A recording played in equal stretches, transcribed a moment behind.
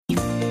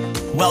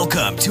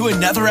Welcome to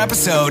another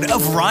episode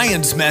of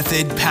Ryan's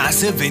Method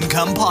Passive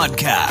Income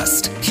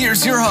Podcast.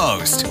 Here's your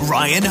host,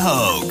 Ryan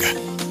Hogue.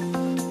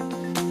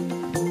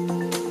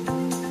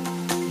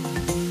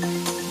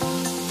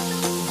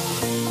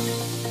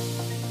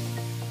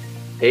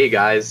 Hey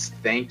guys,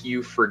 thank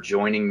you for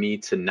joining me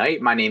tonight.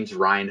 My name's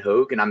Ryan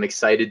Hogue, and I'm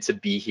excited to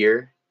be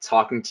here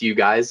talking to you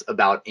guys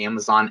about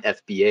Amazon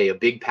FBA, a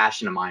big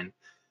passion of mine.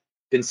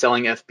 Been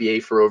selling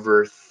FBA for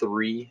over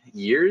 3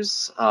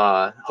 years.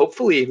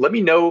 Hopefully, let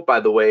me know, by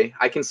the way.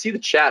 I can see the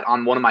chat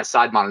on one of my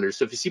side monitors.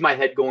 So if you see my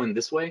head going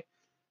this way,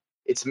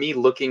 it's me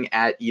looking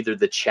at either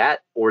the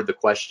chat or the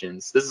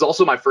questions. This is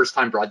also my first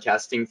time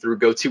broadcasting through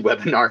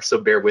GoToWebinar, so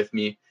bear with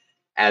me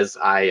as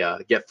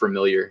I get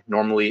familiar.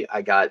 Normally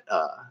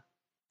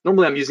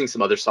I'm using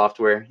some other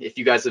software. If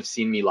you guys have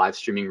seen me live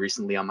streaming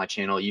recently on my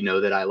channel, you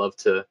know that I love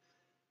to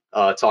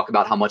talk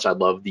about how much I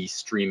love the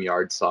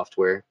StreamYard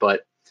software.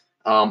 But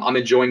I'm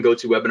enjoying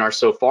GoToWebinar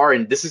so far,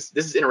 and this is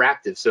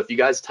interactive. So if you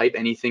guys type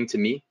anything to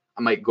me,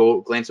 I might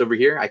go glance over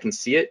here. I can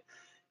see it,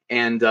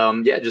 and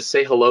yeah, just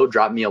say hello,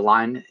 drop me a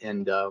line,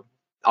 and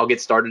I'll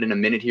get started in a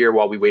minute here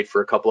while we wait for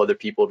a couple other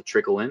people to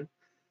trickle in.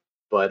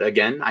 But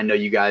again, I know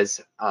you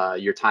guys,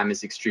 your time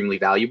is extremely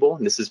valuable,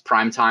 and this is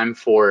prime time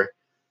for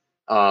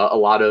a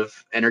lot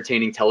of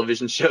entertaining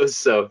television shows.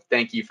 So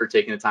thank you for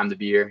taking the time to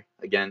be here.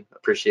 Again,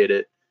 appreciate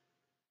it.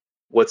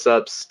 What's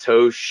up,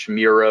 Tosh,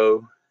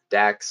 Miro,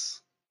 Dax?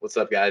 What's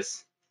up,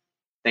 guys?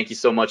 Thank you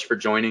so much for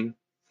joining.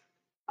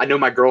 I know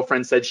my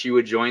girlfriend said she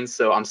would join,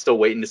 so I'm still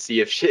waiting to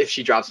see if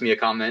she drops me a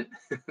comment.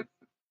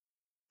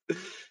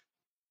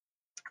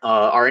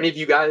 Are any of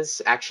you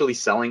guys actually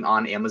selling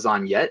on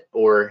Amazon yet,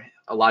 or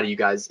a lot of you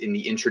guys in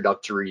the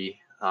introductory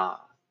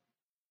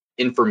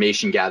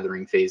information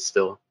gathering phase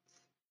still?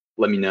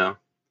 Let me know.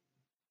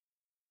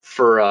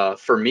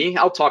 For me,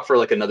 I'll talk for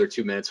like another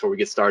 2 minutes before we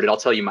get started. I'll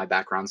tell you my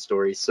background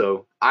story.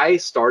 So I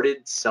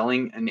started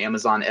selling an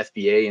Amazon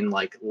FBA in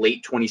like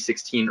late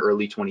 2016,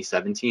 early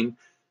 2017,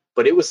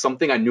 but it was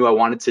something I knew I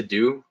wanted to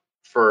do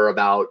for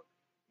about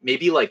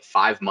maybe like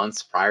 5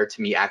 months prior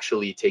to me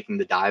actually taking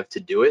the dive to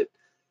do it.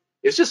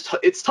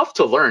 It's tough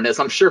to learn, as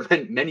I'm sure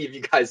many of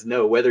you guys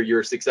know, whether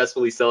you're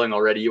successfully selling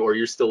already or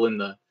you're still in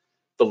the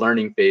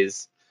learning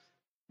phase.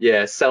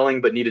 Yeah,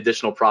 selling but need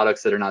additional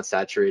products that are not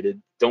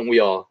saturated. Don't we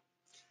all?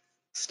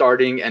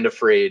 Starting and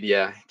afraid,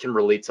 yeah, can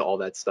relate to all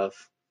that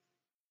stuff.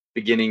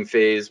 Beginning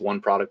phase, one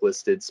product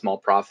listed, small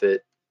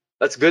profit.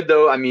 That's good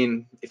though. I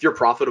mean, if you're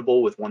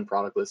profitable with one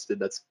product listed,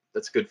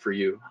 that's good for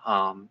you.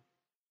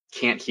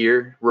 Can't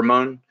hear,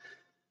 Ramon.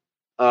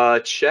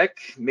 Check,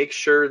 make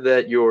sure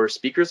that your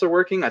speakers are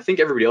working. I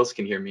think everybody else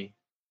can hear me.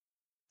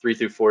 3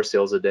 through 4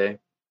 sales a day.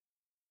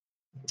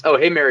 Oh,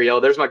 hey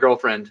Marielle, there's my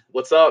girlfriend.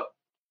 What's up?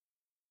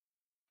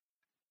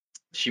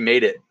 She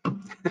made it.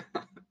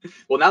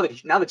 Well,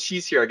 now that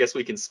she's here, I guess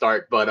we can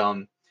start. But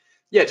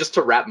yeah, just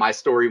to wrap my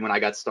story, when I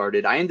got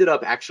started, I ended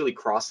up actually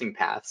crossing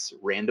paths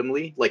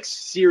randomly, like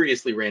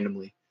seriously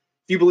randomly.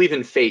 If you believe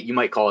in fate, you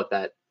might call it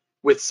that,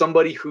 with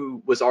somebody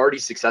who was already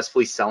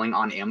successfully selling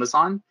on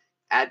Amazon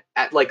at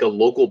like a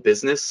local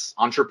business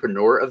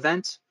entrepreneur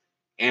event.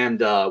 And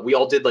we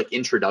all did like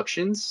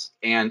introductions.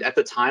 And at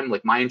the time,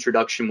 like my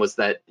introduction was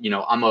that,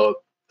 I'm a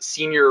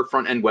senior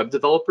front-end web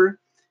developer,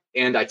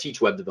 and I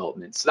teach web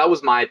development. So that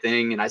was my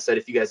thing. And I said,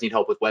 if you guys need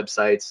help with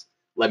websites,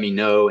 let me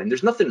know. And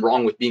there's nothing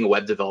wrong with being a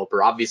web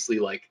developer. Obviously,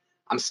 like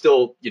I'm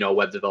still, a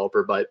web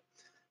developer, but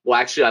well,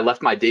 actually I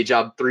left my day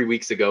job 3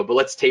 weeks ago, but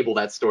let's table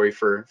that story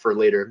for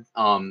later.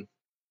 Now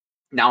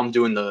I'm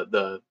doing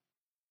the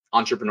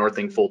entrepreneur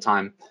thing full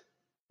time.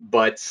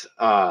 But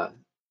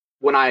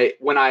when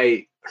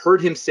I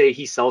heard him say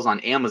he sells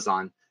on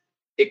Amazon,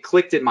 it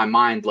clicked in my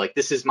mind, like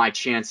this is my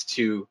chance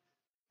to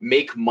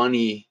make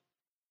money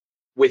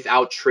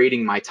without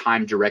trading my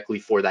time directly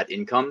for that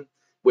income,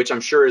 which I'm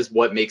sure is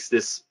what makes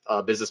this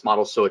business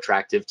model so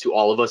attractive to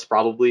all of us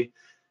probably.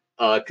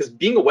 Because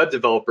being a web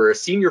developer, a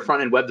senior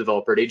front-end web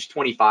developer at age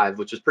 25,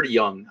 which was pretty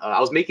young, I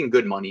was making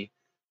good money,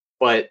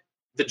 but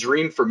the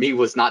dream for me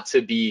was not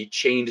to be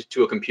chained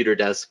to a computer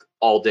desk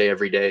all day,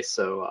 every day.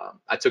 So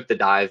I took the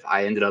dive.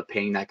 I ended up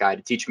paying that guy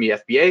to teach me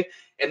FBA.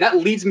 And that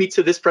leads me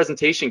to this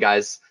presentation,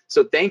 guys.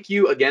 So thank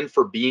you again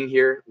for being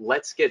here.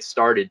 Let's get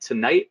started.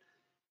 Tonight,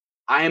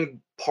 I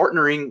am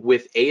partnering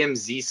with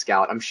AMZ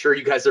Scout. I'm sure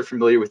you guys are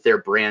familiar with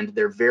their brand.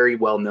 They're very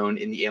well known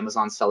in the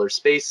Amazon seller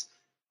space.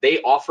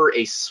 They offer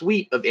a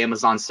suite of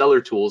Amazon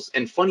seller tools.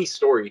 And funny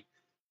story,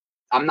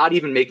 I'm not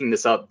even making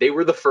this up. They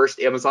were the first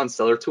Amazon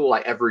seller tool I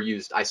ever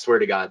used. I swear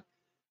to God.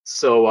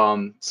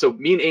 So so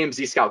me and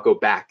AMZ Scout go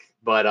back,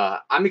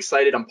 but I'm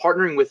excited. I'm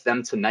partnering with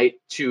them tonight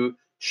to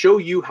show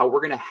you how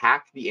we're going to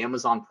hack the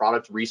Amazon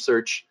product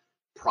research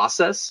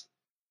process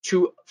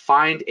to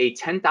find a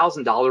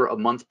 $10,000 a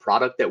month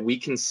product that we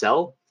can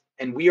sell.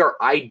 And we are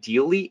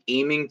ideally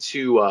aiming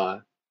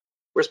to,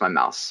 where's my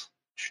mouse?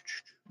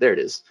 There it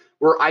is.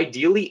 We're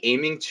ideally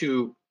aiming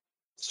to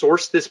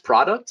source this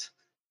product,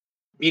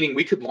 meaning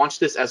we could launch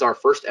this as our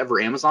first ever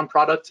Amazon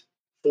product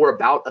for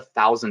about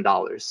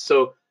 $1,000.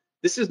 So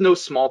this is no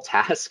small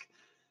task.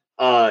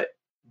 But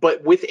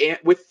with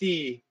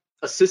the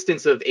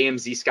assistance of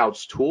AMZ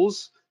Scout's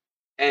tools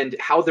and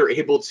how they're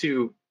able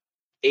to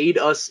aid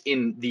us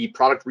in the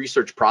product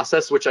research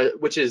process, which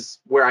is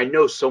where I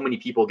know so many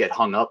people get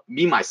hung up.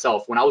 Me,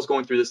 myself, when I was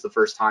going through this the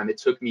first time, it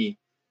took me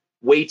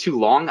way too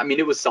long. I mean,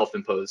 it was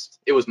self-imposed.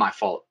 It was my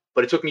fault,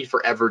 but it took me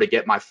forever to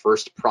get my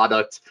first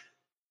product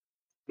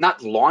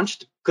not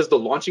launched, because the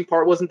launching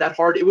part wasn't that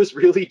hard. It was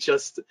really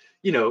just,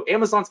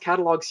 Amazon's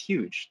catalog's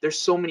huge. There's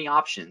so many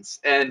options.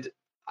 And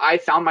I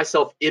found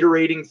myself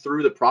iterating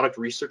through the product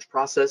research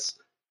process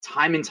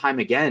time and time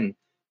again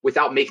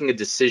without making a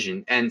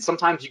decision. And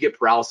sometimes you get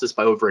paralysis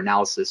by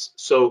overanalysis.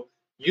 So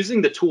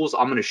using the tools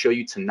I'm going to show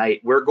you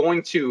tonight, we're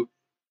going to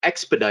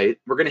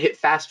hit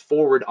fast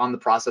forward on the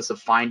process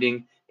of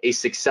finding a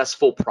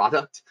successful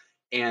product.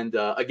 And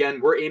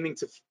again, we're aiming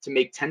to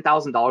make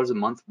 $10,000 a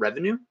month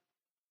revenue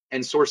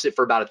and source it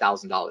for about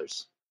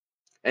 $1,000.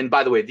 And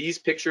by the way, these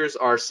pictures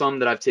are some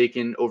that I've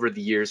taken over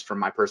the years from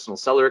my personal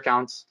seller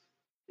accounts,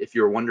 if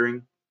you're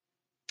wondering.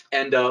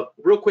 And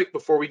real quick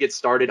before we get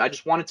started, I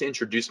just wanted to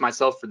introduce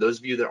myself for those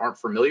of you that aren't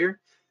familiar.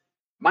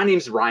 My name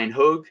is Ryan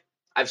Hogue.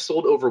 I've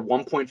sold over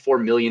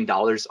 $1.4 million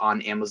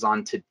on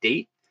Amazon to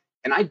date.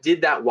 And I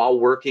did that while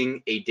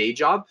working a day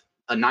job,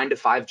 a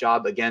 9-to-5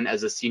 job, again,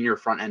 as a senior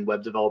front-end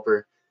web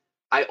developer.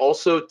 I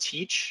also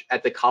teach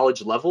at the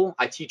college level.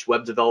 I teach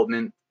web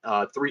development,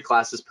 3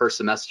 classes per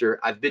semester.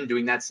 I've been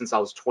doing that since I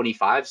was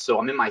 25, so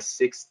I'm in my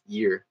 6th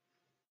year.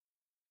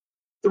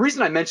 The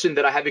reason I mentioned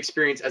that I have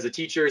experience as a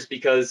teacher is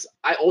because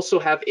I also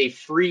have a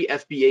free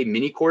FBA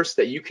mini course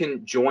that you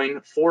can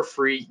join for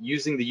free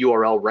using the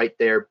URL right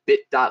there,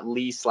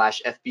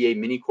 bit.ly/FBA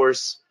mini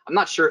course. I'm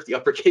not sure if the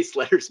uppercase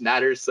letters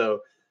matter, so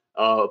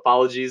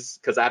apologies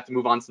because I have to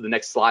move on to the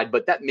next slide.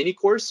 But that mini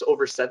course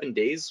over 7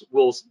 days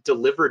will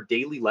deliver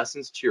daily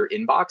lessons to your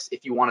inbox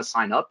if you want to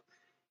sign up.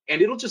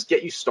 And it'll just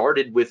get you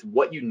started with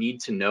what you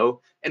need to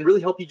know and really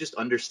help you just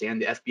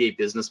understand the FBA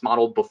business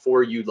model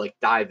before you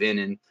dive in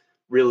and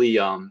really,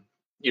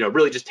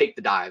 really just take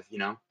the dive,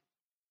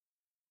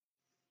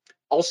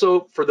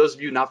 Also, for those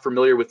of you not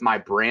familiar with my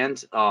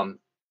brand,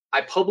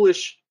 I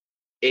publish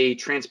a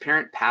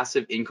transparent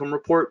passive income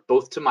report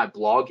both to my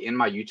blog and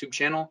my YouTube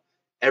channel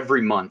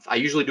every month. I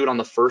usually do it on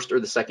the first or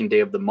the second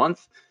day of the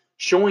month,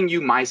 showing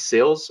you my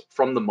sales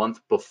from the month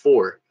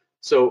before.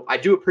 So I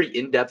do a pretty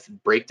in-depth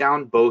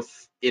breakdown,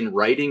 both in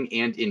writing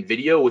and in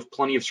video with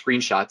plenty of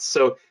screenshots.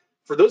 So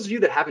for those of you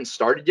that haven't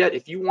started yet,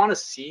 if you want to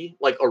see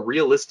a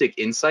realistic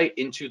insight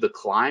into the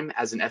climb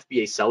as an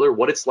FBA seller,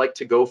 what it's like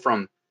to go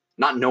from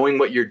not knowing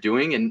what you're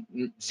doing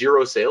and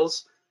 0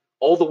 sales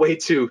all the way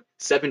to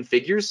 7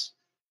 figures,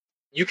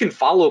 you can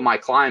follow my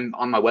climb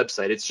on my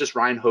website. It's just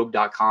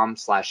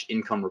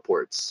ryanhogue.com/income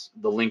reports.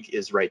 The link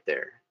is right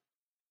there.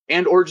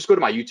 Or just go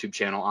to my YouTube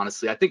channel,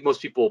 honestly. I think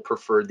most people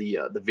prefer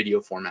the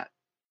video format.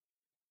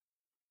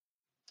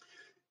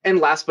 And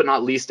last but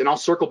not least, and I'll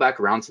circle back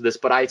around to this,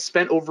 but I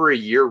spent over a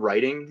year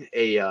writing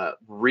a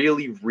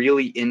really,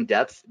 really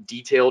in-depth,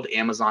 detailed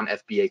Amazon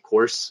FBA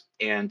course.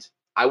 And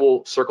I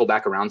will circle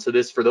back around to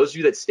this. For those of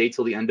you that stay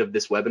till the end of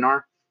this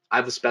webinar, I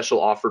have a special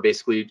offer,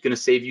 basically going to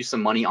save you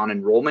some money on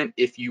enrollment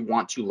if you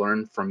want to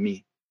learn from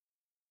me.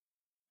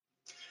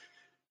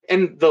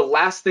 And the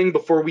last thing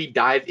before we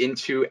dive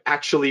into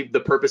actually the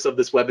purpose of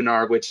this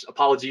webinar, which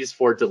apologies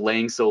for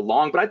delaying so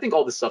long, but I think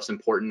all this stuff's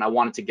important. I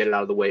wanted to get it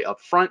out of the way up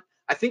front.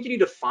 I think you need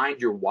to find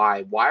your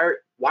why. Why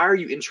are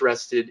you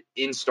interested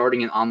in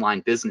starting an online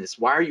business?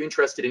 Why are you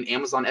interested in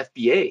Amazon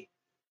FBA?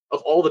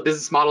 Of all the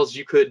business models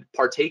you could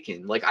partake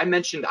in. Like I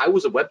mentioned, I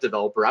was a web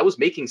developer. I was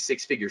making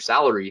 6-figure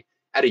salary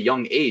at a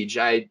young age.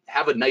 I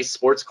have a nice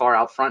sports car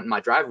out front in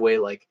my driveway.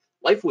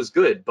 Life was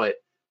good. But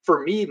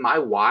for me, my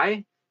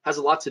why has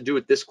a lot to do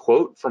with this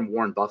quote from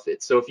Warren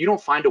Buffett. So if you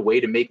don't find a way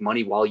to make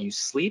money while you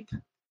sleep,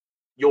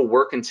 you'll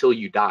work until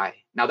you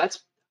die. Now I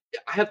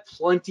have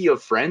plenty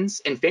of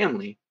friends and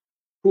family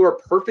who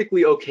are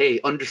perfectly okay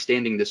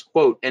understanding this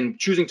quote and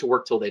choosing to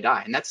work till they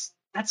die. And that's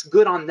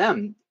good on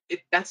them.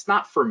 That's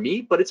not for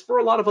me, but it's for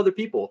a lot of other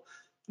people.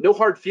 No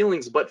hard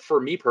feelings, but for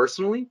me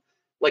personally,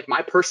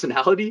 my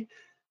personality,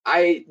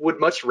 I would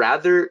much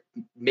rather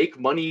make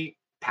money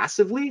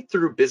passively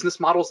through business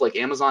models like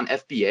Amazon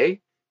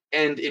FBA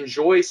and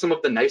enjoy some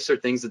of the nicer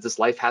things that this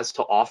life has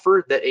to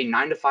offer that a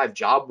 9-to-5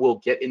 job will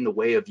get in the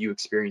way of you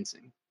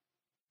experiencing.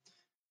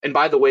 And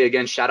by the way,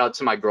 again, shout out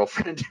to my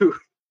girlfriend who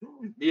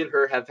me and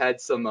her have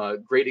had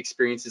some great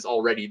experiences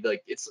already.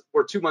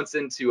 We're 2 months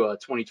into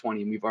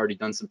 2020 and we've already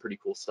done some pretty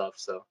cool stuff.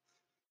 So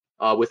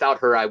without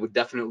her, I would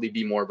definitely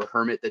be more of a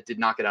hermit that did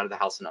not get out of the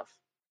house enough.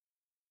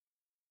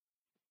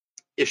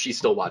 If she's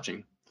still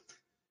watching.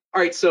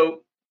 All right,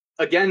 so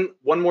again,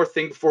 one more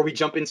thing before we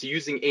jump into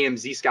using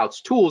AMZ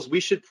Scout's tools, we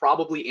should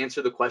probably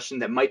answer the question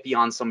that might be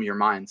on some of your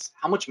minds.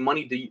 How much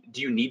money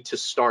do you need to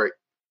start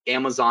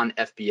Amazon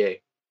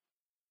FBA?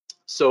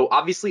 So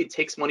obviously it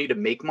takes money to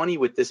make money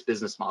with this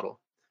business model.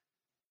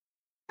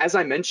 As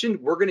I mentioned,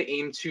 we're going to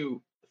aim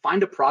to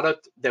find a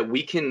product that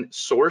we can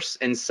source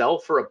and sell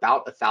for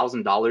about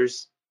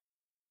 $1,000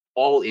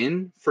 all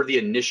in for the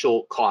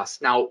initial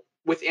cost. Now,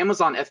 with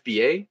Amazon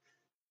FBA,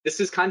 this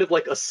is kind of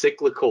like a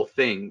cyclical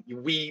thing.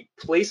 We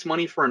place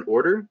money for an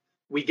order,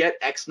 we get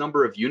X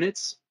number of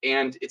units,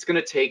 and it's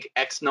going to take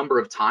X number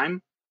of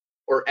time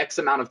or X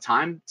amount of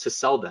time to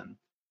sell them.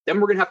 Then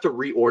we're going to have to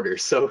reorder.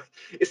 So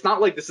it's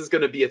not like this is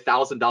going to be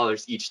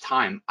 $1,000 each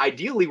time.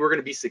 Ideally, we're going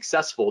to be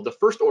successful. The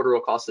first order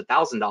will cost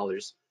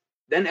 $1,000.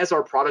 Then as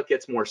our product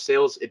gets more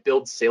sales, it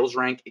builds sales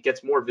rank, it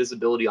gets more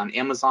visibility on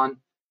Amazon.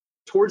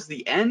 Towards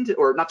the end,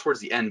 or not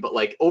towards the end, but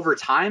like over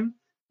time,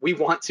 we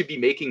want to be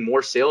making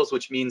more sales,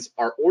 which means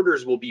our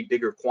orders will be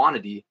bigger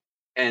quantity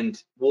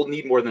and we'll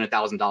need more than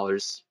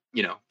 $1,000,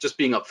 just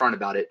being upfront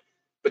about it.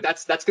 But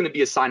that's going to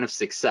be a sign of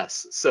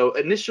success. So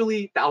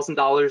initially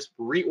 $1,000,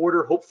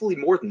 reorder, hopefully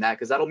more than that,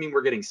 because that'll mean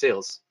we're getting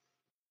sales.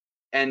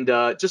 And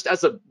just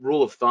as a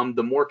rule of thumb,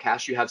 the more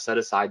cash you have set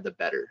aside, the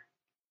better.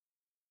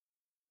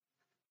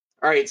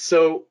 All right,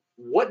 so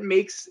what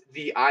makes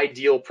the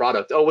ideal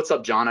product? Oh, what's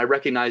up, John? I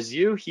recognize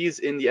you. He's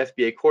in the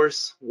FBA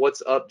course.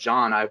 What's up,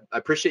 John? I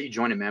appreciate you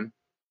joining, man.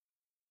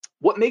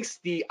 What makes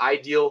the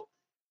ideal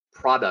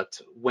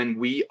product when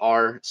we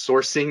are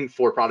sourcing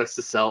for products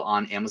to sell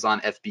on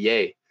Amazon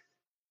FBA?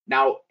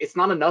 Now, it's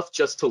not enough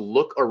just to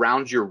look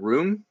around your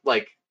room,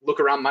 like look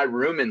around my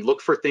room and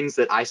look for things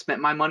that I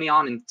spent my money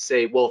on and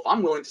say, well, if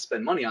I'm willing to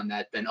spend money on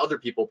that, then other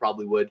people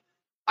probably would.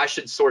 I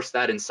should source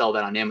that and sell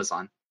that on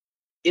Amazon.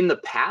 In the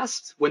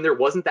past, when there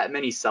wasn't that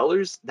many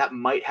sellers, that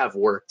might have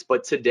worked.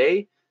 But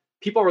today,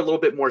 people are a little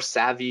bit more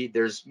savvy.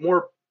 There's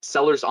more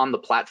sellers on the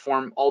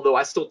platform, although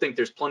I still think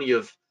there's plenty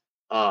of,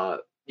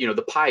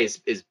 the pie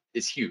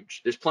is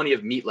huge. There's plenty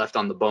of meat left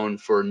on the bone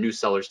for new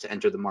sellers to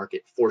enter the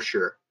market, for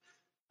sure.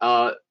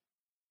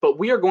 But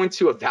we are going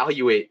to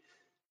evaluate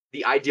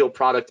the ideal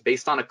product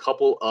based on a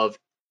couple of,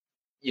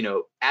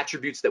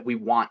 attributes that we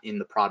want in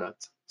the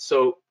product.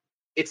 So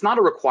it's not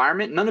a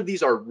requirement. None of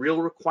these are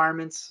real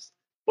requirements,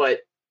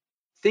 but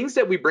things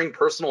that we bring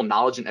personal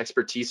knowledge and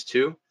expertise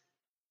to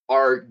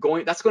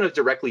that's going to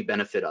directly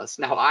benefit us.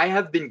 Now, I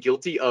have been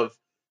guilty of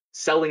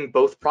selling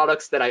both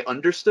products that I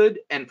understood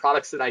and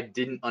products that I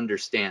didn't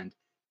understand.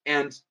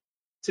 And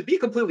to be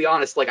completely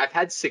honest, like I've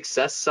had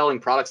success selling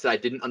products that I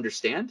didn't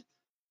understand.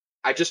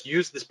 I just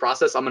used this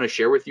process I'm going to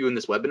share with you in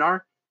this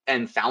webinar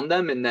and found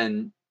them and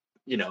then,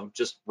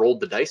 just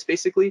rolled the dice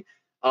basically.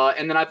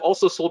 And then I've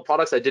also sold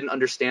products I didn't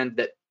understand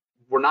that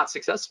were not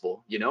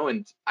successful,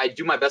 and I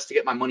do my best to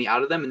get my money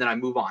out of them and then I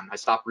move on. I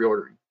stop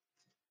reordering.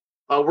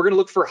 We're going to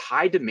look for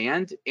high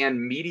demand and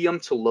medium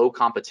to low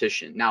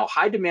competition. Now,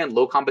 high demand,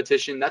 low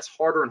competition, that's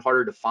harder and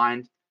harder to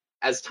find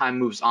as time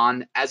moves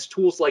on, as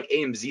tools like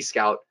AMZ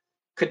Scout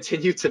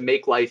continue to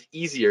make life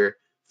easier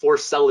for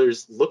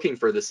sellers looking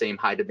for the same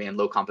high demand,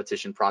 low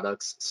competition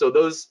products. So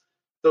those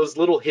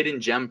little hidden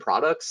gem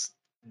products,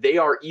 they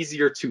are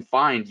easier to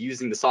find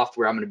using the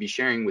software I'm going to be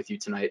sharing with you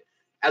tonight.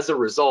 As a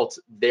result,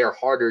 they are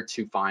harder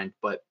to find,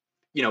 but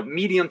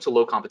medium to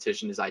low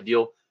competition is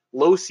ideal.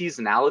 Low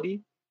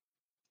seasonality.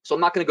 So I'm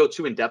not going to go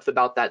too in depth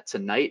about that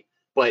tonight,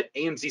 but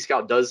AMZ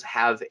Scout does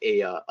have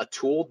a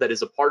tool that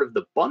is a part of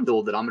the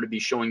bundle that I'm going to be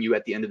showing you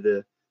at the end of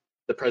the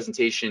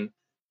presentation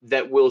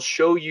that will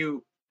show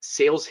you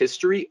sales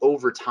history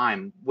over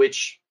time,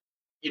 which,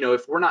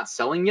 if we're not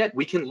selling yet,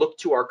 we can look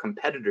to our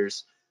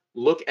competitors,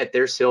 look at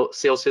their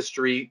sales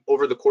history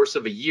over the course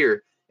of a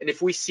year. And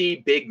if we see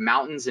big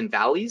mountains and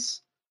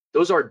valleys,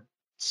 those are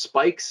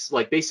spikes.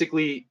 Like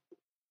basically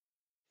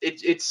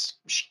it's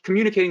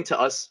communicating to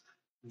us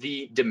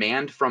the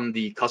demand from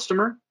the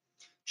customer,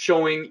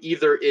 showing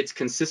either it's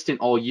consistent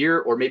all year,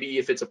 or maybe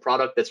if it's a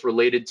product that's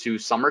related to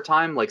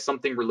summertime, like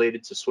something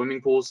related to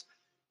swimming pools,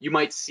 you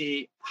might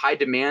see high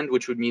demand,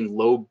 which would mean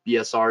low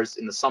BSRs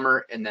in the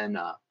summer, and then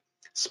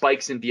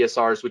spikes in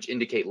BSRs, which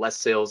indicate less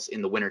sales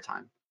in the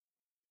wintertime.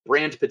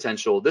 Brand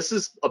potential. This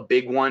is a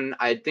big one.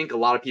 I think a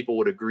lot of people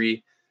would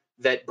agree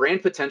that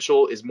brand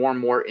potential is more and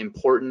more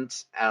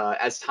important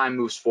as time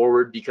moves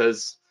forward,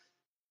 because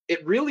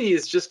it really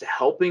is just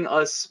helping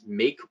us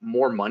make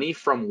more money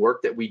from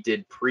work that we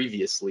did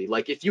previously.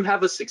 Like if you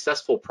have a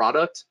successful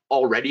product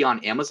already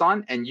on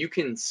Amazon and you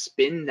can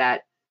spin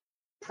that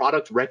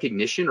product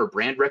recognition or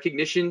brand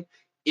recognition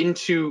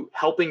into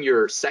helping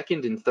your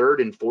second and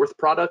third and fourth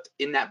product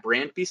in that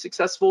brand be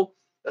successful,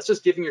 that's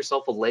just giving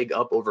yourself a leg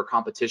up over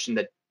competition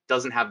that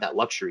doesn't have that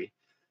luxury.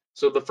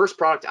 So the first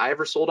product I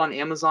ever sold on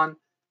Amazon,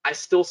 I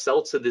still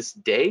sell to this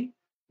day.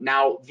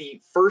 Now,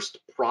 the first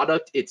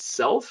product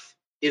itself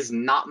is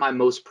not my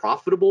most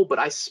profitable, but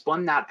I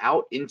spun that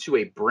out into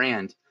a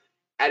brand.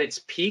 At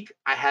its peak,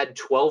 I had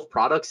 12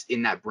 products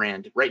in that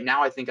brand. Right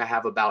now, I think I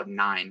have about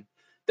 9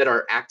 that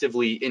are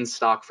actively in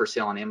stock for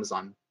sale on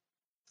Amazon.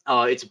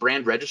 It's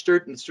brand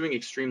registered and it's doing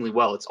extremely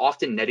well. It's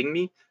often netting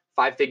me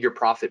 5-figure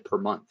profit per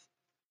month.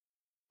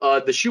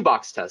 The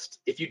shoebox test.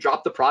 If you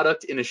drop the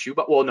product in a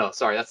shoebox, well, no,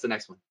 sorry, that's the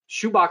next one.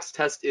 Shoebox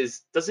test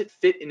is, does it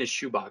fit in a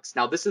shoebox?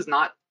 Now, this is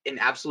not an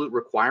absolute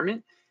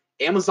requirement.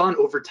 Amazon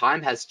over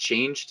time has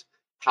changed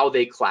how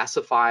they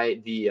classify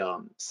the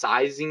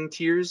sizing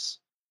tiers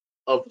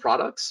of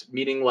products,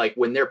 meaning like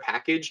when they're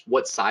packaged,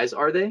 what size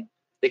are they?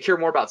 They care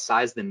more about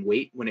size than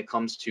weight when it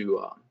comes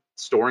to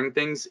storing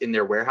things in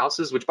their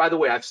warehouses, which by the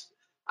way,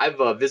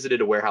 I've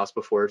visited a warehouse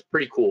before. It's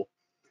pretty cool.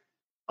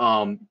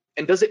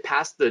 And does it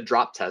pass the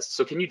drop test?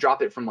 So can you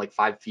drop it from like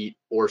 5 feet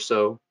or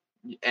so?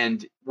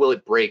 And will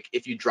it break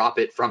if you drop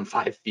it from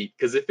 5 feet?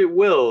 Because if it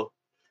will,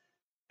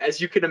 as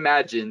you can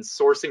imagine,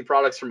 sourcing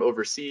products from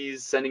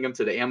overseas, sending them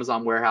to the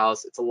Amazon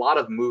warehouse, it's a lot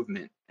of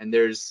movement and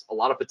there's a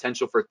lot of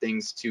potential for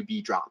things to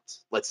be dropped,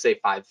 let's say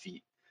 5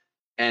 feet.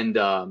 And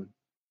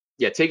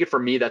yeah, take it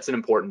from me, that's an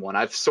important one.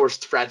 I've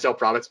sourced fragile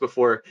products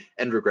before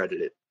and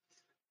regretted it.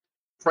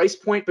 Price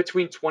point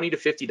between $20 to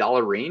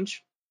 $50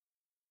 range.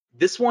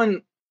 This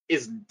one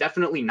is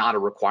definitely not a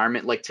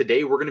requirement. Like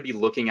today, we're going to be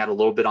looking at a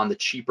little bit on the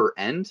cheaper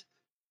end,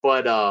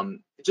 but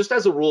just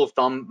as a rule of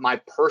thumb, my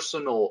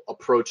personal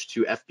approach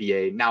to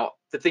FBA. Now,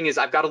 the thing is,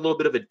 I've got a little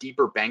bit of a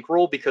deeper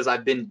bankroll because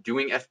I've been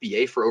doing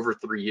FBA for over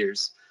 3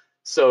 years.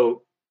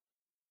 So,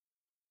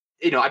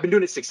 I've been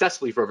doing it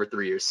successfully for over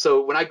 3 years.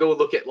 So when I go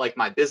look at like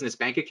my business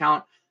bank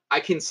account, I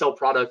can sell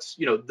products,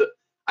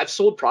 I've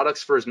sold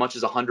products for as much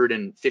as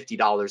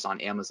 $150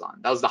 on Amazon.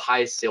 That was the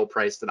highest sale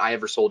price that I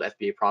ever sold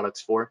FBA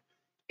products for.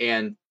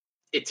 And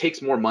it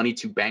takes more money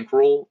to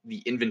bankroll the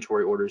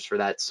inventory orders for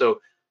that. So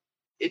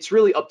it's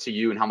really up to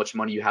you and how much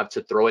money you have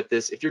to throw at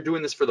this. If you're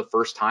doing this for the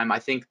first time, I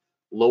think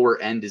lower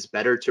end is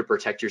better to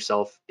protect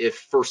yourself. If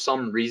for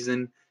some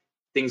reason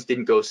things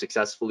didn't go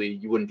successfully,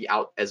 you wouldn't be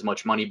out as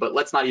much money. But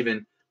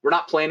we're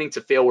not planning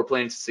to fail, we're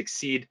planning to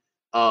succeed.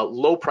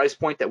 Low price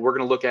point that we're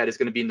going to look at is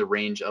going to be in the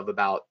range of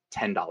about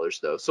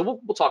 $10 though. So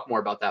we'll talk more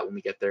about that when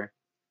we get there.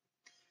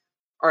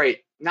 All right,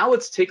 now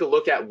let's take a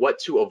look at what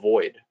to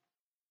avoid.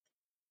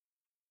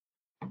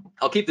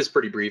 I'll keep this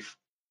pretty brief.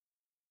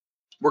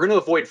 We're going to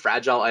avoid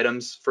fragile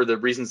items for the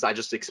reasons I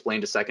just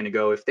explained a second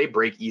ago. If they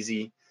break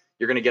easy,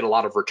 you're going to get a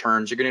lot of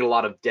returns. You're going to get a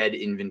lot of dead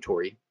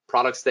inventory.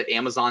 Products that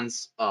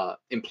Amazon's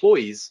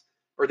employees,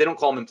 or they don't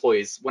call them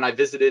employees. When I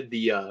visited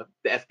the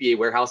FBA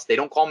warehouse, they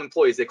don't call them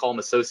employees, they call them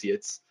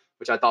associates,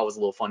 which I thought was a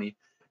little funny.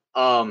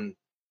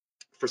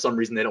 For some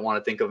reason, they don't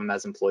want to think of them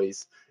as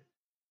employees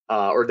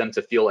or them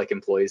to feel like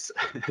employees.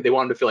 They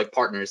want them to feel like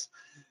partners.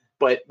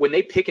 But when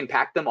they pick and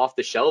pack them off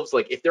the shelves,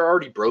 like if they're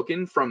already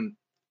broken from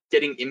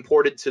getting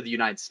imported to the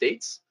United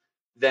States,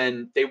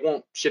 then they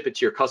won't ship it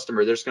to your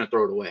customer. They're just going to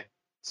throw it away.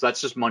 So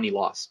that's just money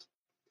lost.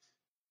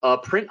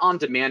 Print on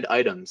demand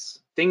items,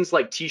 things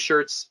like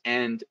t-shirts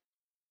and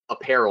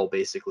apparel,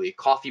 basically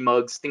coffee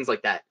mugs, things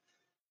like that.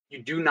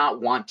 You do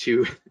not want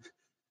to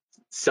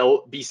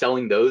be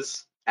selling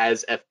those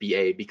as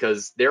FBA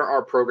because there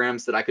are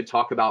programs that I could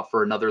talk about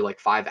for another like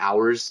 5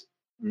 hours,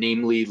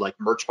 namely like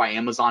Merch by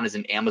Amazon is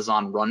an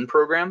Amazon run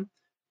program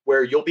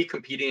where you'll be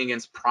competing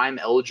against Prime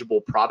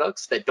eligible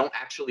products that don't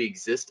actually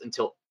exist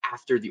until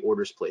after the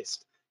order's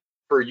placed.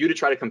 For you to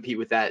try to compete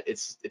with that,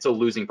 it's a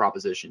losing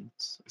proposition.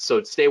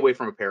 So stay away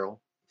from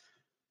apparel.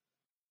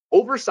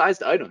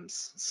 Oversized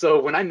items.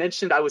 So when I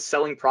mentioned I was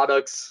selling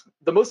products,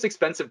 the most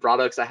expensive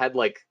products I had,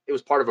 like it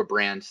was part of a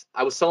brand.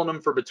 I was selling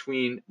them for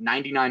between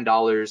 $99,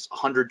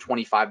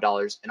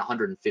 $125, and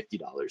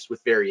 $150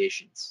 with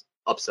variations,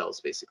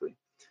 upsells basically.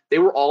 They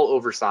were all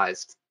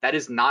oversized. That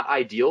is not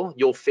ideal.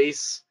 You'll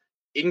face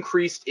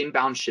increased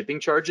inbound shipping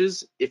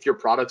charges if your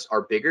products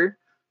are bigger.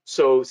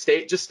 So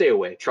just stay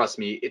away. Trust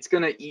me, it's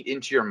going to eat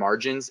into your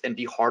margins and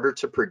be harder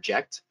to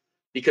project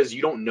because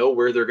you don't know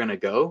where they're going to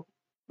go.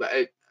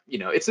 But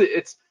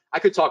I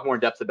could talk more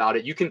in depth about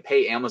it. You can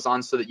pay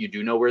Amazon so that you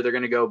do know where they're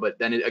going to go, but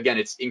then again,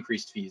 it's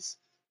increased fees,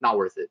 not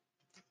worth it.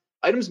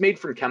 Items made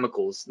from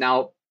chemicals.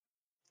 Now,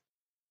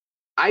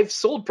 I've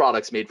sold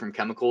products made from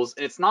chemicals,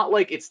 and it's not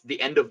like it's the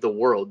end of the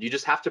world. You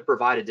just have to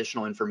provide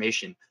additional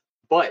information.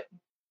 But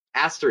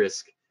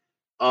asterisk,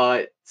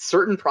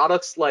 certain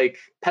products like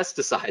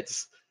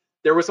pesticides,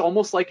 there was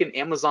almost like an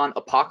Amazon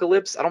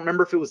apocalypse. I don't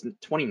remember if it was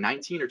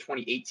 2019 or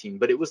 2018,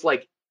 but it was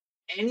like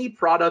any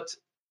product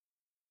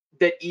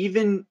that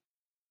even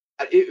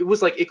it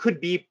was like it could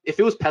be, if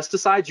it was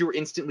pesticides, you were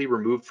instantly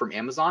removed from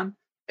Amazon,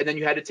 and then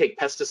you had to take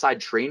pesticide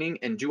training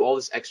and do all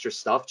this extra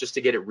stuff just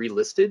to get it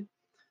relisted.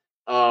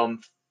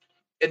 And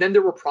then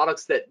there were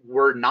products that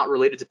were not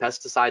related to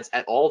pesticides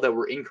at all that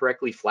were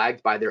incorrectly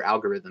flagged by their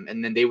algorithm,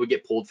 and then they would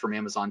get pulled from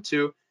Amazon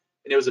too.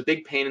 And it was a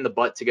big pain in the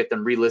butt to get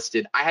them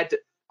relisted.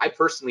 I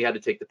personally had to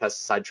take the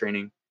pesticide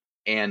training,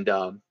 and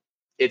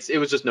it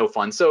was just no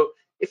fun. So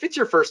if it's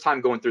your first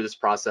time going through this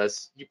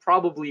process, you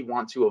probably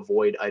want to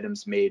avoid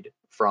items made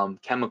from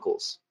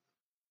chemicals.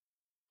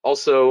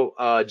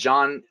 Also,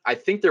 John, I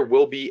think there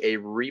will be a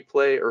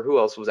replay, or who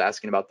else was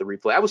asking about the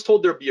replay? I was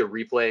told there'd be a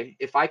replay.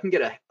 If I can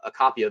get a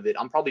copy of it,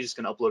 I'm probably just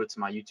going to upload it to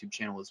my YouTube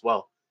channel as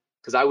well,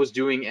 because I was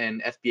doing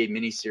an FBA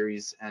mini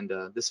series, and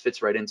this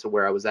fits right into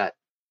where I was at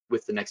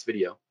with the next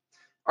video.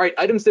 All right,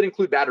 items that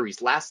include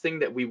batteries. Last thing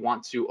that we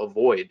want to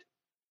avoid.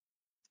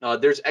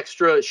 There's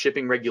extra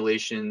shipping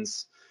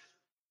regulations,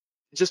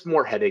 just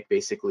more headache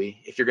basically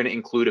if you're going to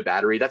include a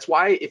battery. That's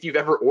why if you've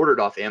ever ordered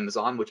off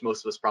Amazon, which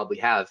most of us probably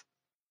have,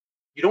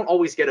 you don't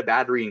always get a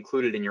battery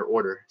included in your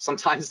order.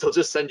 Sometimes they'll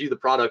just send you the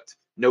product,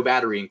 no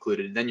battery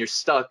included, and then you're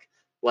stuck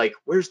like,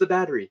 where's the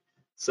battery?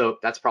 So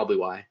that's probably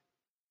why.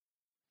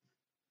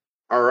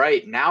 All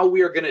right, now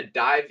we are going to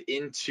dive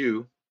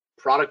into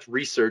product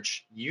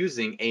research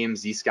using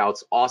AMZ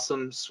Scout's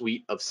awesome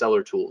suite of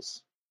seller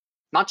tools.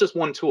 Not just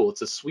one tool,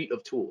 it's a suite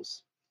of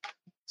tools.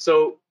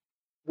 So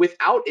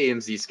without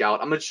AMZ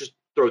Scout, I'm going to just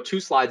throw 2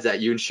 slides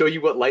at you and show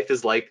you what life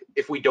is like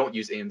if we don't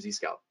use AMZ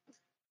Scout.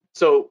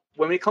 So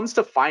when it comes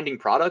to finding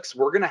products,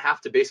 we're going to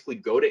have to basically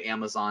go to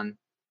Amazon,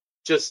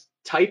 just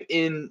type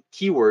in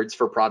keywords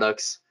for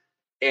products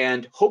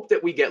and hope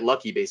that we get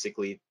lucky,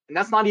 basically. And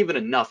that's not even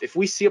enough. If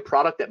we see a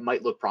product that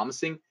might look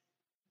promising,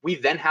 we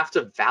then have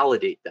to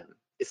validate them.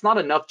 It's not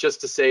enough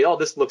just to say, oh,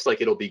 this looks like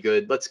it'll be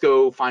good. Let's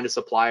go find a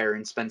supplier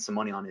and spend some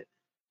money on it.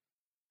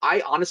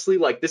 I honestly,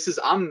 like,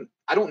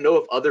 I don't know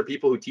if other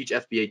people who teach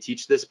FBA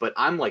teach this, but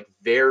I'm like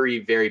very,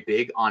 very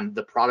big on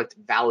the product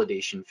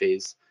validation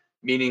phase,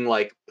 meaning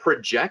like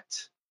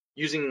project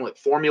using like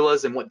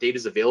formulas and what data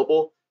is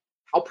available,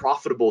 how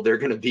profitable they're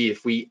going to be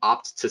if we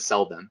opt to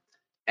sell them.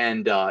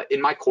 And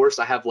in my course,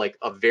 I have like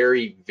a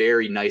very,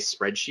 very nice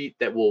spreadsheet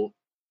that will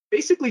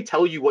basically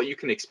tell you what you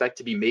can expect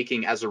to be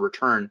making as a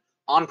return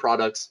on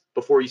products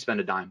before you spend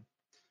a dime.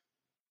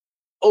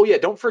 Oh yeah,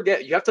 don't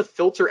forget, you have to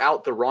filter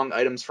out the wrong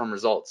items from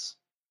results.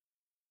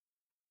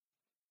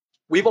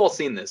 We've all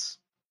seen this.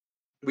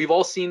 We've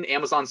all seen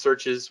Amazon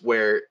searches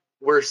where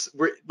we're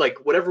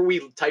like, whatever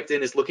we typed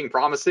in is looking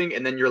promising,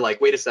 and then you're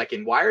like, wait a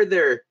second, why are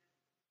there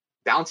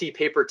Bounty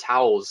paper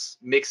towels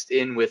mixed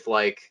in with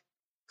like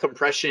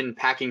compression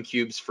packing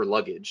cubes for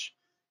luggage,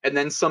 and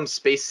then some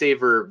Space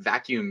Saver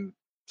vacuum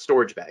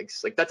storage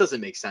bags? Like, that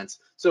doesn't make sense.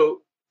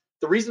 So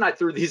the reason I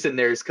threw these in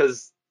there is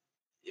because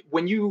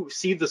when you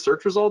see the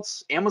search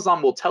results,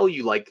 Amazon will tell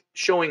you like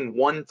showing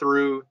 1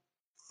 through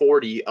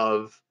 40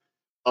 of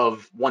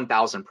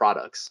 1,000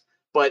 products.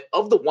 But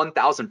of the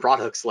 1,000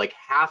 products, like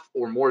half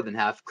or more than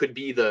half could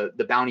be the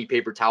Bounty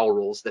paper towel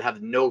rolls that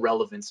have no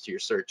relevance to your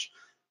search.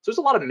 So there's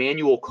a lot of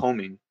manual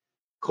combing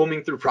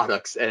through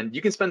products, and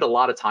you can spend a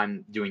lot of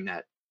time doing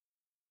that.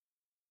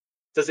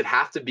 Does it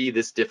have to be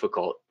this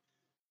difficult?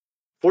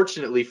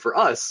 Fortunately for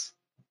us,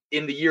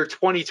 in the year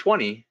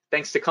 2020,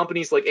 thanks to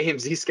companies like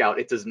AMZ Scout,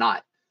 it does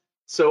not.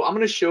 So I'm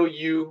going to show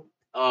you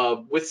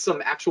with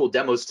some actual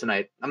demos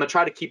tonight. I'm going to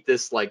try to keep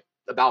this like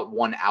about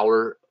 1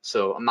 hour,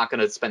 so I'm not going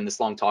to spend this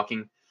long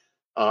talking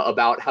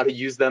about how to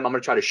use them. I'm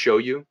going to try to show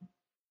you.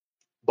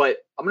 But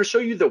I'm going to show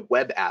you the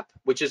web app,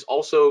 which is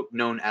also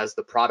known as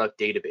the product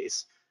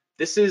database.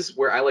 This is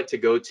where I like to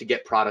go to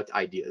get product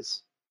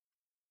ideas.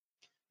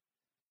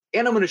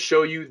 And I'm going to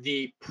show you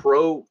the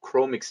Pro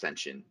Chrome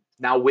extension.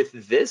 Now with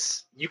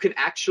this, you can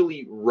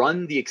actually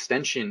run the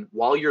extension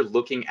while you're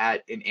looking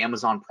at an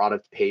Amazon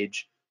product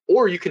page,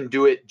 or you can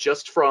do it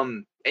just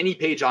from any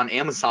page on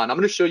Amazon. I'm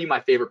going to show you my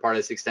favorite part of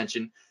this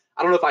extension.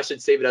 I don't know if I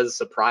should save it as a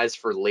surprise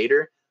for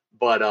later,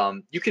 but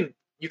you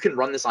can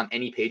run this on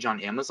any page on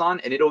Amazon,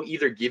 and it'll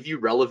either give you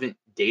relevant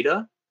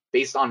data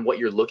based on what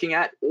you're looking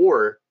at,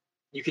 or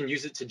you can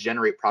use it to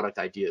generate product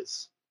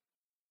ideas.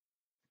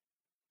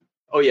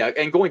 Oh yeah,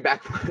 and going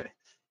back,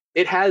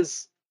 it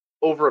has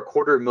over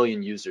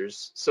 250,000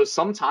 users. So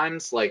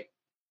sometimes like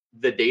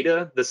the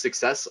data, the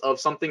success of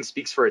something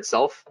speaks for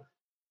itself.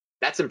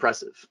 That's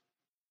impressive.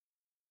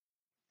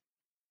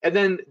 And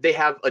then they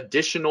have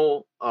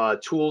additional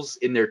tools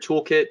in their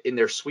toolkit, in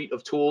their suite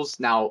of tools.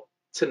 Now,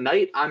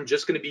 tonight, I'm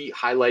just going to be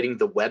highlighting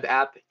the web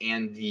app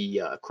and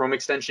the Chrome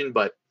extension,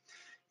 but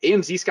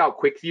AMZ Scout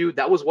Quick View,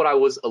 that was what I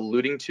was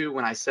alluding to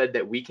when I said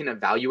that we can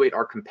evaluate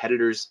our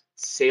competitors'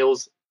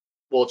 sales.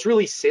 Well, it's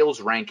really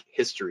sales rank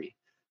history.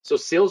 So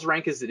sales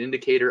rank is an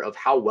indicator of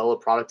how well a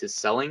product is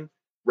selling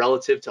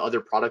relative to other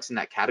products in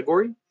that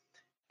category.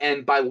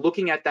 And by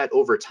looking at that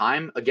over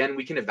time, again,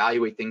 we can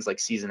evaluate things like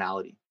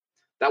seasonality.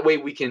 That way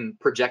we can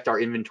project our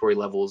inventory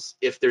levels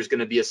if there's going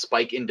to be a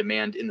spike in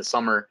demand in the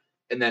summer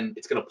and then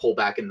it's going to pull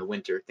back in the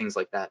winter, things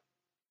like that.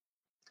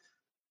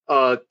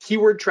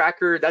 Keyword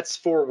tracker, that's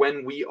for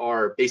when we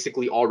are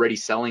basically already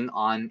selling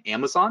on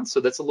Amazon. So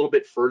that's a little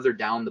bit further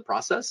down the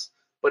process,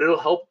 but it'll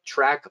help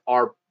track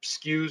our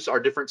SKUs, our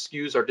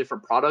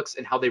different products,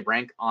 and how they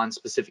rank on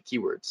specific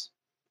keywords.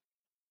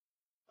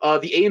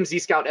 The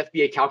AMZ Scout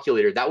FBA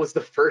calculator, that was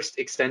the first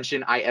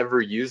extension I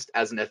ever used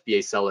as an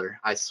FBA seller.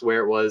 I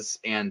swear it was.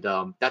 And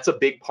that's a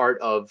big part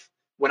of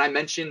when I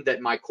mentioned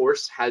that my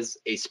course has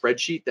a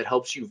spreadsheet that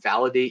helps you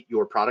validate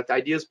your product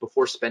ideas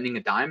before spending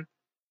a dime.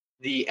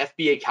 The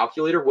FBA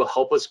calculator will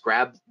help us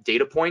grab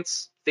data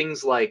points,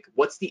 things like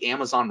what's the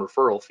Amazon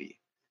referral fee?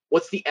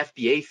 What's the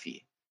FBA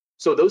fee?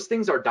 So those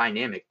things are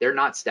dynamic. They're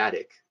not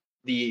static.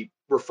 The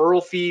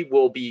referral fee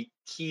will be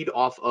keyed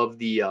off of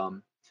the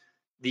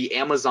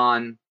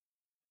Amazon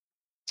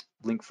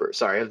link for,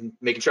 sorry, I'm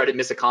making sure I didn't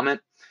miss a comment.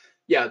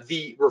 Yeah,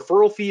 the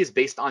referral fee is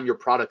based on your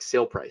product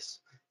sale price,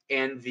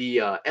 and the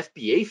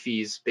FBA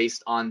fees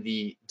based on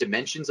the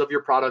dimensions of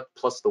your product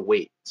plus the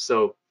weight.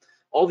 So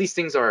all these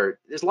things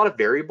there's a lot of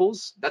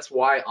variables. That's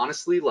why,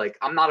 honestly, like,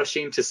 I'm not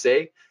ashamed to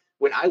say,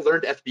 when I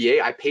learned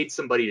FBA, I paid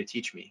somebody to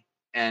teach me.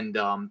 And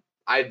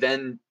I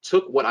then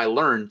took what I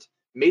learned,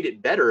 made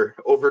it better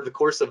over the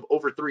course of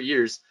over 3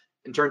 years,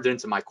 and turned it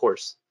into my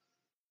course.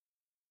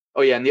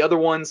 Oh yeah, and the other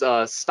one's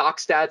stock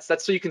stats.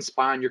 That's so you can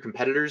spy on your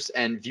competitors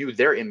and view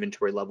their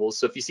inventory levels.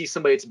 So if you see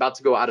somebody that's about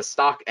to go out of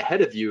stock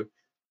ahead of you,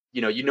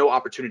 you know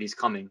opportunity's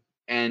coming.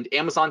 And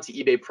Amazon to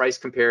eBay price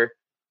compare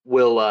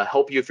will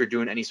help you if you're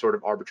doing any sort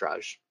of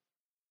arbitrage.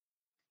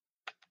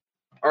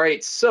 All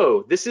right,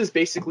 so this is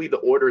basically the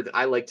order that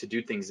I like to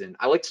do things in.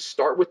 I like to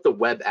start with the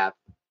web app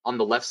on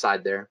the left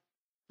side there,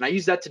 and I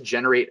use that to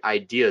generate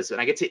ideas,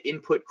 and I get to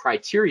input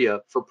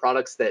criteria for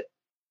products that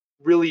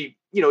really,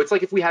 it's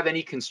like if we have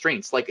any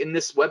constraints, like in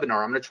this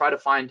webinar, I'm going to try to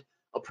find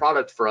a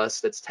product for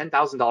us that's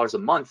 $10,000 a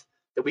month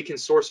that we can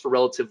source for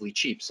relatively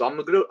cheap. So I'm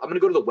going to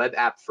go to the web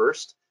app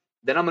first,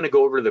 then I'm going to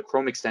go over to the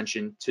Chrome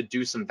extension to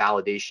do some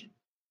validation.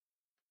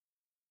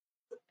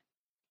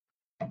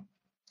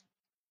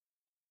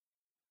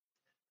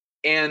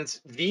 And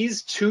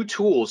these two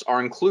tools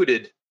are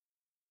included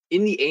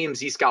in the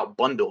AMZ Scout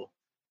bundle.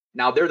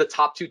 Now, they're the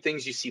top two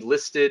things you see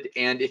listed.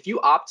 And if you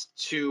opt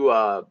to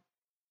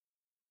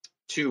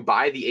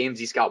buy the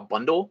AMZ Scout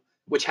bundle,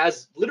 which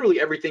has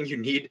literally everything you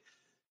need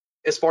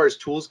as far as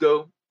tools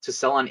go to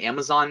sell on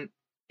Amazon,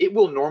 it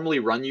will normally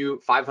run you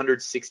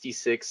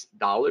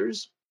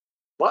 $566.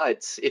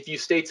 But if you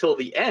stay till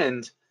the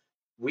end,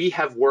 we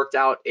have worked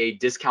out a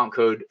discount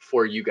code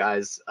for you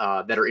guys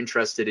that are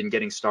interested in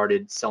getting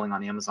started selling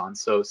on Amazon.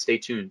 So stay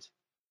tuned.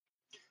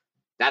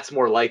 That's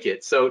more like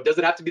it. So does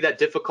it have to be that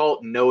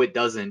difficult? No, it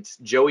doesn't.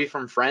 Joey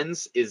from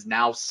Friends is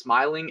now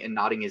smiling and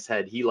nodding his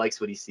head. He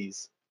likes what he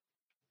sees.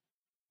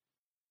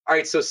 All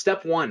right, so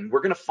step one,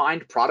 we're going to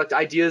find product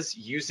ideas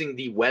using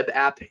the web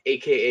app,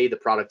 aka the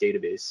product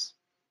database.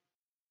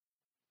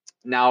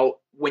 Now,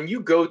 when you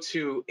go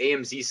to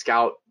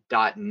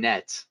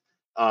amzscout.net,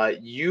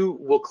 you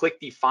will click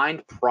the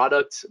Find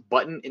Product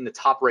button in the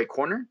top right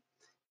corner,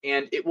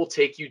 and it will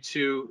take you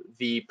to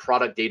the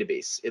product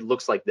database. It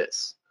looks like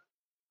this.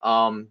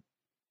 When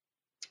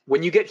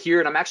you get here,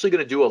 and I'm actually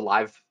going to do a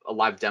live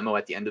demo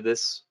at the end of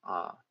this.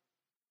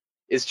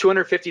 Is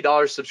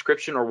 $250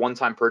 subscription or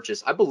one-time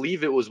purchase? I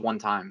believe it was one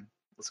time.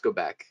 Let's go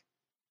back.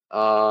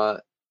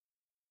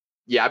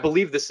 Yeah, I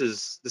believe this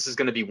is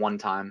going to be one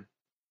time,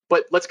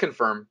 but let's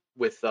confirm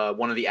with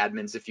one of the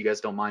admins if you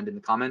guys don't mind in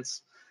the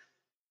comments.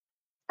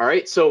 All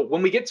right, so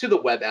when we get to the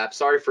web app,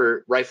 sorry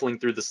for rifling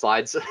through the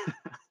slides,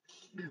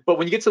 but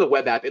when you get to the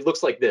web app, it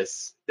looks like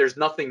this. There's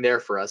nothing there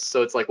for us,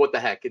 so it's like, what the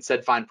heck? It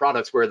said find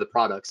products. Where are the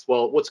products?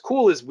 Well, what's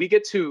cool is we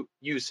get to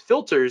use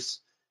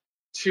filters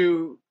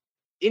to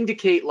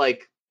indicate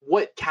like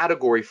what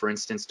category, for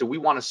instance, do we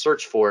want to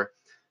search for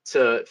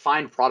to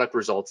find product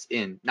results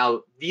in.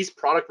 Now, these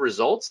product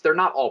results, they're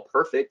not all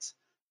perfect.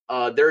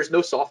 There is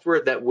no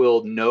software that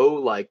will know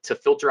like to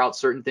filter out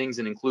certain things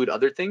and include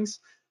other things.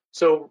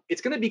 So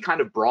it's going to be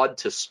kind of broad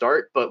to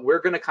start, but we're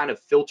going to kind of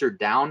filter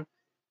down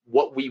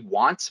what we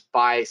want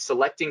by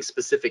selecting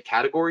specific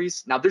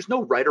categories. Now, there's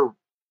no right or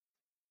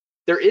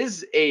there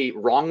is a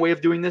wrong way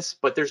of doing this,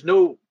 but there's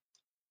no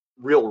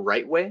real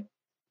right way.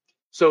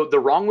 So the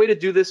wrong way to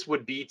do this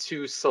would be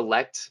to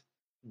select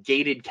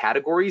gated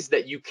categories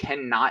that you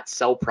cannot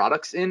sell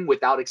products in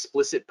without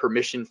explicit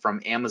permission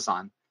from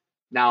Amazon.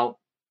 Now,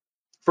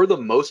 for the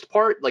most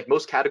part, like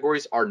most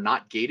categories are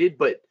not gated,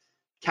 but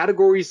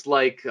categories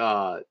like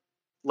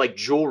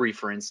jewelry,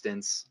 for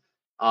instance,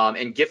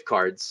 and gift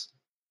cards,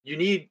 you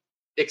need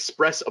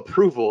express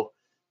approval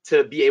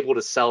to be able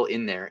to sell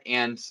in there.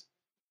 And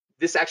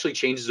this actually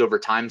changes over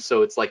time.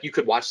 So it's like you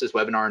could watch this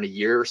webinar in a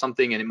year or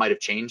something and it might have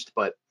changed,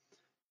 but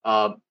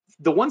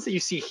the ones that you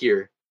see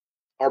here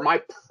are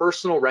my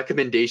personal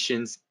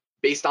recommendations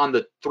based on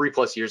the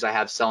 3+ years I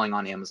have selling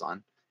on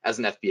Amazon as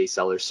an FBA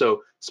seller.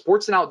 So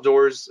sports and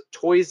outdoors,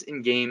 toys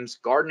and games,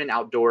 garden and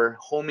outdoor,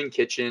 home and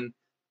kitchen,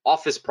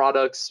 office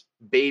products,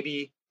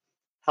 baby,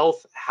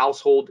 health,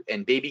 household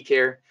and baby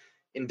care,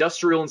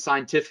 industrial and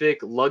scientific,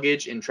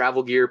 luggage and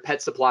travel gear,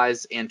 pet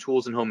supplies, and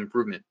tools and home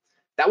improvement.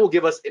 That will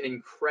give us an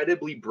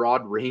incredibly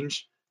broad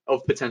range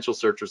of potential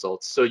search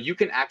results. So you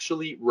can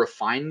actually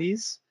refine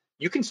these.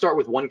 You can start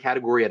with one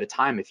category at a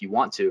time if you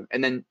want to,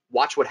 and then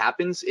watch what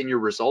happens in your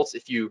results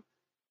if you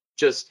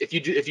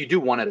do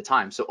one at a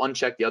time. So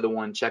uncheck the other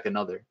one, check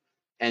another,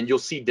 and you'll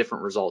see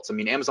different results. I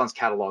mean, Amazon's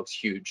catalog's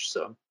huge,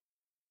 so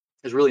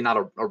there's really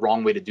not a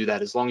wrong way to do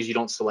that as long as you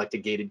don't select a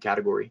gated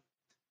category.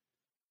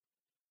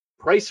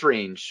 Price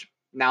range.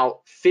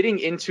 Now, fitting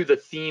into the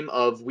theme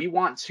of we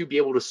want to be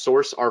able to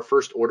source our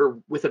first order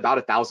with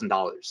about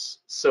 $1,000.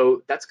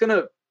 So that's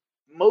gonna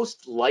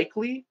most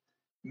likely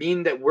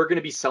mean that we're going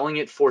to be selling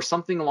it for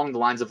something along the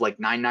lines of like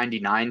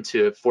 $9.99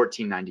 to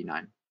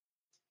 $14.99.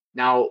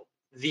 Now,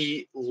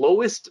 the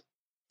lowest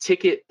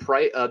ticket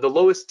product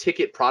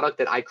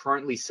that I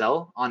currently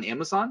sell on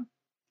Amazon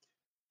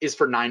is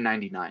for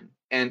 $9.99,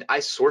 and I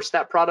source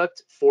that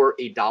product for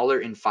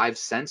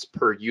 $1.05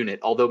 per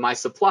unit. Although my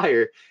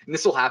supplier, and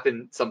this will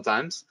happen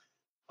sometimes,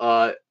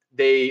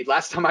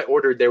 last time I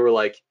ordered, they were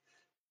like,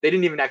 they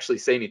didn't even actually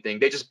say anything.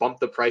 They just bumped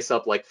the price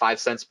up like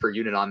 5 cents per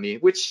unit on me,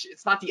 which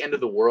it's not the end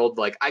of the world.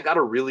 Like I got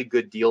a really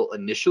good deal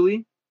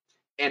initially,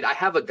 and I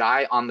have a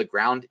guy on the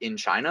ground in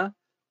China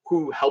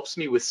who helps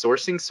me with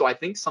sourcing. So I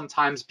think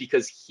sometimes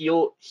because he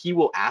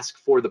will ask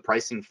for the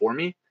pricing for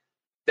me,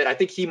 that I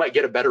think he might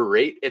get a better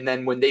rate. And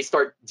then when they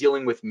start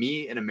dealing with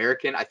me, an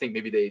American, I think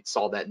maybe they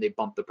saw that and they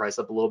bumped the price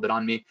up a little bit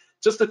on me.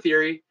 Just a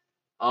theory.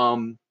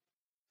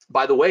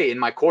 By the way, in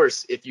my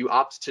course, if you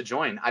opt to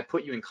join, I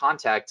put you in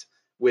contact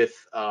with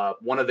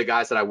one of the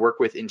guys that I work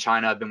with in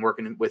China. I've been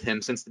working with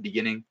him since the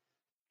beginning.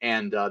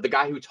 And the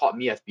guy who taught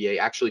me FBA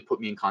actually put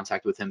me in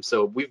contact with him.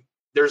 So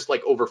there's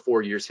like over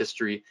 4 years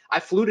history. I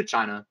flew to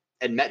China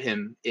and met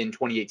him in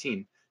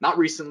 2018. Not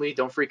recently,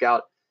 don't freak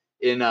out.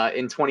 In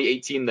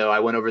 2018 though,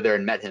 I went over there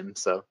and met him.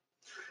 So,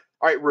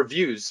 all right,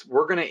 reviews.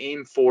 We're gonna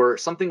aim for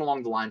something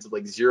along the lines of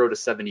like 0 to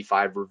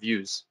 75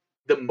 reviews.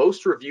 The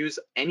most reviews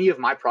any of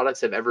my products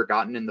have ever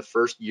gotten in the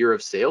first year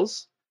of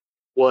sales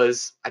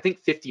was, I think,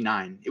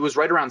 59. It was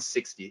right around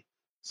 60.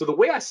 So the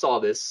way I saw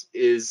this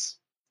is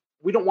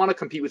we don't want to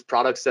compete with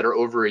products that are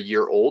over a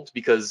year old,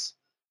 because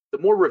the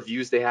more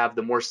reviews they have,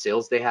 the more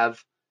sales they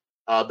have,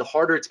 the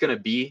harder it's going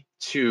to be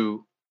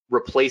to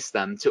replace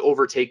them, to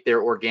overtake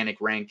their organic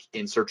rank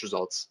in search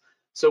results.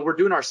 So we're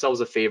doing ourselves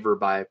a favor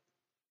by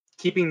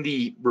keeping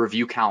the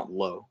review count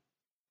low.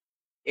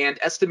 And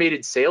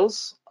estimated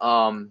sales,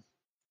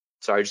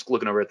 sorry, just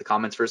looking over at the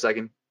comments for a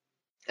second.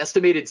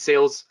 Estimated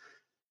sales,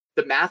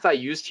 the math I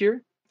used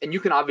here, and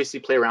you can obviously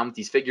play around with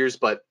these figures,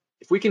 but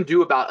if we can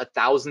do about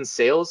 1,000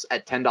 sales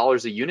at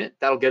 $10 a unit,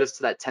 that'll get us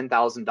to that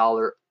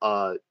 $10,000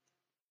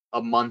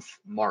 a month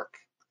mark.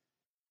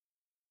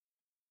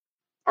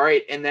 All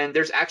right, and then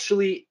there's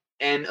actually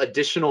an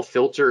additional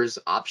filters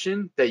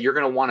option that you're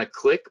going to want to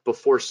click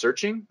before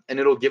searching, and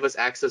it'll give us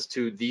access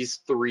to these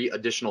 3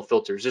 additional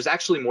filters. There's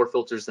actually more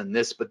filters than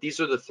this, but these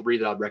are the 3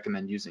 that I'd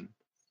recommend using.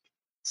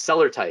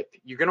 Seller type,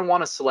 you're going to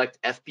want to select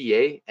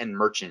FBA and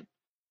merchant.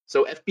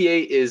 So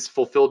FBA is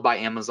fulfilled by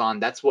Amazon.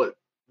 That's what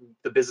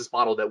the business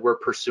model that we're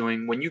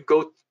pursuing. When you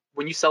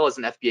sell as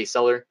an FBA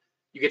seller,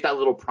 you get that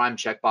little prime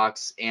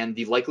checkbox, and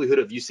the likelihood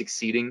of you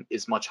succeeding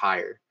is much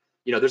higher.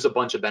 You know, there's a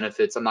bunch of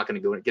benefits. I'm not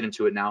going to get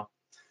into it now.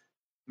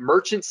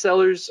 Merchant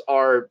sellers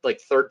are like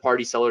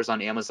third-party sellers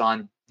on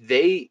Amazon.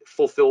 They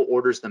fulfill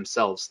orders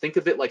themselves. Think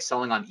of it like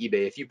selling on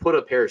eBay. If you put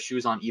a pair of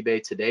shoes on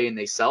eBay today and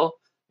they sell,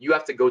 you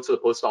have to go to the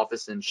post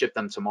office and ship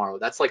them tomorrow.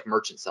 That's like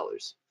merchant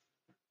sellers.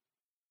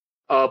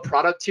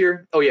 Product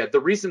tier. Oh yeah, the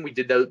reason we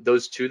did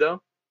those 2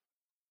 though,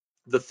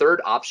 the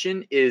third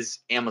option is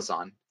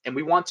Amazon, and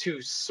we want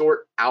to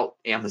sort out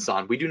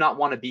Amazon. We do not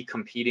want to be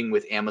competing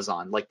with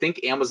Amazon. Like,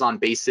 think Amazon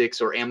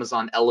Basics or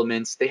Amazon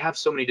Elements. They have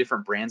so many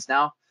different brands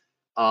now.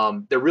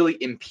 They're really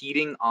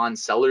impeding on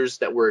sellers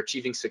that were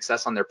achieving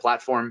success on their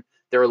platform.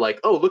 They're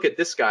like, oh, look at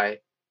this guy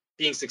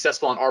being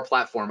successful on our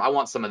platform. I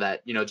want some of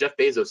that. You know, Jeff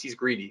Bezos, he's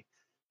greedy.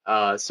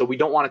 So we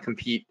don't want to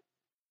compete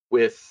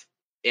with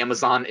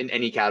Amazon in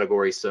any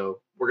category.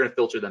 So we're going to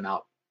filter them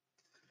out.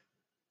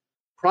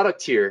 Product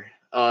tier.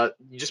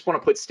 You just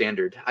want to put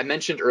standard. I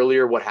mentioned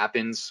earlier what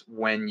happens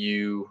when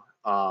you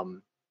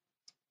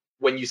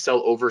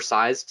sell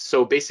oversized.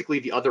 So basically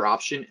the other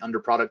option under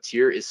product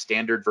tier is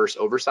standard versus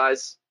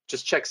oversized.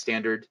 Just check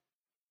standard.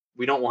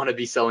 We don't want to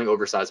be selling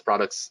oversized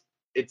products.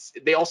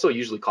 They also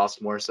usually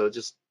cost more, so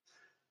just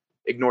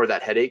ignore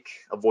that headache,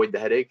 avoid the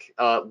headache.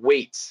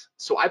 Weight.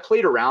 So I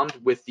played around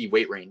with the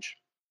weight range.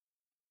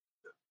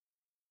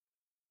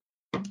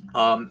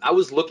 I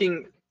was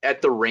looking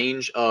at the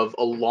range of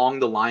along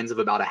the lines of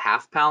about a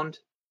 ½ pound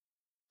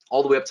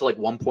all the way up to like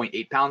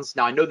 1.8 pounds.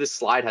 Now I know this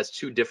slide has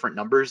 2 different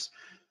numbers.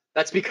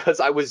 That's because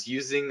I was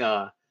using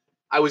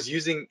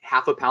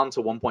 ½ pound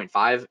to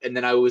 1.5, and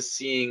then I was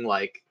seeing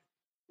like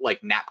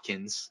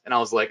napkins, and I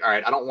was like, all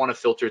right, I don't want to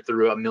filter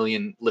through a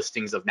million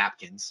listings of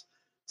napkins.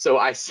 So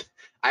I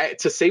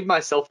to save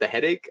myself the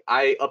headache,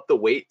 I upped the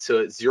weight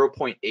to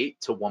 0.8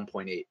 to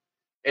 1.8,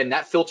 and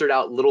that filtered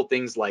out little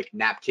things like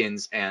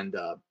napkins and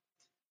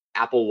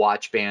Apple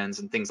Watch bands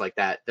and things like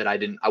that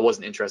I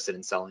wasn't interested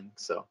in selling.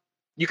 So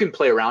you can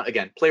play around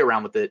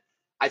with it.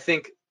 I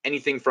think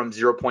anything from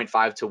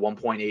 0.5 to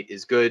 1.8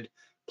 is good.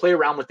 Play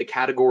around with the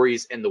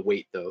categories and the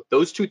weight though.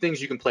 Those 2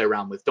 things you can play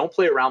around with. Don't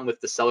play around with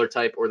the seller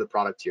type or the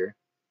product tier.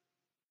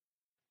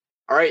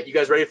 All right, you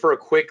guys ready for a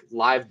quick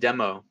live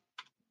demo?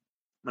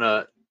 I'm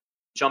gonna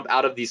jump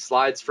out of these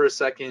slides for a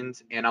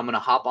second, and I'm gonna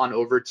hop on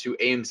over to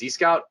AMZ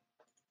Scout.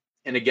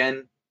 And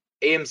again,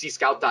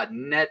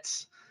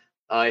 amzscout.net.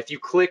 If you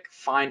click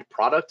find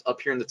product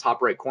up here in the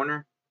top right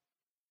corner,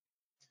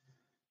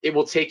 it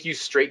will take you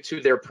straight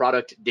to their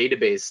product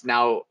database.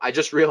 Now, I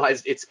just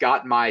realized it's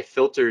got my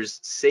filters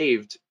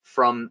saved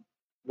from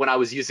when I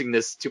was using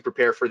this to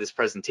prepare for this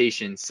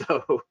presentation.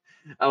 So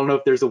I don't know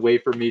if there's a way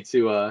for me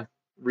to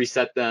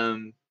reset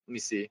them. Let me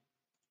see.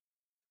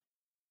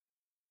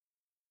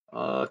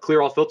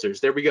 Clear all filters.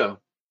 There we go.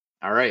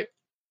 All right.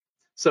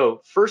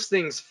 So first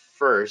things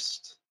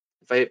first,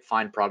 if I hit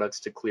find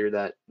products to clear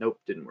that, nope,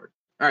 didn't work.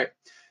 All right.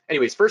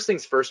 Anyways, first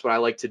things first, what I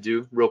like to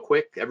do real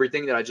quick,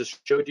 everything that I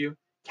just showed you,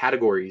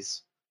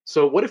 categories.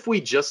 So what if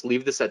we just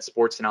leave this at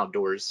sports and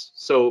outdoors?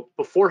 So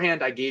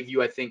beforehand, I gave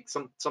you, I think,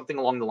 something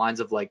along the lines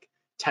of like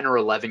 10 or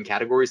 11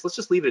 categories. Let's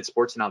just leave it at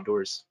sports and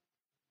outdoors.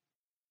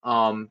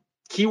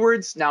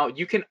 Keywords, now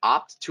you can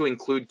opt to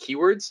include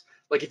keywords.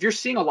 Like if you're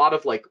seeing a lot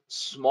of like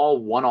small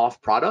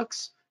one-off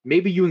products,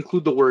 maybe you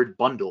include the word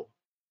bundle.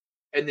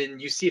 And then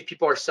you see if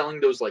people are selling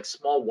those like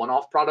small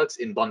one-off products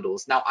in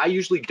bundles. Now, I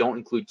usually don't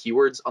include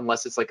keywords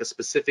unless it's like a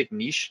specific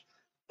niche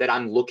that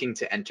I'm looking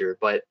to enter.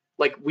 But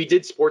like we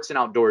did sports and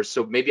outdoors,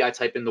 so maybe I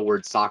type in the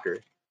word soccer.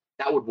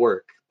 That would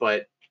work.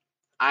 But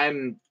I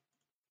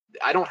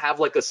don't have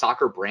like a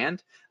soccer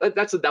brand.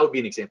 That would be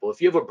an example.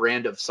 If you have a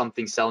brand of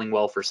something selling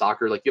well for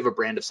soccer, like you have a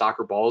brand of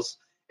soccer balls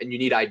and you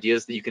need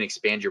ideas that you can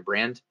expand your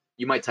brand,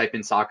 you might type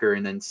in soccer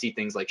and then see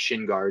things like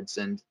shin guards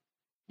and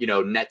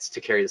nets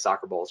to carry the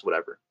soccer balls,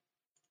 whatever.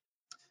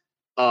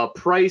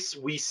 Price,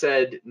 we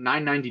said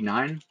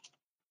 $9.99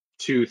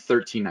 to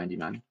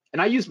 $13.99.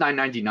 And I use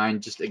 $9.99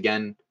 just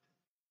again,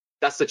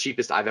 that's the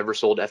cheapest I've ever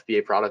sold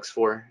FBA products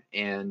for.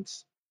 And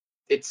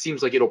it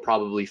seems like it'll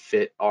probably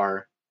fit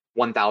our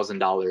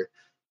 $1,000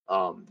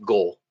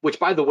 goal, which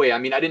by the way, I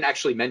mean, I didn't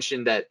actually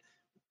mention that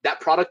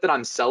product that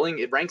I'm selling,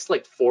 it ranks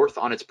like 4th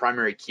on its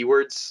primary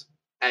keywords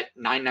at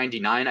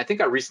 $9.99. I think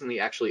I recently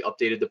actually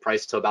updated the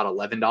price to about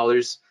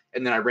 $11.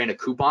 And then I ran a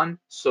coupon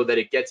so that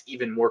it gets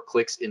even more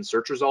clicks in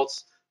search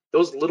results.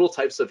 Those little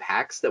types of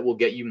hacks that will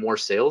get you more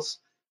sales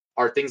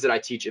are things that I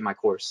teach in my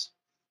course.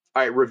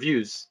 All right,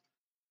 reviews.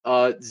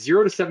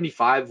 0 to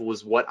 75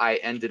 was what I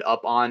ended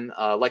up on.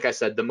 Like I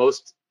said, the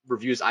most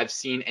reviews I've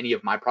seen any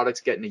of my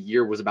products get in a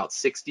year was about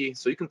 60.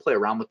 So you can play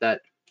around with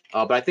that.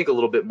 But I think a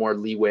little bit more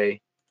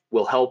leeway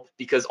will help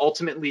because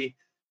ultimately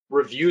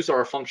reviews are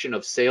a function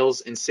of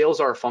sales and sales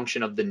are a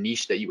function of the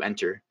niche that you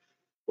enter.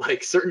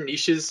 Like certain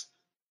niches,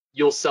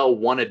 you'll sell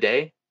 1 a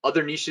day.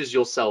 Other niches,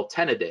 you'll sell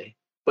 10 a day.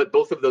 But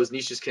both of those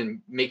niches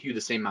can make you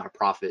the same amount of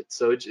profit.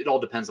 So it all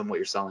depends on what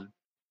you're selling.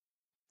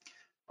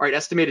 All right,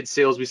 estimated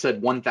sales, we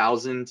said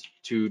 1,000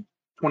 to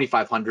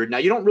 2,500. Now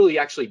you don't really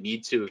actually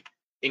need to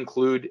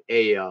include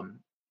a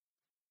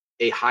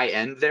high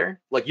end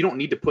there. Like you don't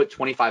need to put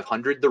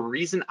 2,500. The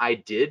reason I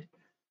did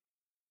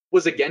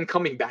was again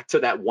coming back to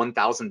that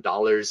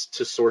 $1,000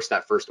 to source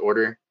that first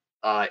order.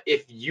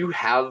 If you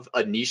have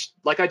a niche,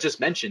 like I just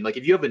mentioned, like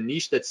if you have a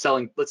niche that's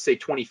selling, let's say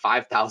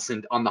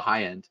 25,000 on the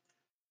high end,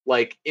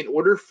 like in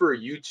order for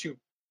you to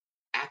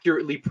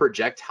accurately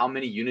project how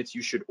many units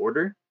you should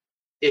order,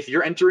 if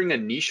you're entering a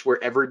niche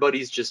where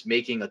everybody's just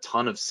making a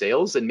ton of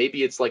sales and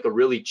maybe it's like a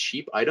really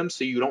cheap item,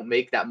 so you don't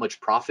make that much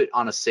profit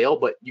on a sale,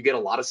 but you get a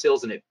lot of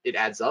sales and it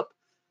adds up,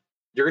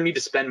 you're gonna need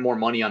to spend more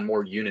money on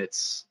more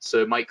units.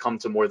 So it might come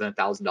to more than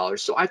 $1,000.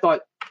 So I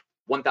thought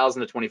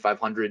 1,000 to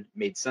 2,500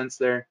 made sense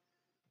there.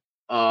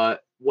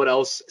 What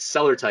else?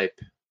 Seller type,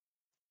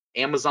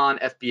 Amazon,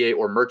 FBA,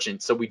 or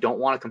merchant. So we don't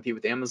want to compete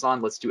with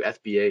Amazon. Let's do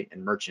FBA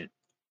and merchant.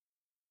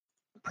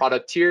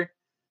 Product tier,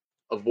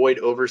 avoid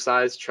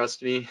oversized.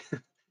 Trust me.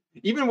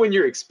 Even when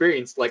you're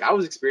experienced, like I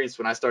was experienced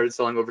when I started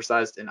selling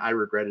oversized and I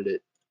regretted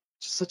it.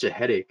 Just such a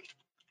headache.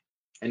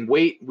 And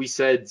weight, we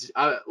said,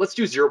 let's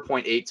do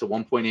 0.8 to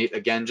 1.8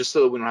 again, just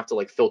so that we don't have to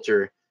like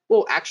filter.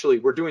 Well, actually,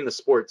 we're doing the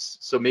sports,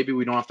 so maybe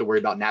we don't have to worry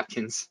about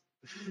napkins.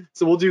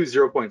 So we'll do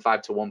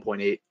 0.5 to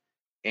 1.8.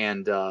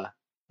 And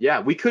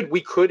yeah, we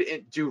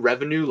could do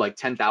revenue like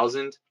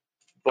 10,000,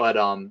 but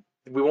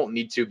we won't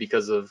need to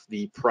because of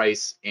the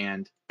price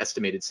and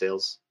estimated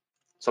sales.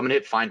 So I'm gonna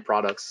hit find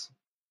products.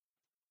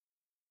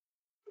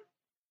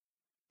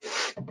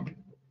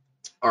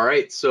 All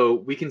right, so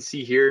we can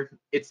see here,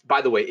 it's,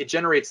 by the way, it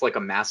generates like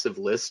a massive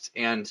list.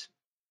 And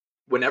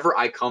whenever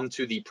I come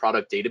to the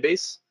product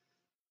database,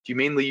 do you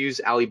mainly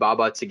use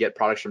Alibaba to get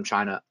products from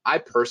China? I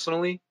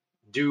personally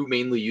do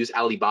mainly use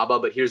Alibaba,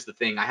 but here's the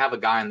thing. I have a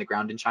guy on the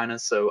ground in China,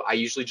 so I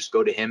usually just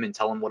go to him and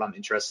tell him what I'm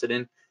interested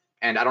in.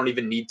 And I don't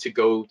even need to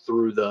go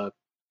through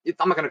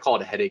I'm not gonna call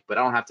it a headache, but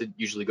I don't have to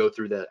usually go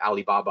through the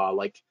Alibaba,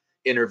 like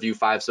interview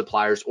 5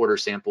 suppliers, order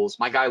samples.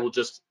 My guy will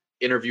just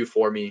interview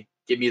for me,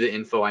 give me the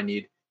info I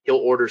need. He'll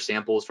order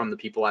samples from the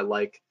people I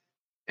like,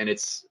 and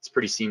it's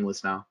pretty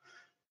seamless now.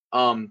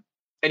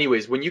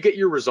 Anyways, when you get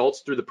your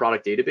results through the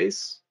product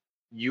database,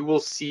 you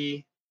will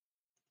see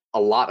a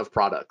lot of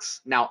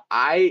products. Now,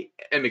 I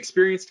am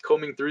experienced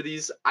combing through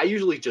these. I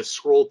usually just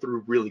scroll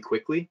through really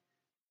quickly.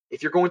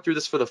 If you're going through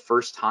this for the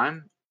first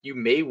time, you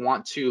may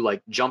want to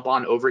like jump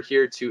on over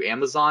here to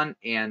Amazon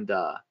and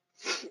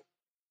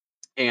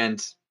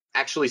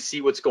actually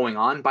see what's going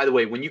on. By the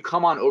way, when you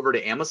come on over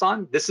to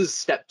Amazon, this is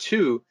step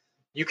 2.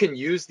 You can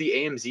use the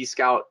AMZ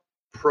Scout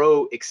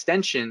Pro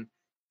extension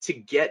to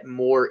get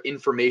more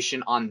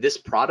information on this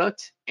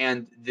product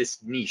and this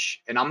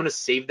niche. And I'm gonna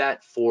save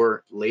that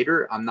for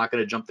later. I'm not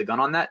gonna jump the gun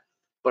on that,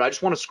 but I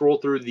just wanna scroll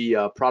through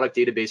the product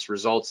database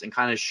results and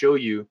kind of show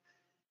you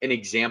an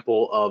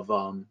example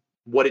of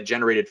what it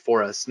generated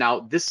for us. Now,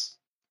 this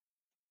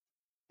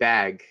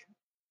bag,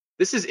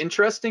 this is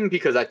interesting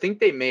because I think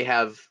they may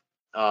have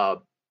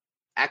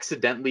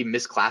accidentally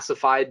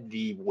misclassified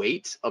the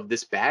weight of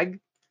this bag.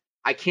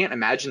 I can't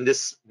imagine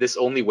this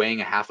only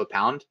weighing a half a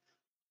pound.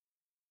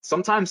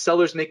 Sometimes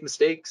sellers make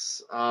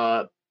mistakes.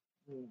 Now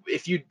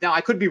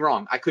I could be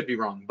wrong,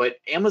 but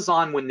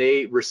Amazon, when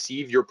they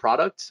receive your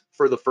product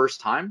for the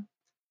first time,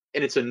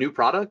 and it's a new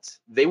product,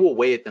 they will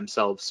weigh it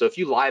themselves. So if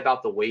you lie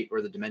about the weight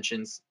or the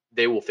dimensions,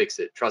 they will fix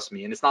it. Trust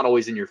me. And it's not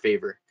always in your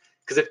favor.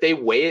 Because if they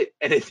weigh it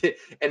and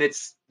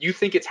it's you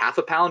think it's half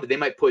a pound, they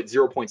might put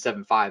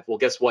 0.75. Well,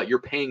 guess what? You're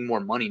paying more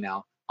money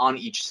now on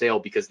each sale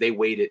because they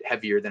weighed it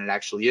heavier than it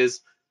actually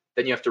is.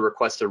 Then you have to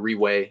request a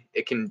reweigh.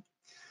 It can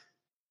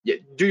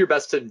do your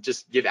best to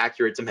just give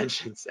accurate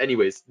dimensions.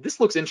 Anyways, this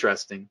looks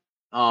interesting.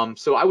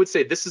 So I would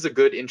say this is a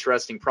good,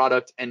 interesting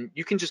product, and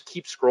you can just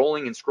keep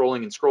scrolling and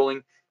scrolling and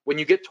scrolling. When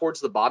you get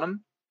towards the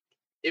bottom,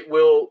 it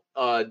will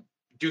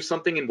do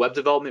something in web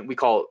development we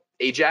call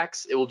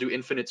Ajax. It will do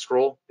infinite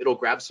scroll. It'll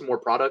grab some more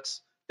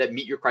products that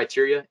meet your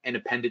criteria and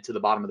append it to the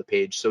bottom of the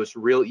page. So it's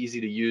real easy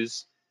to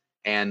use,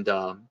 and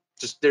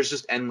there's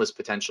just endless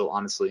potential,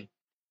 honestly.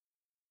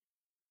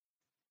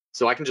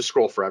 So I can just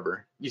scroll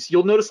forever.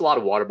 You'll notice a lot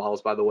of water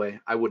bottles, by the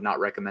way. I would not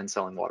recommend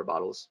selling water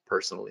bottles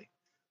personally.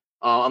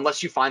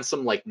 Unless you find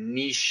some like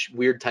niche,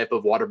 weird type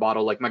of water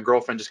bottle. Like my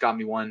girlfriend just got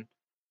me one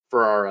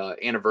for our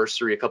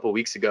anniversary a couple of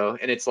weeks ago,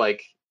 and it's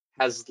like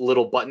has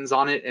little buttons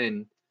on it,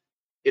 and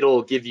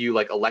it'll give you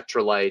like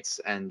electrolytes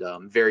and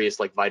various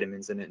like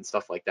vitamins in it and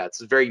stuff like that.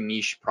 It's a very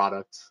niche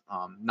product,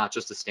 not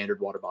just a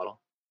standard water bottle.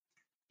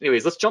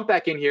 Anyways, let's jump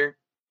back in here.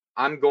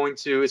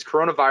 Is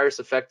coronavirus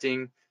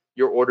affecting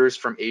your orders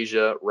from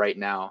Asia right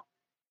now?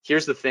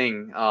 Here's the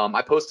thing.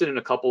 I posted in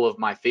a couple of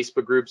my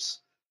Facebook groups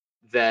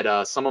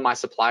that some of my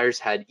suppliers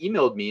had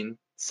emailed me and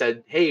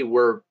said, hey,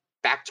 we're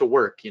back to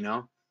work,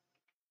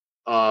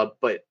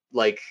 but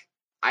like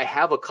I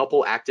have a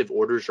couple active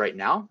orders right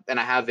now, and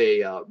I have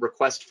a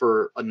request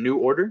for a new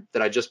order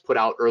that I just put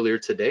out earlier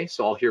today.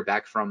 So I'll hear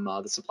back from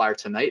the supplier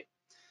tonight.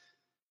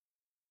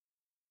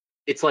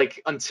 It's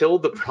like until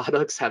the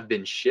products have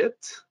been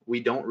shipped,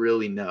 we don't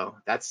really know.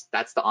 That's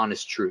the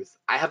honest truth.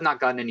 I have not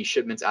gotten any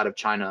shipments out of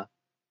China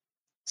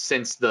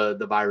since the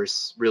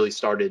virus really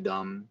started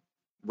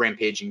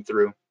rampaging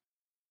through.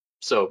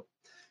 So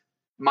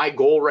my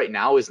goal right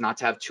now is not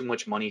to have too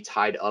much money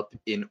tied up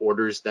in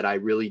orders that I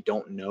really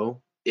don't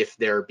know if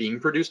they're being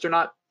produced or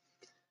not.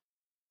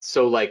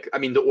 So like, I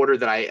mean, the order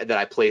that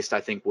I placed,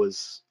 I think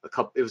was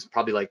it was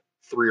probably like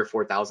 $3,000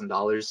 or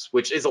 $4,000,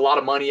 which is a lot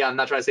of money. I'm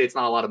not trying to say it's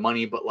not a lot of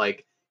money, but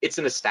like it's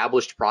an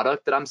established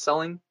product that I'm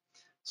selling.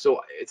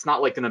 So it's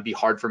not like going to be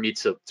hard for me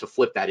to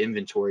flip that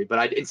inventory.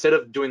 But instead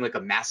of doing like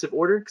a massive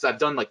order, because I've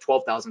done like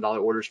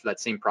 $12,000 orders for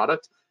that same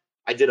product,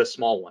 I did a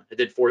small one. I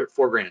did four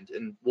grand,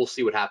 and we'll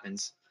see what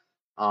happens.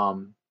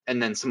 And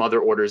then some other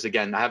orders.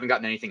 Again, I haven't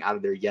gotten anything out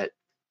of there yet.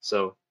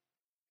 So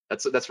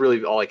that's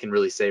really all I can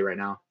really say right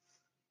now.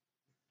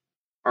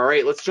 All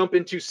right, let's jump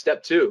into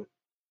step 2.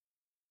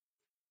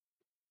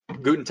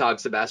 Guten Tag,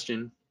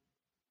 Sebastian.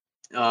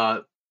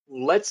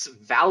 Let's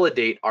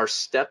validate our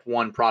step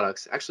 1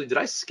 products. Actually, did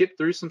I skip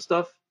through some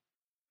stuff?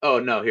 Oh,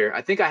 no, here.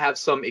 I think I have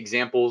some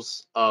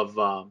examples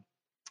of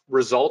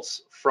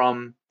results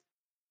from,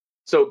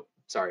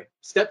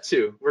 step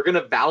 2. We're going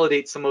to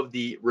validate some of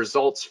the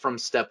results from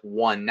step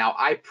 1. Now,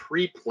 I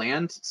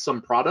pre-planned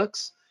some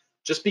products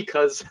just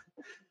because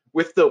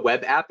with the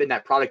web app and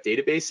that product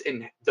database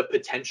and the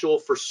potential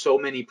for so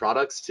many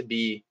products to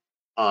be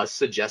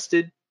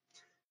suggested,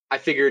 I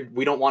figured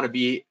we don't want to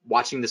be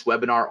watching this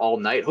webinar all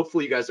night.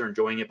 Hopefully you guys are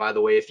enjoying it, by the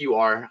way. If you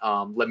are,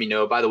 let me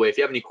know. By the way, if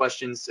you have any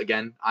questions,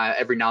 again,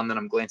 every now and then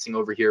I'm glancing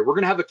over here. We're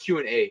going to have a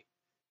Q&A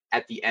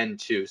at the end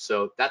too.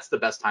 So that's the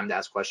best time to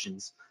ask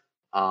questions.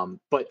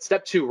 But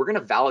step 2, we're going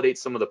to validate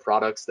some of the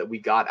products that we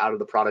got out of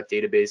the product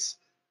database.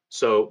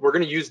 So we're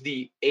going to use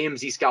the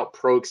AMZ Scout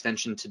Pro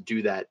extension to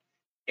do that.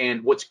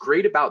 And what's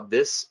great about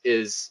this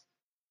is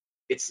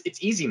it's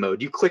easy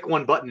mode. You click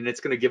one button and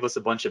it's going to give us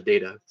a bunch of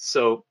data.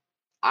 So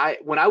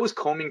when I was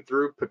combing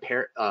through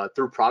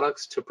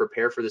products to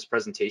prepare for this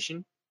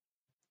presentation,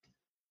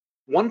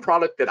 one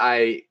product that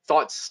I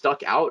thought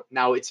stuck out,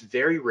 now it's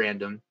very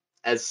random,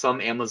 as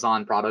some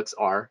Amazon products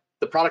are.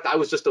 The product I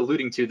was just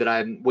alluding to that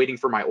I'm waiting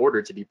for my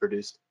order to be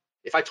produced,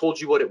 if I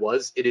told you what it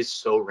was, it is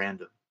so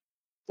random.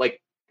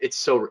 Like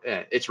it's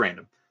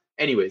random.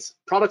 Anyways,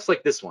 products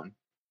like this one.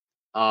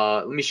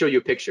 Let me show you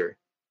a picture.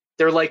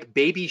 They're like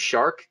baby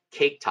shark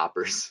cake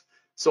toppers.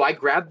 So I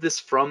grabbed this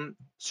from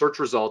search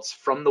results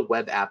from the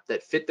web app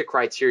that fit the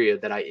criteria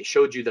that I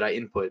showed you that I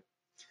input.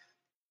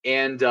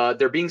 And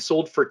they're being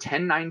sold for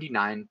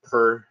 $10.99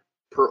 per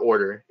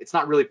order. It's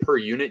not really per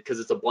unit because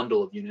it's a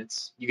bundle of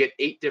units. You get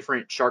 8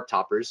 different shark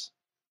toppers.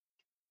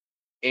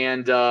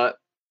 And so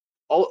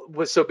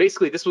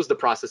basically this was the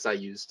process I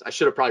used. I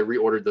should have probably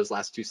reordered those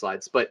last 2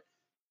 slides. But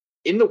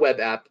in the web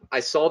app, I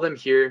saw them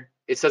here.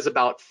 It says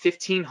about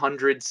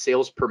 1,500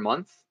 sales per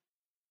month.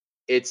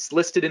 It's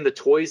listed in the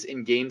toys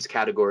and games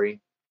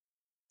category.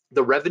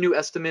 The revenue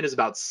estimate is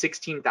about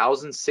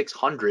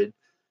 16,600.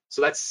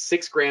 So that's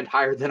 $6,000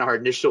 higher than our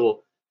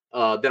initial,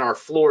 than our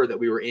floor that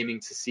we were aiming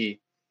to see.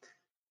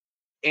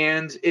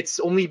 And it's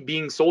only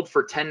being sold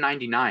for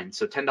 $10.99,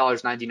 so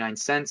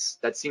 $10.99.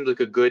 That seems like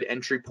a good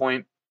entry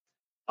point.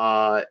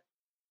 And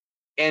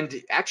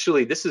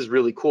actually, this is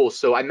really cool.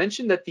 So I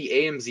mentioned that the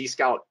AMZ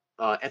Scout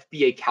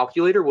FBA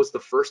calculator was the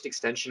first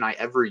extension I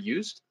ever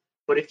used.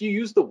 But if you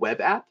use the web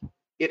app,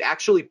 it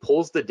actually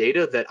pulls the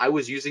data that I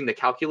was using the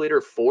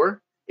calculator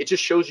for. It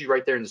just shows you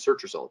right there in the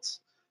search results.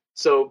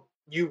 So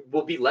you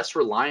will be less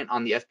reliant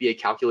on the FBA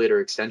calculator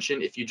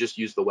extension if you just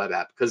use the web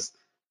app, because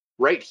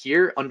right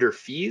here under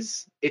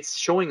fees, it's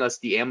showing us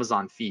the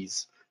Amazon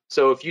fees.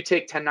 So if you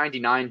take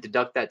 1099,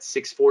 deduct that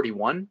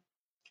 641,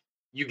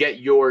 you get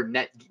your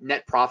net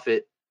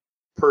profit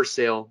per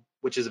sale,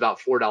 which is about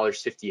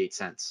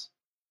 $4.58.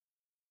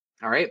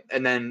 All right.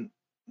 And then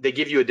they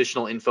give you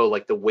additional info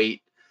like the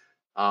weight,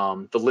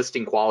 the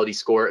listing quality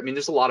score. I mean,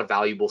 there's a lot of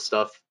valuable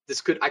stuff.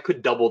 I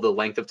could double the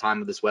length of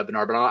time of this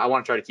webinar, but I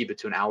want to try to keep it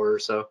to an hour or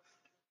so,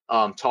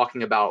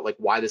 talking about like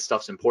why this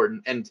stuff's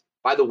important. And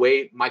by the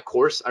way, my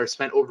course, I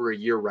spent over a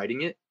year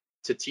writing it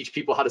to teach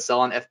people how to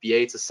sell on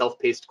FBA. It's a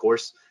self-paced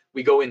course.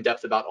 We go in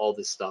depth about all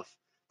this stuff.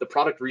 The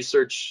product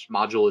research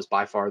module is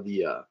by far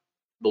the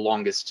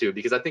longest too,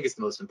 because I think it's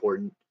the most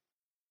important.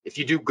 If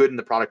you do good in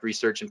the product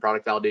research and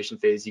product validation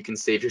phase, you can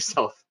save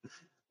yourself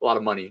a lot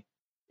of money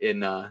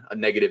in a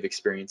negative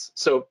experience.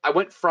 So I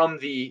went from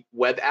the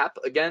web app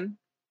again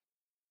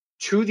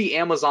to the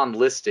Amazon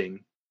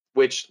listing,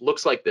 which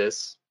looks like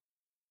this.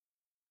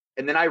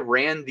 And then I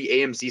ran the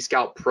AMZ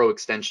Scout Pro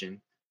extension.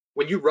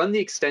 When you run the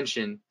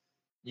extension,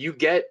 you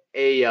get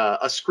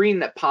a screen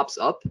that pops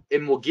up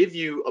and will give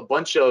you a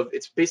bunch of,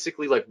 it's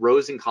basically like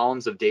rows and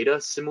columns of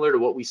data similar to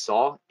what we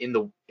saw in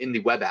the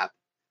web app.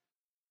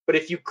 But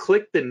if you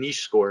click the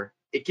niche score,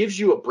 it gives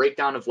you a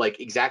breakdown of like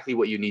exactly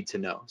what you need to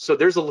know. So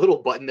there's a little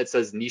button that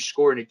says niche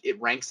score, and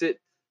it ranks it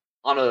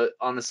on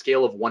a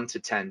scale of 1 to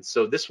 10.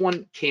 So this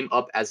one came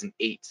up as an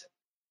 8.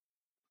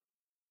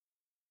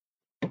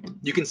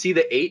 You can see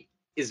the 8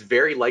 is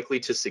very likely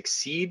to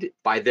succeed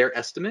by their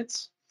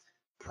estimates.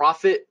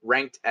 Profit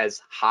ranked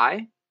as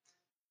high.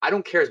 I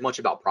don't care as much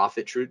about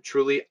profit,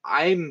 truly.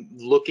 I'm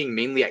looking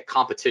mainly at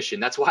competition.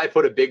 That's why I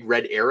put a big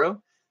red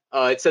arrow.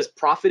 It says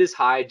profit is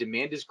high,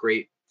 demand is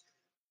great,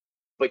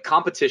 but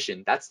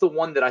competition, that's the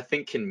one that I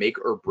think can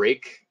make or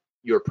break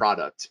your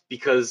product,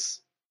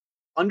 because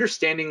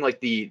understanding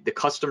like the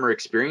customer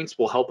experience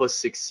will help us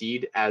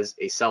succeed as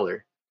a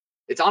seller.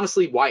 It's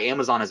honestly why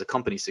Amazon as a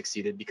company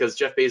succeeded, because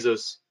Jeff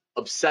Bezos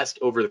obsessed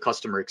over the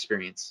customer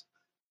experience.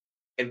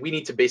 And we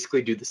need to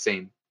basically do the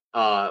same,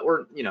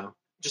 or, you know,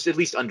 just at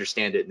least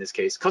understand it in this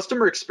case.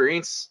 Customer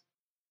experience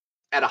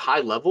at a high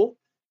level,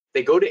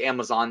 they go to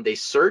Amazon, they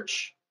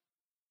search,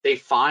 they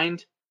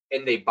find,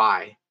 and they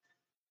buy.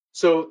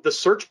 So the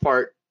search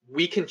part,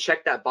 we can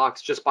check that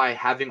box just by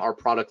having our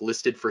product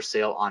listed for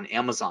sale on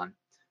Amazon.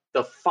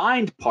 The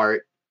find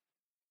part,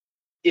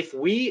 if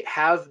we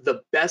have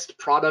the best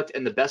product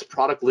and the best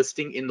product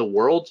listing in the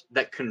world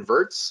that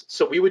converts,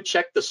 so we would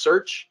check the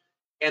search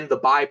and the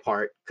buy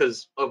part,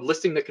 because a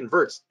listing that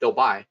converts, they'll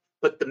buy.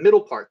 But the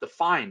middle part, the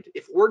find,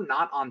 if we're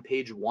not on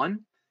page 1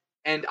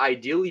 and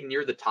ideally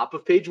near the top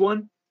of page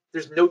 1,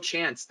 there's no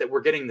chance that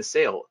we're getting the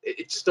sale.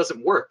 It just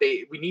doesn't work.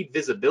 We need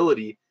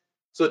visibility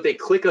so that they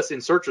click us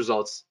in search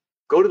results,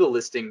 go to the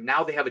listing,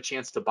 now they have a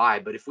chance to buy.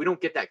 But if we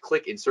don't get that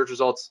click in search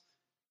results,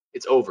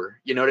 it's over.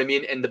 You know what I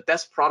mean? And the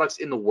best products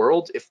in the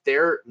world, if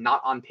they're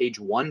not on page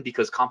 1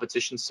 because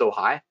competition's so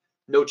high,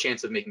 no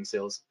chance of making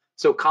sales.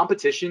 So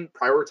competition,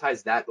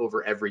 prioritize that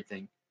over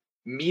everything.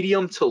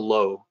 Medium to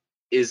low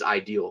is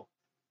ideal.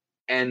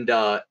 And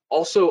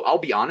also, I'll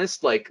be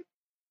honest, like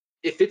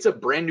if it's a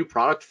brand new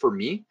product for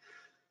me,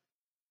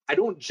 I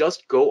don't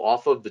just go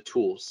off of the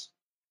tools.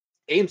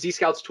 AMZ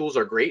Scout's tools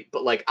are great,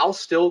 but like I'll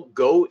still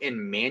go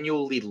and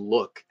manually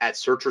look at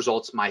search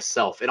results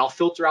myself, and I'll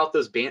filter out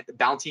those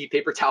Bounty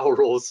paper towel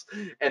rolls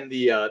and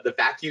the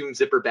vacuum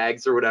zipper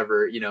bags or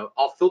whatever. You know,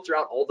 I'll filter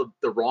out all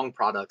the wrong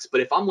products.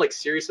 But if I'm like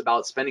serious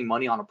about spending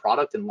money on a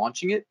product and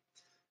launching it,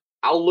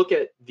 I'll look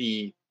at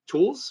the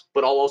tools,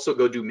 but I'll also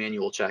go do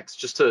manual checks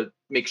just to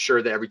make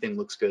sure that everything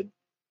looks good.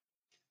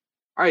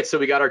 All right, so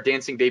we got our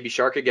dancing baby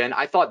shark again.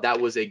 I thought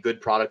that was a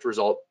good product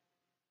result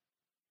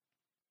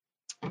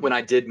when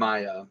I did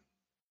my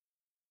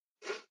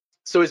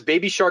so is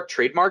baby shark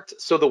trademarked?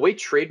 So the way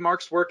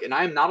trademarks work, and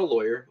I am not a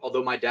lawyer,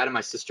 although my dad and my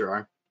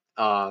sister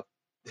are,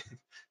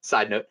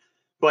 side note,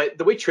 but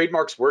the way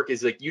trademarks work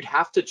is like you'd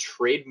have to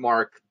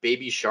trademark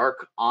baby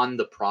shark on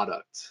the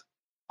product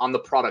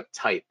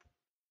type.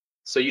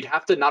 So you'd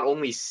have to not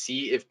only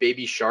see if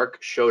baby shark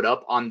showed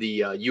up on the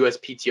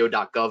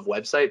uspto.gov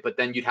website, but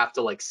then you'd have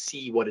to like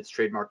see what it's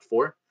trademarked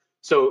for.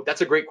 So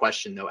that's a great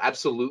question though.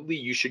 Absolutely,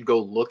 you should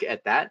go look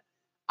at that.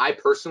 I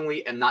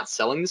personally am not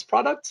selling this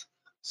product,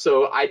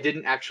 so I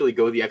didn't actually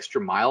go the extra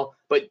mile,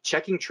 but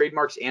checking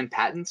trademarks and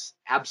patents,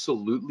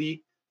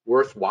 absolutely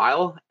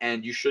worthwhile,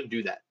 and you should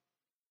do that.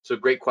 So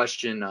great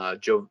question,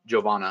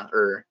 Giovanna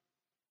or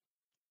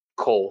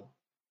Cole.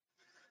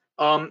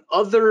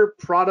 Other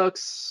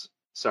products,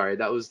 sorry,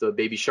 that was the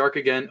baby shark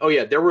again. Oh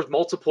yeah, there was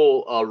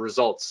multiple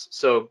results.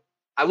 So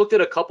I looked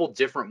at a couple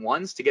different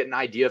ones to get an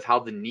idea of how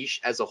the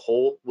niche as a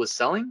whole was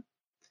selling.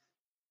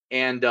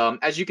 And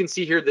as you can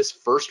see here, this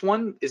first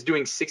one is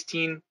doing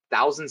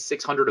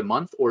 16,600 a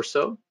month or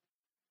so.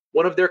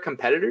 One of their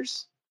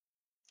competitors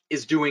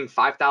is doing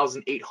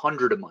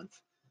 5,800 a month.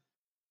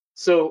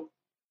 So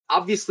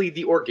obviously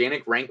the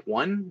organic rank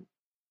 1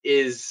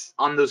 is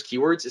on those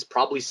keywords is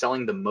probably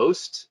selling the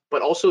most,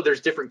 but also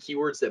there's different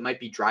keywords that might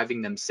be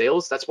driving them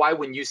sales. That's why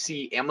when you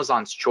see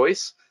Amazon's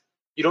choice,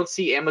 you don't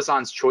see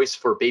Amazon's choice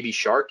for baby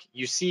shark.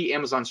 You see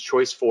Amazon's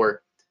choice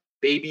for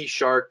baby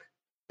shark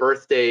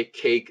birthday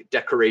cake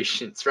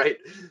decorations, right?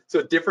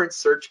 So different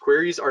search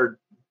queries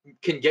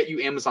can get you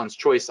Amazon's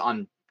choice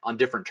on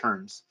different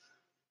terms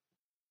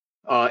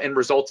and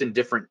result in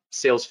different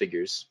sales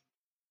figures.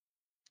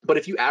 But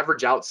if you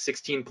average out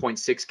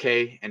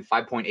 16.6K and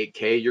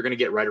 5.8K, you're going to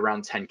get right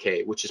around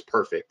 10K, which is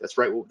perfect. That's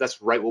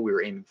right what we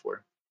were aiming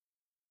for.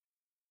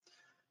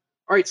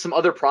 All right, some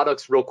other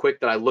products real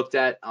quick that I looked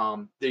at.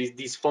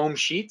 These foam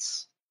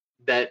sheets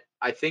that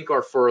I think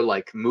are for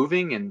like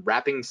moving and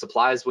wrapping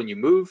supplies when you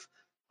move.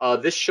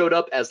 This showed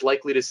up as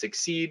likely to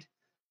succeed.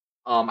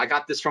 I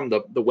got this from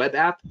the web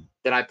app.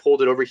 Then I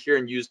pulled it over here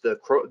and used the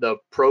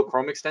Pro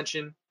Chrome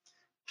extension.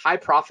 High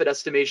profit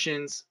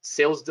estimations,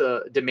 sales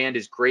demand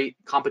is great,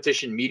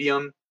 competition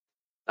medium.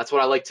 That's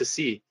what I like to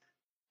see.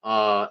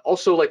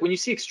 Also, like when you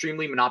see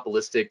extremely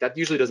monopolistic, that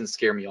usually doesn't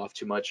scare me off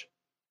too much.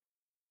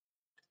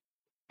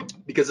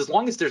 Because as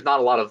long as there's not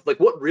a lot of, like,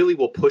 what really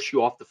will push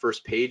you off the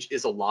first page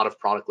is a lot of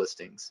product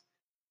listings.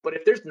 But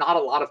if there's not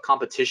a lot of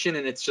competition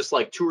and it's just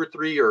like 2 or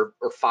 3 or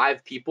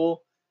 5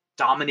 people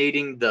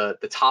dominating the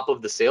top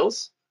of the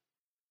sales,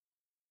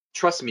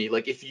 trust me,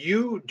 like if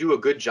you do a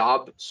good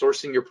job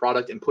sourcing your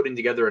product and putting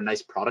together a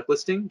nice product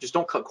listing, just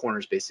don't cut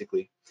corners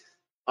basically.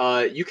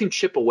 You can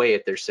chip away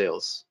at their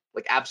sales,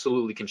 like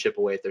absolutely can chip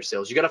away at their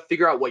sales. You got to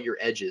figure out what your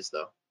edge is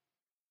though.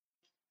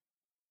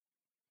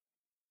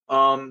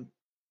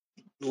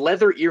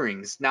 Leather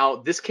earrings. Now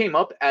this came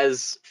up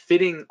as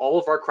fitting all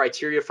of our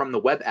criteria from the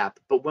web app,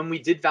 but when we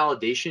did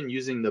validation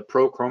using the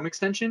Pro Chrome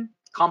extension,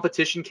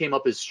 competition came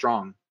up as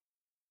strong.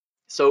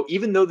 So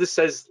even though this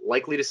says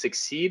likely to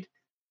succeed,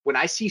 when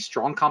I see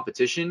strong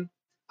competition,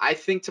 I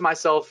think to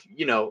myself,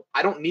 you know,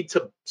 I don't need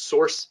to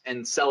source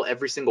and sell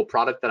every single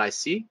product that I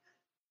see.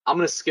 I'm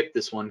going to skip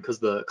this one because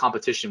the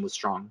competition was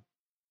strong.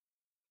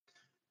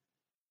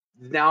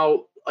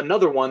 Now,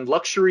 another one,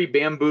 luxury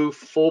bamboo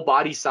full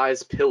body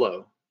size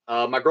pillow.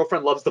 My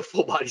girlfriend loves the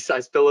full body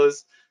size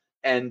pillows,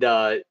 and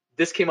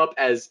this came up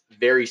as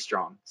very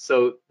strong.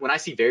 So when I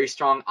see very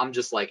strong, I'm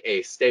just like,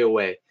 hey, stay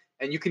away.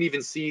 And you can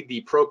even see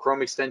the Pro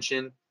Chrome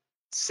extension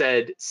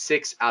said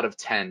 6 out of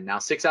 10. Now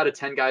 6 out of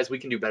 10, guys, we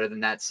can do better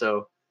than that.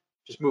 So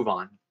just move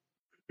on.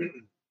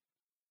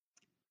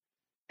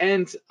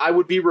 And I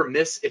would be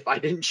remiss if I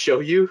didn't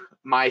show you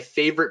my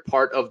favorite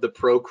part of the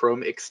Pro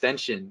Chrome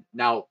extension.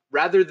 Now,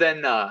 rather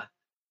than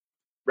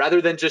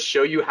just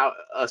show you how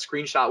a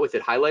screenshot with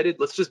it highlighted,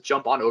 let's just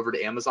jump on over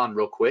to Amazon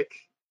real quick.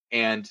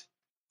 And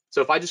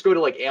so if I just go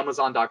to like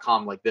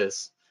Amazon.com like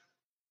this,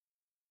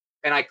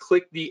 and I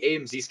click the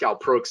AMZ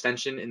Scout Pro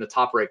extension in the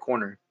top right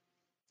corner,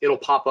 it'll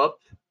pop up.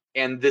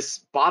 And this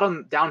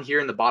bottom down here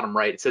in the bottom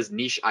right, it says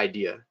niche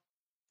idea.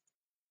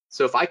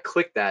 So if I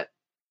click that,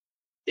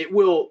 it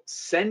will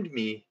send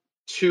me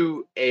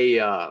to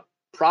a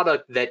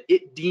product that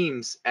it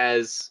deems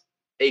as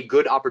a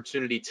good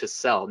opportunity to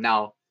sell.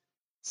 Now,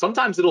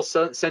 sometimes it'll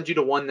send you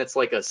to one that's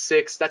like a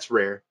 6. That's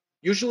rare.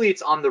 Usually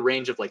it's on the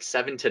range of like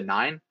 7 to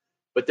 9,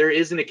 but there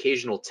is an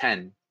occasional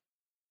 10.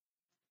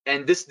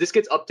 And this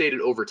gets updated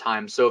over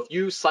time. So if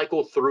you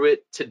cycle through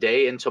it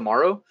today and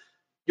tomorrow,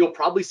 you'll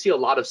probably see a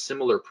lot of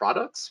similar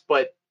products.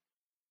 But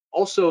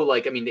also,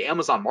 like, I mean, the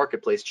Amazon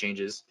marketplace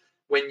changes.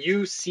 When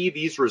you see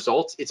these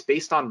results, it's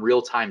based on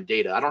real-time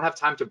data. I don't have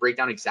time to break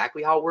down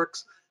exactly how it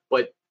works,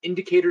 but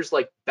indicators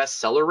like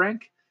bestseller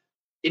rank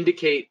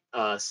indicate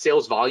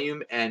sales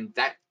volume, and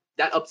that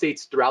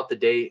updates throughout the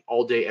day,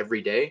 all day,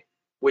 every day,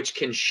 which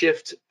can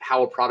shift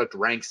how a product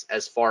ranks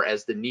as far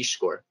as the niche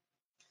score.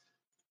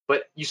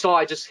 But you saw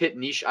I just hit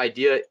niche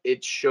idea.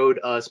 It showed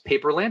us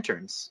paper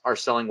lanterns are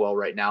selling well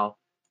right now,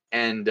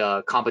 and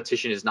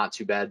competition is not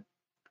too bad.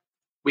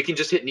 We can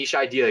just hit niche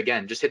idea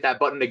again. Just hit that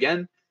button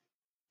again.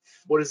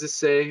 What does this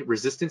say?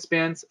 Resistance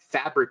bands,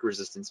 fabric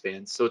resistance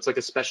bands. So it's like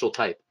a special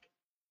type.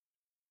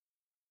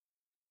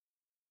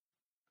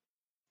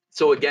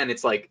 So again,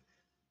 it's like,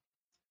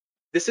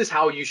 this is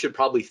how you should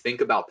probably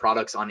think about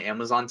products on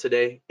Amazon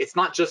today. It's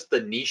not just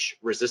the niche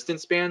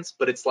resistance bands,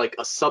 but it's like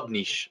a sub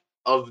niche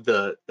of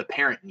the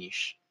parent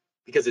niche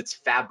because it's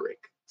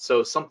fabric.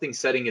 So something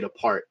setting it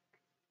apart.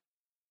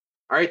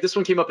 All right, this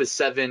one came up as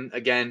 7.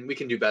 Again, we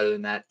can do better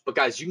than that. But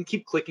guys, you can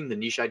keep clicking the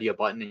niche idea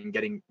button and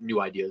getting new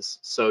ideas.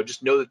 So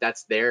just know that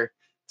that's there.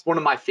 It's one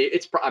of my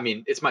favorite.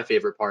 It's my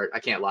favorite part.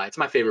 I can't lie. It's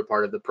my favorite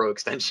part of the Pro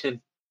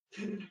extension.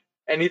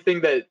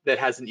 Anything that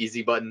has an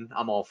easy button,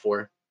 I'm all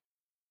for.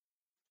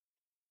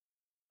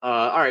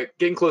 All right,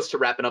 getting close to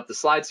wrapping up the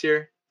slides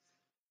here.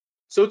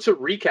 So to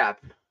recap,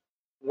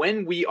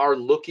 when we are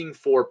looking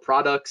for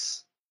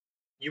products,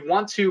 you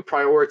want to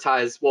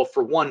prioritize, well,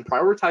 for one,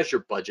 prioritize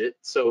your budget.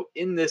 So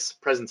in this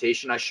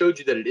presentation, I showed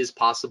you that it is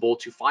possible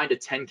to find a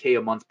 10K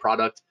a month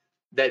product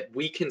that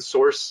we can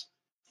source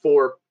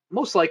for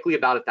most likely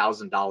about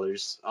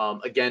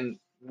 $1,000. Again,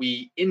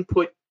 we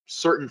input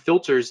certain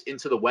filters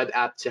into the web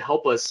app to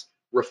help us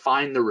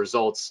refine the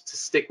results to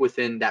stick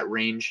within that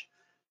range.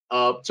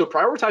 So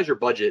prioritize your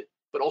budget,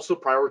 but also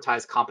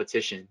prioritize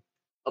competition.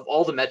 Of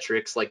all the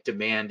metrics like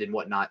demand and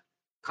whatnot,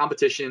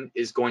 competition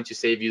is going to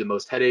save you the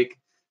most headache.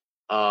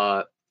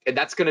 And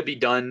that's going to be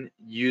done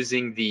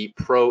using the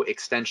Pro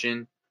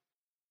extension.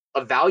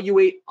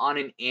 Evaluate on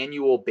an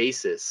annual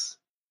basis.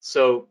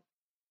 So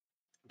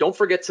don't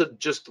forget to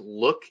just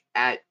look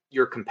at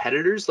your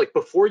competitors. Like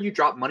before you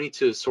drop money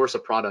to source a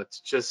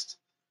product, just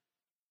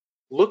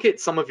look at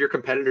some of your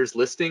competitors'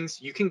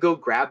 listings. You can go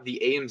grab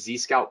the AMZ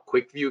Scout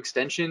Quick View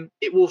extension.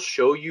 It will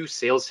show you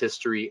sales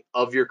history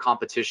of your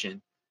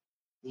competition.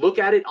 Look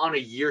at it on a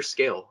year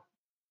scale.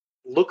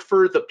 Look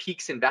for the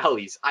peaks and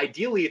valleys.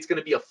 Ideally, it's going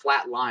to be a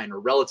flat line or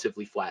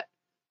relatively flat.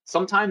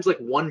 Sometimes like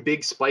one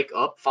big spike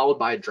up followed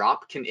by a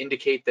drop can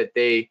indicate that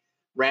they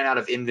ran out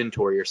of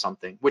inventory or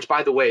something, which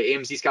by the way,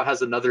 AMZ Scout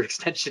has another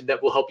extension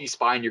that will help you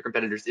spy on your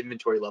competitors'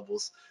 inventory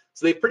levels.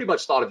 So they've pretty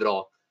much thought of it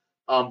all.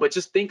 But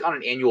just think on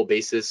an annual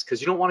basis,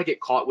 because you don't want to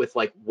get caught with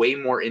like way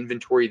more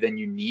inventory than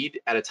you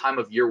need at a time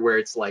of year where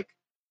it's like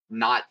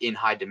not in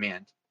high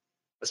demand,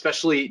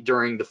 especially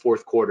during the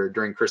fourth quarter,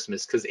 during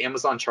Christmas, because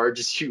Amazon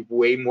charges you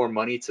way more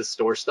money to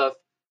store stuff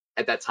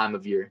at that time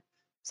of year.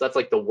 So that's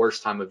like the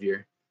worst time of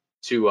year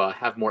to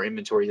have more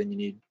inventory than you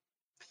need.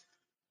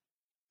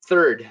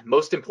 Third,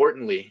 most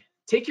importantly,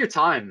 take your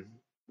time.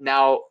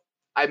 Now,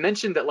 I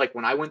mentioned that like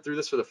when I went through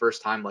this for the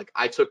first time, like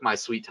I took my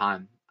sweet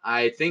time.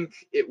 I think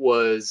it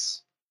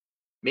was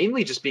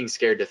mainly just being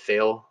scared to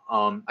fail.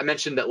 I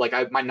mentioned that like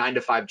my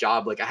 9-to-5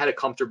 job, like I had a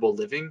comfortable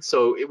living,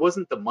 so it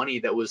wasn't the money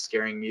that was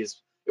scaring me. It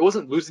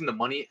wasn't losing the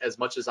money as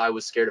much as I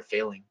was scared of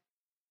failing.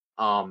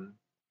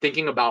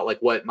 Thinking about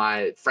like what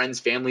my friends,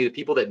 family, the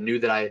people that knew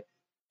that I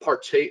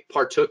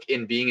partook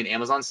in being an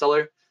Amazon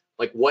seller,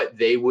 like what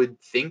they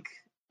would think,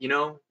 you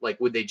know,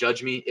 like would they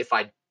judge me if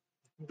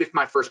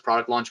my first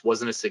product launch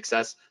wasn't a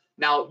success?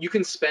 Now you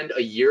can spend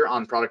a year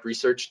on product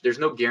research. There's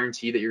no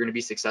guarantee that you're going to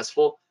be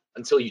successful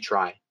until you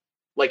try.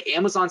 Like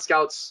Amazon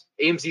Scouts,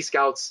 AMZ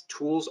Scouts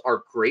tools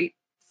are great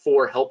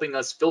for helping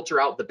us filter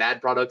out the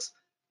bad products,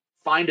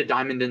 find a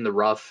diamond in the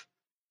rough.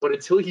 But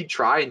until you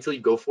try, until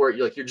you go for it,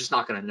 you're just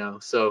not going to know.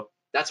 So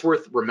that's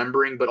worth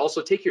remembering, but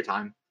also take your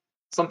time.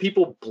 Some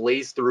people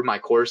blaze through my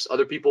course.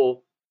 Other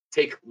people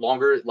take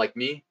longer like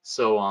me.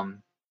 So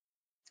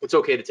it's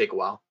okay to take a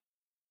while.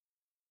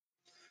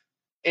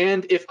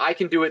 And if I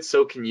can do it,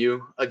 so can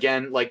you.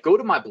 Again, like go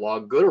to my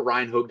blog, go to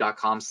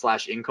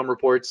ryanhogue.com/income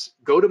reports,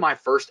 go to my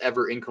first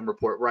ever income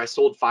report where I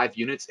sold 5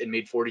 units and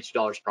made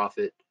 $42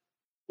 profit.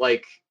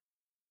 Like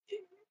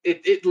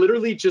it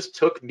literally just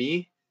took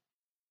me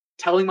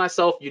telling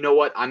myself, you know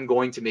what, I'm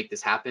going to make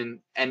this happen.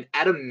 And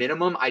at a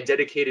minimum, I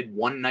dedicated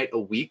one night a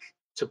week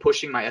to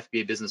pushing my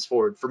FBA business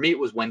forward. For me, it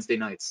was Wednesday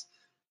nights.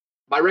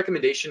 My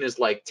recommendation is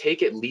like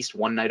take at least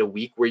one night a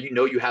week where you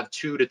know you have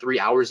 2 to 3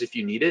 hours if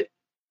you need it,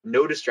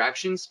 no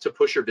distractions to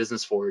push your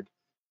business forward.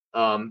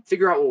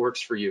 Figure out what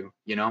works for you.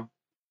 You know,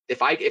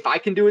 if I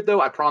can do it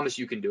though, I promise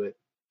you can do it.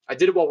 I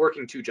did it while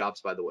working 2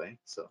 jobs, by the way.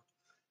 So,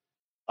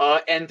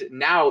 and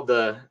now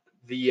the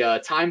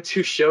time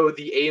to show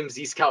the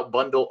AMZ Scout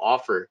bundle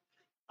offer.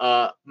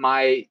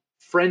 My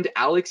friend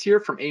Alex here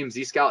from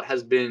AMZ Scout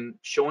has been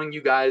showing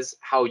you guys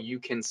how you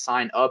can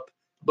sign up.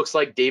 Looks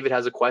like David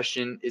has a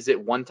question. Is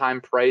it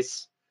one-time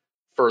price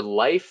for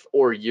life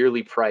or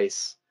yearly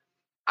price?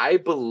 I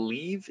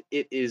believe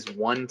it is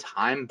one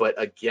time,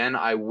 but again,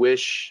 I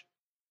wish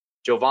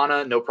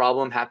Giovanna, no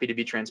problem. Happy to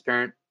be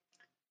transparent.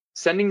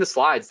 Sending the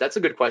slides. That's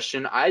a good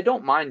question. I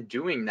don't mind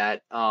doing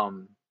that.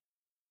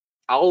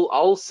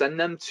 I'll send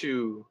them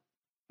to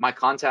my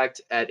contact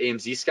at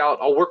AMZ Scout.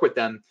 I'll work with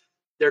them.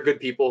 They're good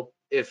people.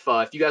 If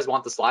you guys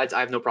want the slides,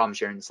 I have no problem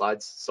sharing the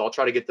slides. So I'll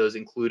try to get those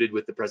included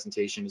with the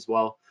presentation as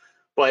well.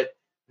 But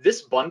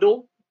this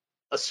bundle,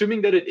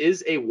 assuming that it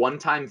is a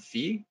one-time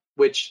fee,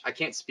 which I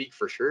can't speak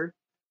for sure,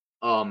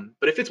 but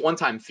if it's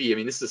one-time fee, I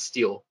mean, this is a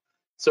steal.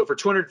 So for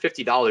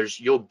 $250,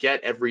 you'll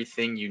get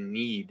everything you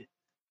need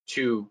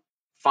to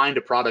find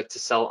a product to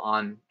sell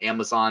on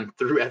Amazon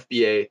through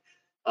FBA.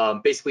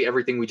 Basically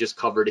everything we just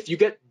covered. If you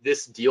get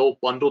this deal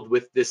bundled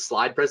with this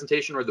slide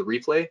presentation or the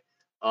replay,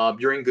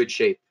 you're in good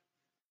shape.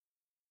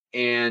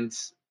 And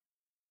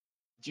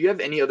do you have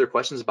any other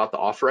questions about the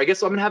offer? I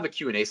guess I'm gonna have a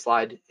Q&A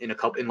slide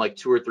in like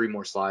 2 or 3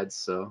 more slides.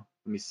 So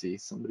let me see.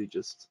 Somebody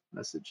just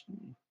messaged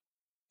me.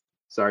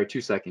 Sorry,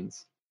 2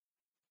 seconds.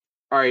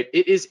 All right,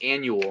 it is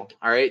annual.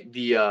 All right,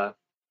 the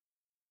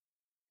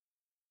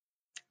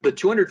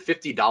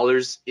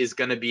 $250 is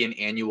going to be an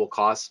annual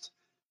cost.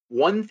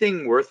 One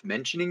thing worth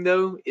mentioning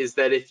though is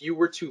that if you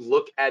were to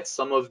look at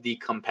some of the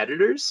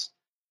competitors,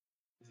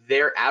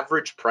 their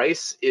average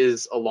price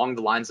is along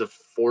the lines of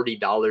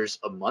 $40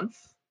 a month.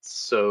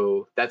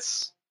 So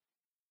that's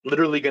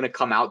literally going to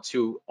come out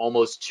to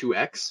almost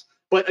 2x.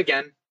 But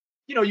again,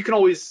 you know,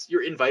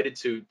 you're invited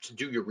to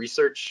do your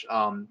research.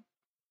 I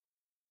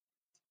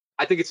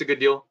think it's a good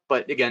deal,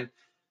 but again,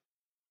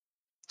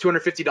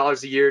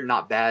 $250 a year,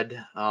 not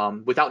bad.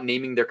 Without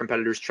naming their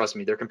competitors, trust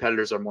me, their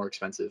competitors are more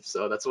expensive.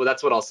 So that's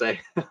what I'll say.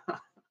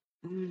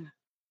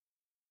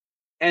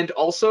 And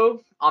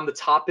also on the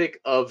topic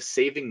of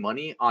saving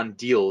money on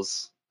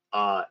deals,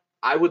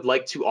 I would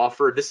like to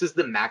offer, this is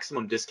the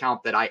maximum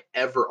discount that I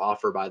ever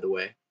offer, by the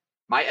way.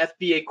 My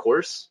FBA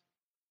course,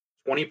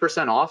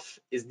 20% off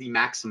is the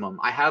maximum.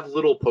 I have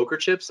little poker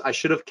chips. I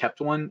should have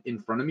kept one in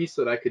front of me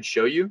so that I could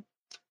show you.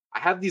 I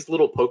have these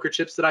little poker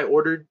chips that I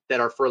ordered that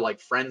are for like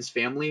friends,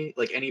 family,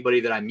 like anybody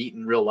that I meet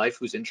in real life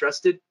who's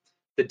interested.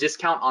 The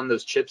discount on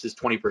those chips is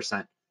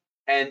 20%.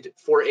 And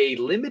for a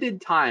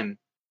limited time,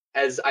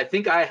 as I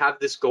think I have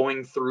this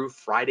going through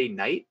Friday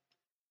night,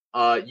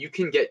 you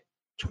can get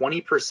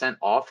 20%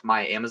 off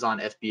my Amazon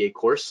FBA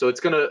course. So it's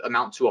going to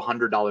amount to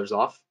 $100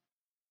 off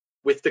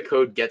with the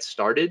code Get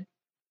Started.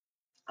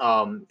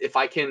 If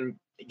I can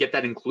get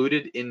that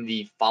included in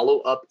the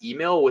follow-up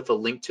email with a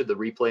link to the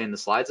replay and the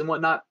slides and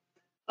whatnot,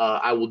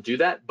 I will do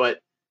that. But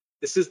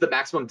this is the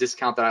maximum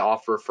discount that I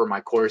offer for my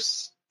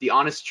course. The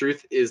honest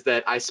truth is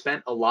that I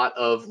spent a lot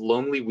of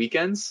lonely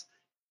weekends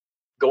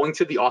going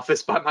to the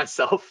office by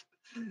myself.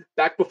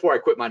 Back before I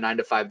quit my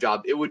 9-to-5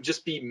 job, it would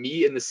just be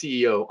me and the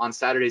CEO on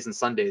Saturdays and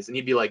Sundays. And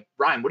he'd be like,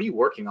 Ryan, what are you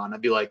working on?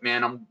 I'd be like,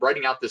 man, I'm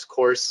writing out this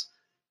course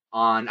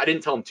on, I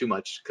didn't tell him too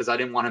much because I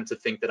didn't want him to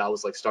think that I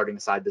was like starting a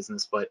side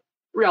business. But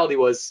the reality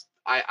was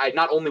I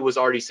not only was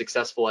already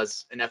successful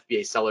as an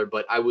FBA seller,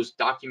 but I was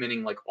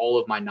documenting like all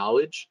of my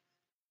knowledge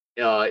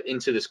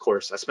into this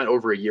course. I spent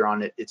over a year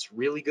on it. It's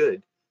really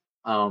good.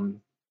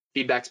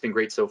 Feedback's been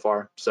great so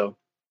far. So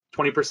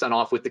 20%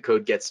 off with the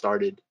code Get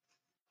Started.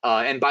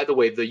 And by the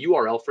way, the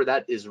URL for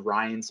that is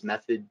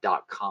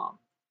ryansmethod.com,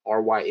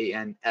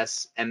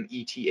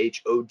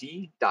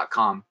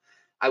 RYANSMETHOD.com.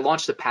 I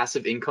launched a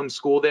passive income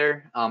school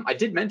there. I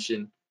did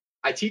mention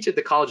I teach at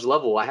the college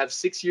level. I have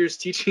 6 years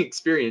teaching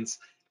experience,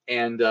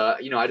 and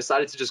I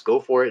decided to just go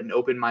for it and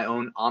open my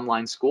own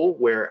online school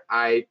where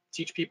I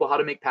teach people how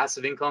to make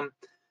passive income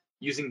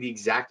using the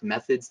exact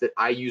methods that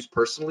I use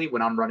personally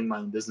when I'm running my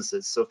own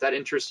businesses. So if that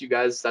interests you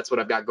guys, that's what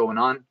I've got going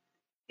on.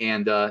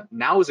 And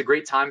now is a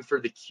great time for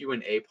the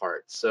Q&A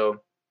part.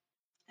 So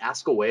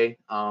ask away.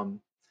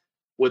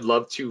 Would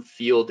love to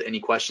field any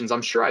questions.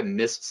 I'm sure I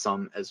missed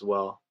some as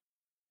well.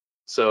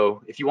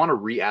 So if you want to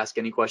re-ask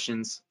any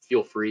questions,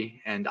 feel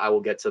free and I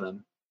will get to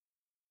them.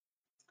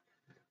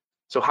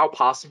 So how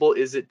possible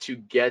is it to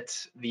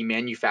get the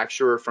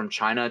manufacturer from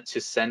China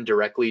to send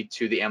directly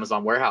to the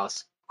Amazon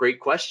warehouse? Great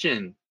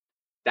question.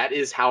 That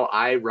is how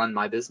I run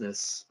my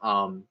business.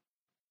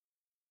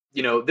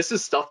 This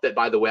is stuff that,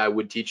 by the way, I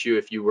would teach you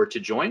if you were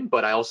to join,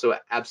 but I also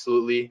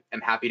absolutely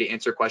am happy to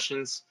answer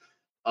questions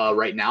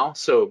right now.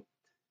 So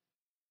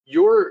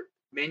your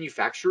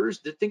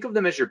manufacturers, think of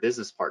them as your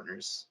business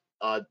partners.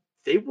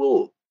 They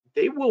will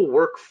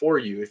work for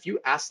you. If you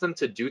ask them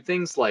to do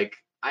things like,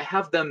 I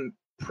have them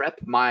prep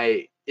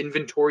my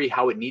inventory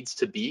how it needs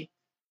to be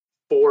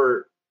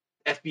for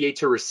FBA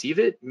to receive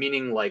it,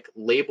 meaning like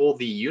label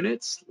the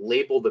units,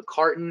 label the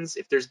cartons.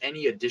 If there's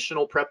any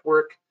additional prep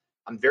work,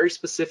 I'm very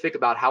specific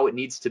about how it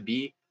needs to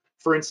be.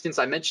 For instance,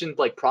 I mentioned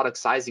like product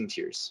sizing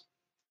tiers.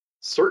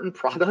 Certain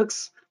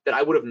products that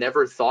I would have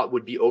never thought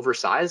would be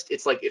oversized,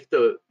 it's like if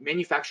the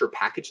manufacturer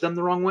packaged them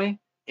the wrong way,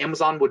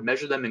 Amazon would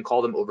measure them and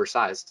call them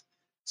oversized.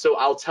 So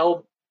I'll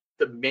tell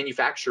the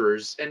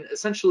manufacturers, and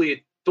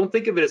essentially don't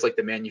think of it as like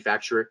the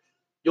manufacturer.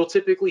 You'll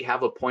typically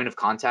have a point of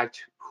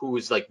contact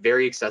who's like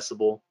very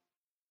accessible.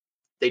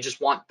 They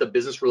just want the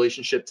business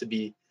relationship to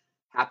be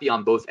happy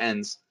on both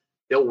ends.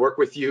 They'll work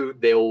with you.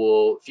 They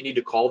will, if you need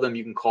to call them,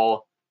 you can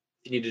call.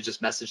 If you need to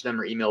just message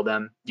them or email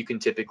them, you can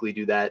typically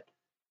do that.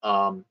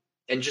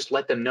 And just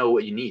let them know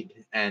what you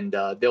need, and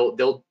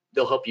they'll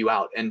help you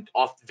out. And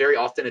very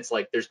often it's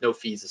like there's no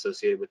fees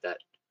associated with that.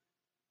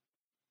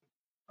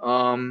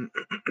 I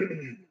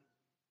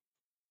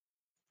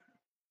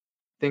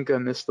think I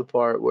missed the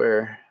part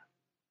where,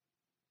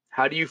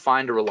 how do you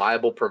find a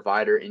reliable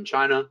provider in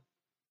China?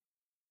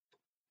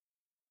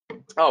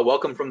 Oh,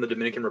 welcome from the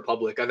Dominican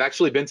Republic. I've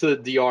actually been to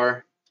the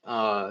DR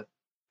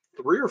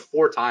 3 or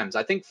 4 times.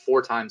 I think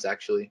 4 times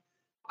actually.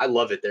 I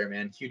love it there,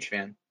 man. Huge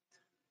fan.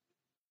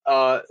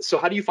 So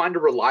how do you find a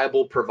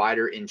reliable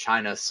provider in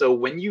China? So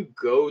when you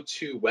go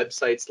to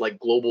websites like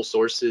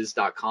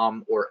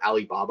globalsources.com or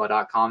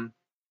alibaba.com,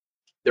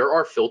 there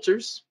are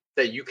filters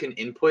that you can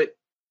input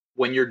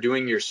when you're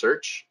doing your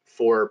search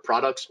for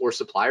products or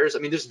suppliers. I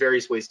mean, there's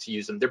various ways to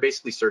use them. They're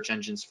basically search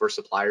engines for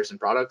suppliers and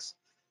products.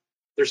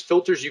 There's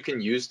filters you can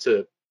use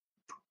to,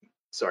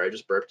 sorry, I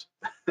just burped.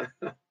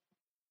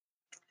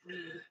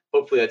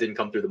 Hopefully that didn't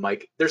come through the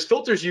mic. There's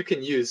filters you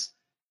can use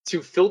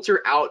to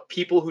filter out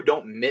people who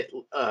don't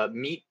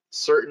meet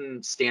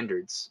certain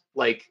standards.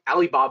 Like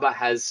Alibaba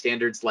has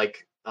standards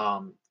like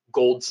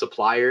gold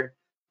supplier,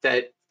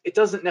 that it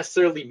doesn't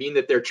necessarily mean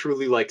that they're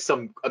truly like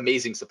some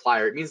amazing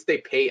supplier. It means they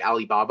pay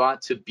Alibaba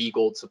to be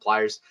gold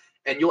suppliers.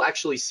 And you'll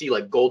actually see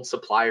like gold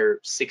supplier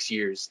 6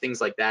 years,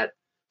 things like that.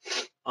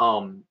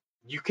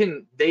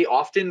 They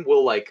often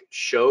will like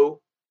show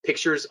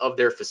pictures of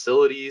their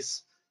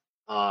facilities.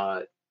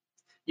 I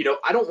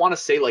don't want to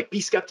say like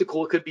be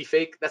skeptical, it could be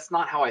fake. That's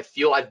not how I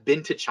feel. I've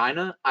been to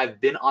China. I've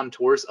been on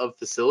tours of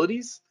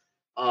facilities.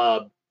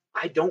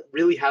 I don't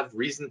really have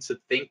reason to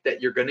think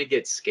that you're going to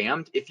get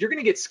scammed. If you're going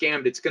to get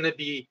scammed, it's going to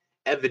be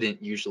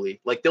evident usually.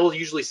 Like they'll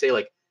usually say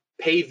like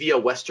pay via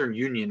Western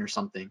Union or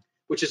something,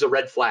 which is a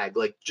red flag.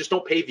 Like just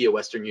don't pay via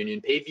Western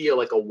Union, pay via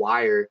like a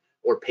wire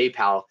or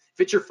PayPal.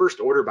 If it's your first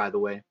order, by the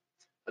way,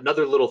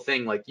 another little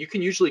thing, like you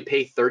can usually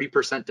pay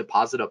 30%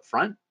 deposit up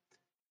front,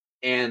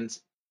 and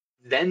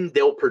then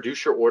they'll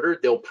produce your order.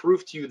 They'll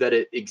prove to you that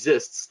it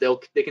exists.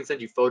 They can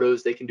send you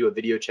photos, they can do a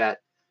video chat,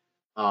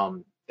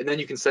 and then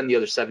you can send the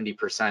other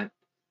 70%.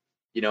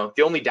 You know,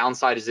 the only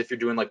downside is if you're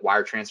doing like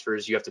wire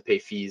transfers, you have to pay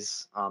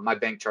fees. My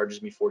bank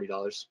charges me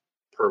 $40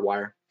 per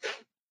wire.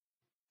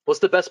 What's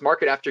the best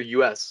market after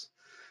US?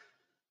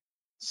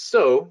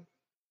 So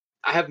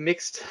I have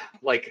mixed,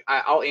 like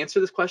I'll answer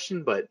this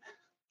question, but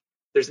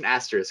there's an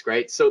asterisk,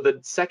 right? So the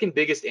second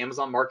biggest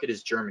Amazon market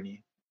is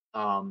Germany.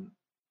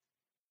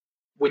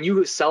 When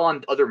you sell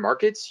on other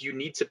markets, you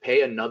need to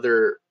pay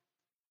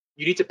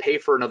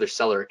for another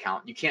seller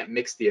account. You can't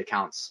mix the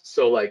accounts.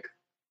 So like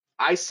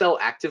I sell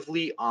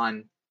actively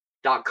on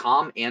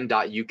 .com and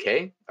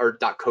 .uk or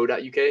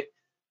 .co.uk.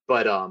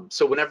 But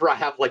so whenever I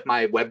have like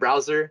my web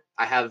browser,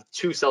 I have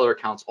 2 seller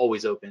accounts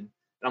always open, and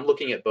I'm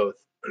looking at both.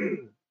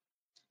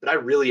 But I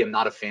really am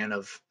not a fan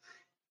of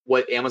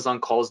what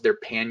Amazon calls their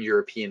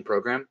pan-European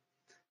program.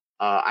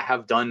 I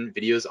have done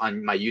videos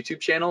on my YouTube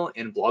channel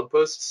and blog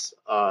posts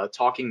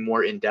talking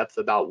more in depth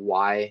about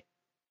why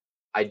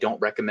I don't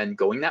recommend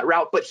going that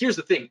route. But here's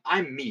the thing,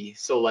 I'm me.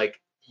 So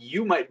like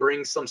you might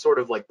bring some sort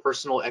of like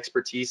personal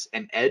expertise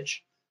and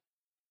edge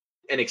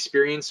and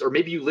experience, or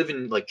maybe you live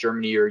in like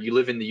Germany or you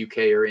live in the UK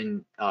or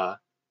in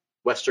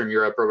Western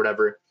Europe or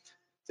whatever.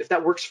 If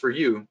that works for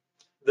you,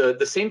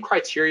 the same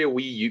criteria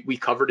we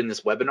covered in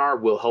this webinar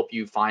will help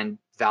you find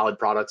valid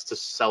products to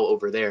sell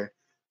over there.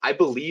 I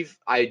believe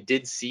I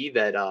did see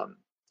that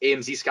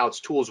AMZ Scout's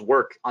tools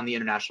work on the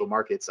international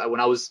markets. When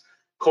I was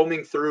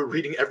combing through,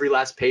 reading every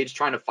last page,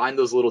 trying to find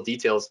those little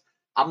details,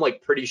 I'm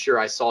like pretty sure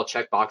I saw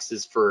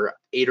checkboxes for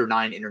 8 or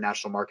 9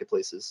 international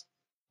marketplaces.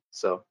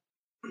 So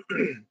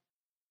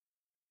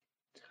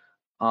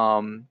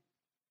how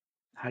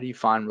do you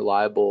find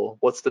reliable?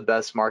 What's the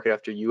best market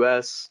after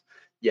US?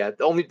 Yeah,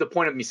 the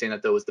point of me saying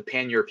that though is the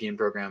pan-European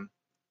program.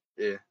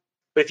 Yeah.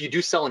 But if you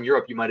do sell in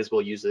Europe, you might as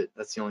well use it.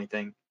 That's the only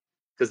thing.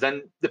 Because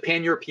then the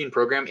pan-European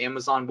program,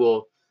 Amazon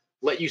will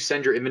let you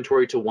send your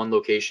inventory to one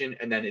location,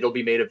 and then it'll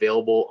be made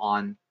available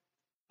on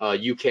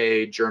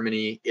UK,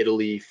 Germany,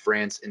 Italy,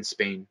 France, and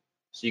Spain.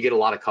 So you get a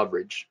lot of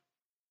coverage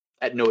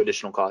at no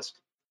additional cost.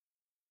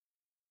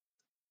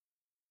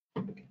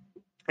 And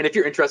if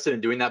you're interested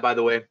in doing that, by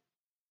the way,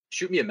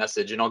 shoot me a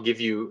message and I'll give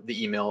you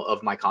the email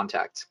of my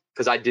contact,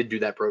 because I did do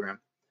that program.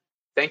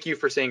 Thank you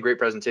for saying great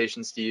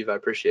presentation, Steve. I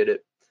appreciate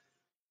it.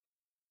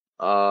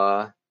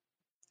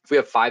 If we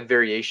have 5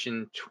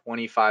 variation,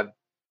 $25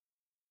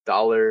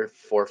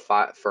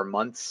 for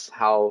months,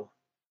 how?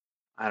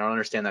 I don't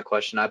understand that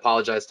question. I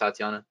apologize,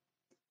 Tatiana.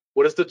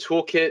 What is the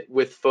toolkit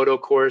with photo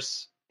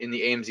course in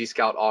the AMZ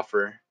Scout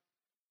offer?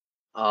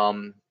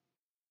 I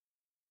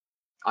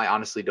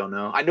honestly don't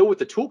know. I know what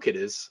the toolkit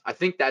is. I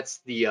think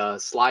that's the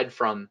slide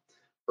from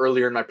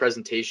earlier in my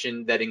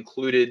presentation that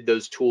included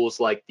those tools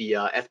like the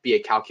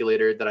FBA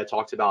calculator that I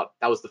talked about.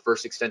 That was the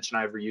first extension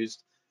I ever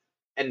used.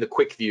 And the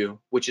quick view,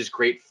 which is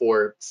great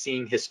for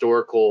seeing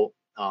historical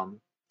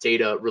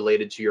data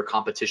related to your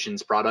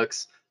competition's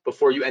products.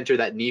 Before you enter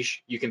that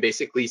niche, you can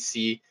basically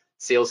see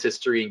sales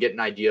history and get an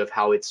idea of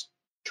how it's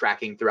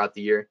tracking throughout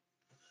the year.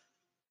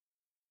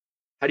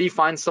 How do you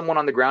find someone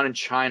on the ground in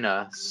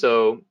China?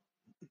 So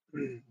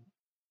how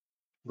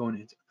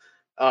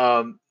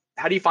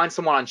do you find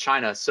someone on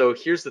China? So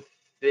here's the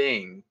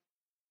thing.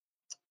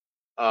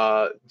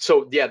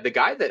 So yeah, the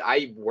guy that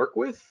I work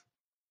with,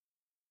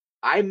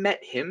 I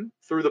met him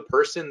through the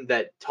person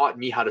that taught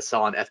me how to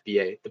sell on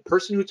FBA. The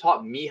person who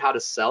taught me how to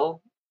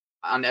sell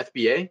on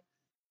FBA,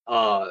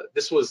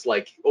 this was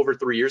like over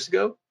 3 years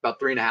ago, about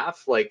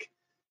 3.5. Like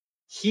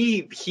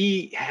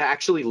he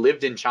actually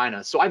lived in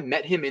China. So I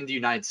met him in the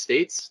United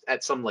States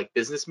at some like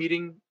business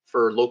meeting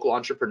for local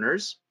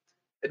entrepreneurs.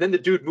 And then the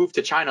dude moved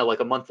to China like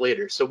a month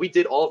later. So we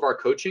did all of our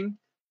coaching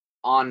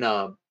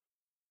on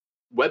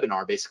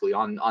webinar, basically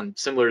on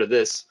similar to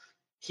this.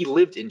 He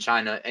lived in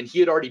China and he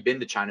had already been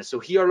to China. So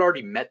he had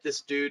already met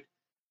this dude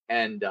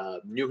and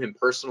knew him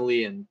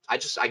personally. And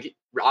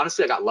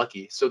honestly, I got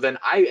lucky. So then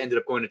I ended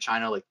up going to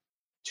China like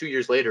 2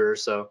 years later or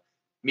so,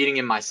 meeting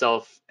him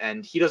myself.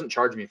 And he doesn't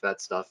charge me for that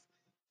stuff.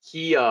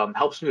 He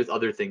helps me with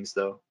other things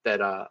though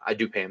that I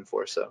do pay him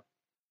for. So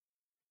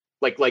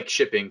like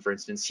shipping, for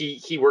instance,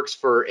 he works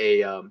for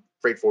a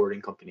freight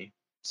forwarding company.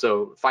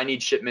 So if I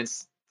need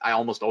shipments, I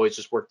almost always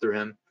just work through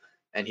him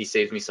and he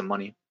saves me some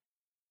money.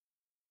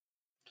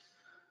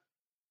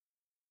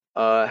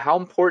 How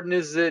important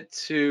is it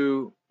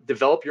to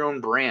develop your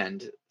own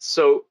brand?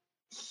 So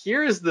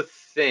here's the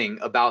thing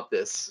about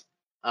this.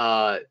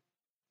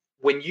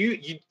 When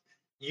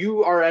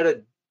you are at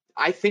a,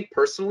 I think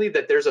personally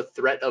that there's a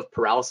threat of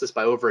paralysis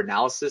by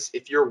overanalysis.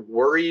 If you're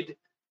worried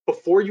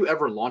before you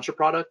ever launch a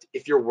product,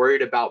 if you're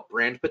worried about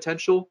brand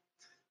potential,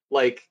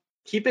 like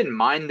keep in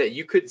mind that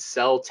you could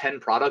sell 10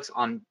 products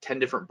on 10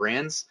 different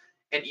brands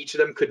and each of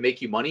them could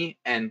make you money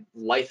and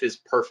life is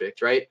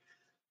perfect, right?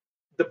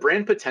 The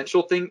brand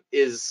potential thing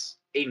is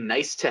a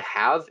nice to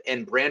have,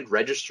 and brand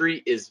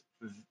registry is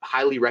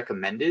highly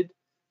recommended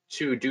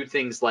to do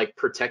things like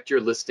protect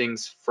your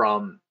listings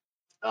from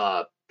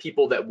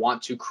people that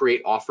want to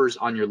create offers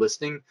on your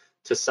listing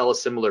to sell a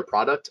similar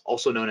product,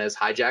 also known as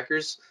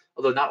hijackers.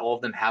 Although not all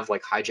of them have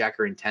like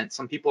hijacker intent.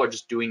 Some people are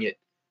just doing it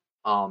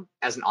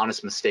as an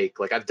honest mistake.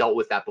 Like I've dealt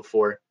with that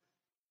before,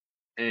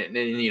 and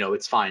you know,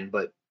 it's fine.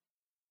 But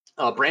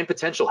brand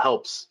potential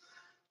helps.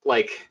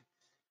 Like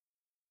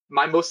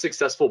my most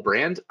successful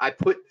brand, I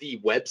put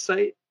the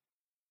website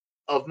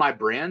of my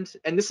brand,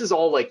 and this is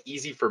all like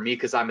easy for me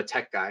because I'm a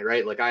tech guy,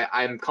 right? Like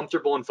I'm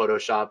comfortable in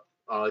Photoshop.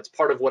 It's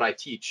part of what I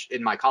teach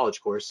in my college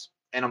course,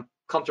 and I'm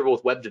comfortable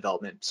with web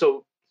development.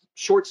 So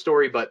short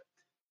story, but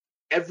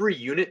every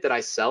unit that I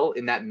sell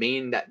in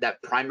that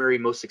primary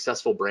most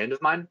successful brand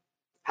of mine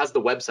has the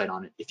website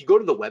on it. If you go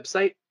to the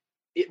website,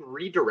 it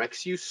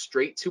redirects you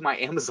straight to my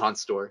Amazon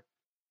store.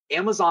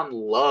 Amazon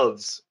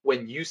loves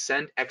when you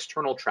send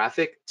external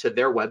traffic to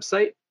their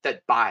website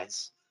that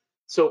buys.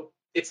 So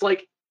it's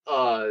like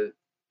a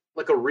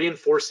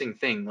reinforcing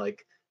thing.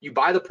 Like you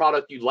buy the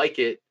product, you like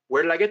it.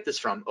 Where did I get this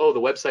from? Oh, the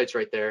website's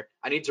right there.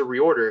 I need to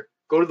reorder.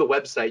 Go to the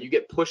website. You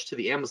get pushed to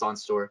the Amazon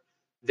store.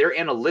 Their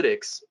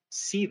analytics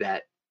see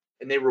that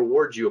and they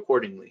reward you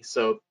accordingly.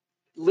 So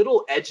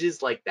little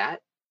edges like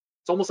that,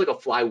 it's almost like a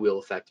flywheel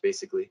effect,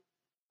 basically,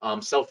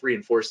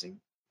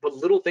 self-reinforcing. But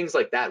little things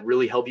like that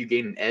really help you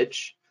gain an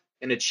edge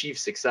and achieve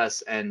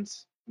success and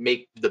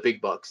make the big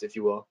bucks, if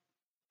you will.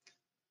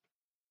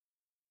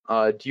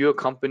 Do you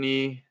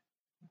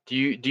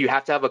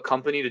have to have a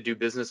company to do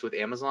business with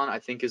Amazon? I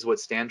think is what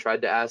Stan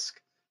tried to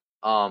ask.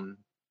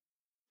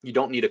 You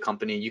don't need a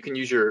company. You can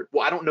use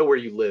I don't know where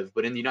you live,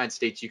 but in the United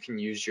States, you can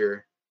use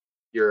your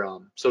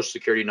social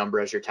security number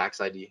as your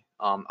tax ID.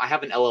 I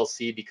have an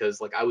LLC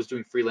because like I was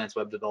doing freelance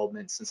web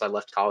development since I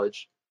left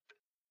college.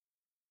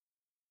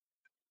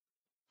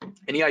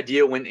 Any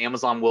idea when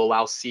Amazon will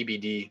allow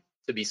CBD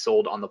to be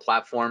sold on the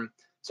platform?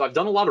 So I've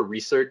done a lot of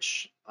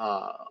research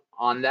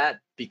on that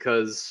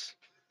because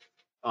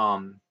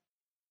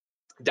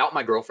doubt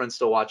my girlfriend's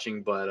still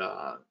watching,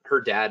 but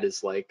her dad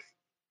is like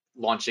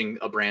launching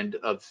a brand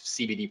of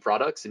CBD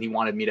products and he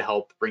wanted me to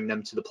help bring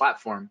them to the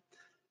platform.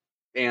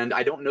 And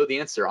I don't know the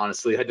answer,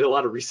 honestly. I did a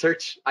lot of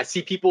research. I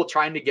see people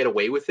trying to get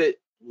away with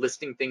it,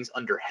 listing things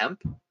under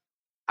hemp.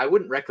 I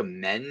wouldn't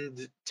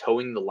recommend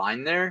towing the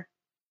line there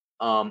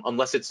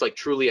unless it's like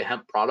truly a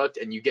hemp product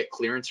and you get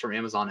clearance from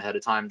Amazon ahead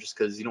of time, just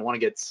because you don't want to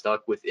get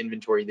stuck with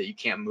inventory that you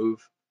can't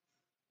move.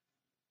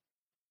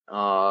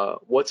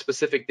 What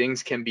specific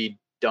things can be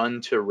done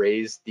to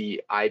raise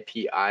the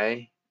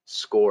IPI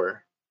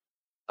score?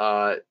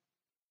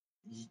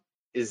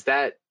 Is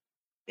that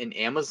an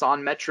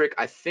Amazon metric?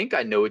 I think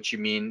I know what you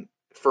mean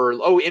for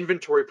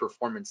inventory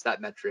performance,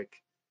 that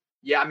metric.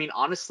 Yeah, I mean,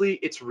 honestly,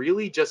 it's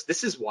really just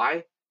this is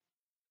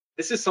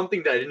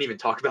something that I didn't even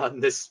talk about in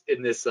this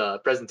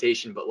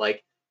presentation, but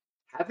like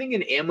having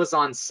an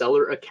Amazon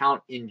seller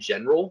account in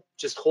general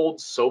just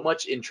holds so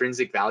much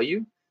intrinsic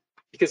value,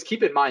 because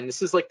keep in mind,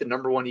 this is like the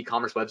 #1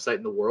 e-commerce website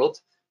in the world.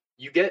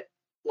 You get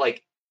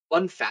like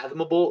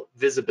unfathomable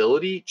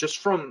visibility just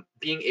from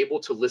being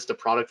able to list a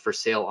product for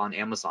sale on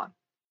Amazon.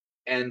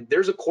 And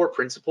there's a core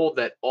principle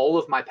that all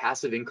of my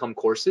passive income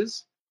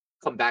courses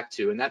come back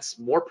to, and that's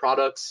more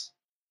products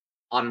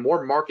on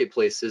more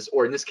marketplaces,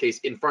 or in this case,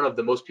 in front of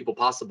the most people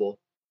possible,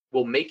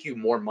 will make you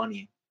more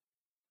money.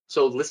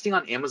 So listing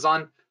on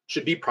Amazon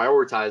should be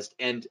prioritized,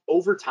 and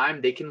over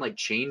time, they can like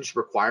change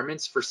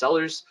requirements for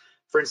sellers.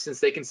 For instance,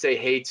 they can say,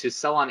 hey, to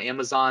sell on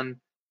Amazon,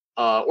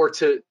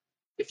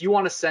 if you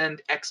want to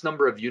send X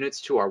number of units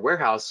to our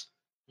warehouse,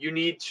 you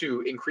need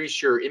to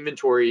increase your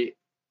inventory.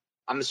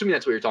 I'm assuming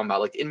that's what you're talking about,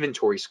 like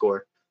inventory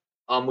score,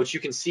 which you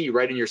can see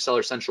right in your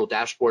Seller Central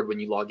dashboard when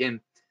you log in.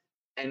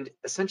 And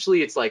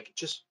essentially, it's like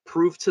just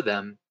prove to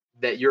them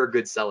that you're a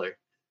good seller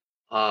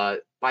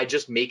by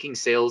just making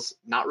sales,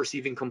 not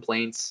receiving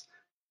complaints.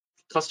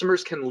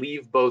 Customers can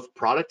leave both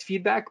product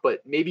feedback,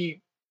 but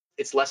maybe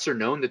it's lesser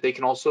known that they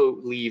can also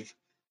leave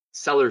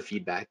seller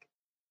feedback.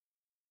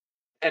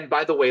 And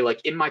by the way,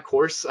 like in my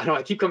course, I know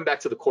I keep coming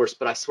back to the course,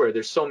 but I swear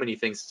there's so many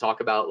things to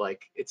talk about.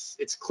 Like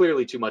it's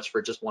clearly too much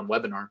for just one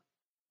webinar.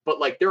 But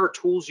like there are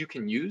tools you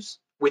can use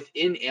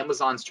within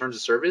Amazon's terms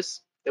of service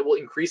that will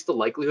increase the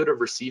likelihood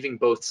of receiving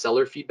both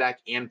seller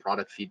feedback and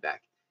product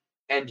feedback.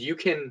 And you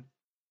can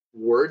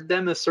word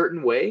them a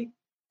certain way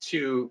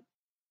to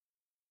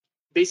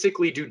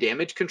basically do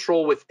damage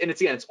control with, and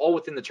it's all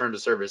within the terms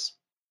of service,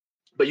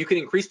 but you can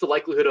increase the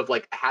likelihood of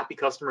like a happy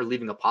customer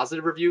leaving a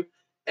positive review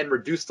and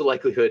reduce the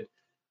likelihood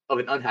of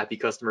an unhappy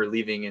customer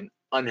leaving an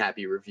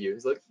unhappy review.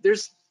 It's like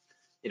there's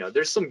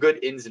some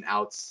good ins and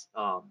outs,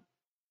 a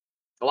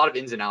lot of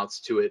ins and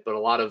outs to it, but a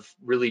lot of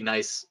really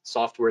nice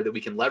software that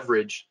we can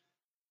leverage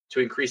to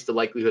increase the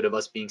likelihood of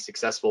us being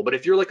successful. But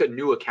if you're like a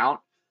new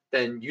account,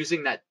 then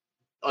using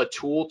a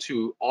tool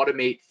to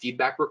automate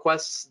feedback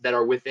requests that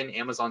are within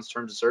Amazon's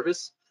terms of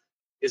service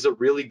is a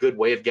really good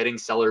way of getting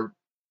seller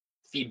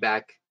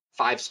feedback,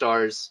 5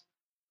 stars,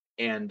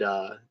 and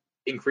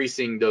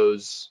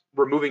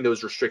removing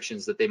those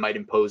restrictions that they might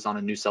impose on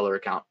a new seller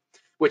account,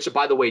 which,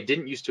 by the way,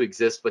 didn't used to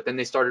exist, but then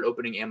they started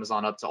opening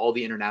Amazon up to all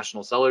the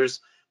international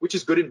sellers, which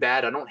is good and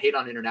bad. I don't hate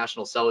on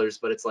international sellers,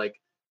 but it's like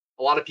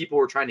a lot of people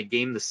were trying to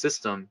game the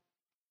system,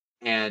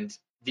 and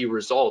the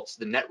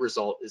net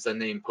result is then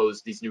they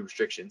impose these new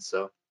restrictions.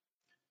 So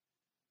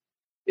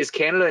is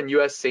Canada and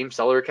US same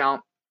seller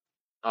account?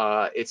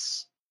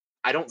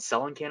 I don't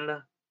sell in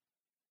Canada,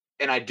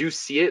 and I do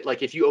see it.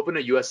 Like if you open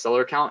a US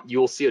seller account, you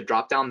will see a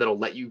drop down that'll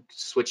let you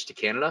switch to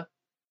Canada.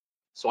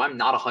 So I'm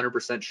not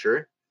 100%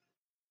 sure,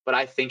 but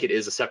I think it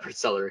is a separate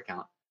seller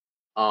account.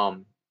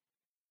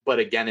 But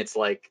again, it's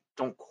like,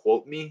 don't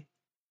quote me.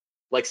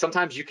 Like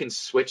sometimes you can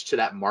switch to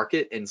that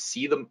market and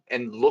see them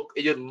and look,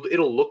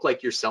 it'll look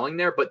like you're selling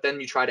there, but then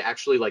you try to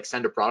actually like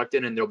send a product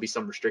in and there'll be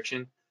some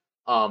restriction.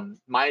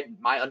 My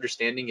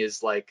understanding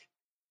is like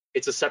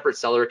it's a separate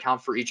seller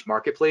account for each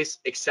marketplace,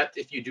 except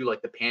if you do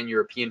like the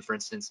Pan-European, for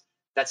instance,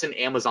 that's an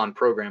Amazon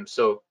program.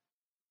 So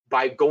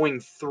by going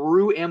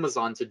through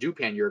Amazon to do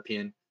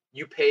Pan-European,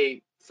 you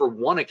pay for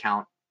one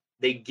account,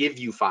 they give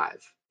you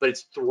 5, but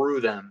it's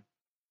through them.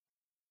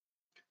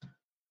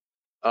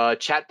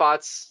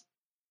 Chatbots,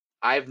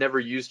 I've never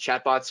used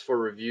chatbots for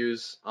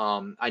reviews.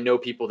 I know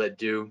people that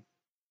do.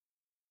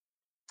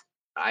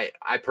 I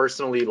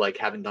personally like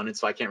haven't done it,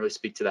 so I can't really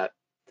speak to that.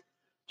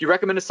 Do you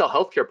recommend to sell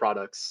healthcare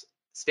products?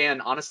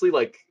 Stan, honestly,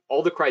 like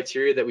all the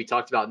criteria that we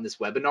talked about in this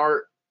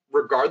webinar,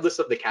 regardless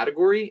of the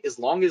category, as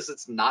long as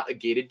it's not a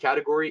gated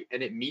category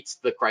and it meets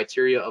the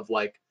criteria of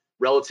like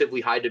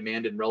relatively high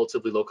demand and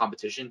relatively low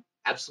competition,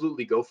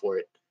 absolutely go for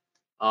it.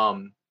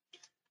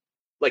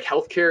 Like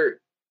healthcare,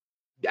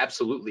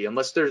 absolutely,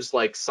 unless there's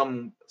like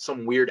some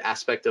weird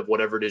aspect of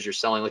whatever it is you're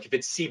selling. Like if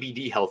it's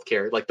CBD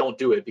healthcare, like don't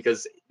do it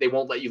because they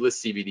won't let you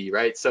list CBD,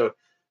 right? So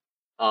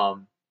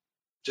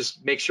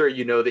just make sure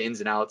you know the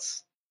ins and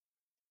outs.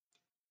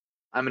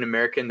 I'm an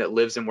American that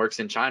lives and works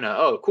in China.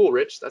 Oh, cool,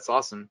 Rich. That's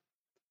awesome.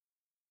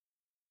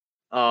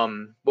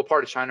 What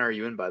part of China are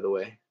you in, by the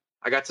way?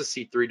 I got to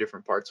see 3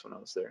 different parts when I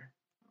was there.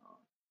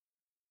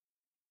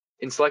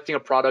 In selecting a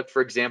product,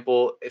 for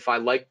example, if I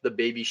like the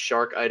baby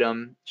shark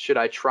item, should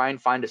I try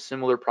and find a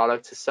similar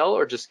product to sell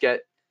or just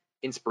get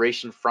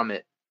inspiration from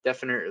it?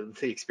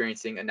 Definitely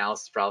experiencing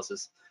analysis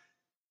paralysis.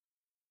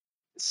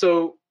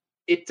 So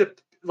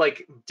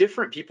like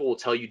different people will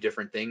tell you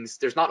different things.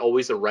 There's not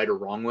always a right or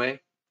wrong way.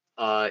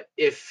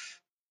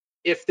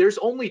 If there's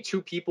only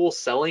 2 people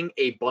selling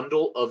a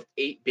bundle of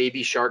 8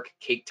 baby shark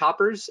cake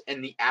toppers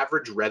and the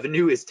average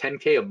revenue is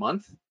 10K a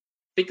month,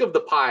 think of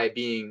the pie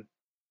being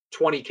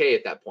 20K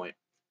at that point,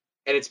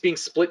 and it's being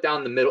split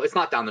down the middle. It's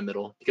not down the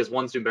middle because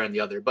one's doing better than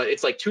the other, but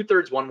it's like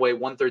 2/3 one way,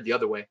 1/3 the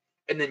other way,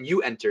 and then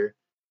you enter,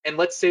 and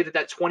let's say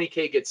that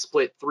 20K gets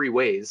split 3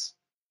 ways.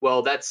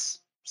 Well, that's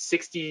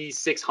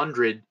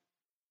 6,600.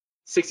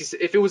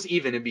 If it was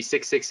even, it'd be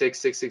 666,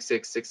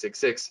 666,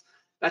 666.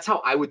 That's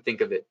how I would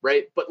think of it,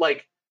 right? But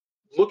like,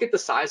 look at the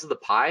size of the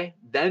pie,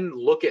 then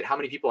look at how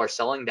many people are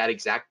selling that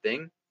exact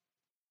thing,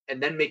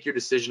 and then make your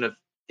decision of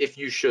if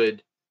you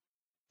should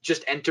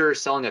just enter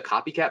selling a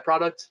copycat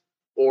product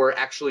or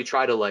actually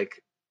try to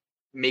like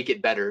make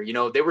it better. You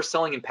know, they were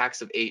selling in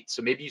packs of 8,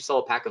 so maybe you sell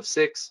a pack of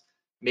 6,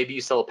 maybe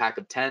you sell a pack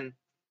of 10.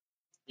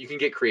 You can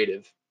get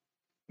creative.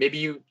 Maybe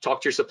you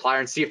talk to your supplier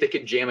and see if they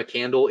can jam a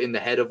candle in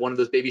the head of one of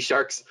those baby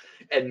sharks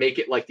and make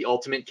it like the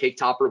ultimate cake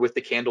topper with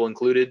the candle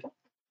included.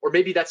 Or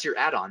maybe that's your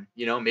add-on,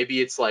 you know,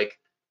 maybe it's like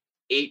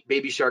 8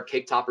 baby shark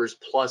cake toppers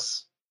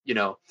plus, you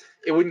know,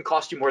 it wouldn't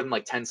cost you more than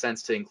like 10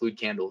 cents to include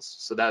candles.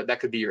 So that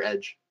could be your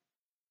edge.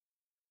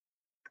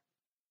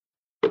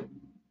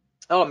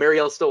 Oh,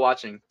 Marielle's still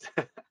watching.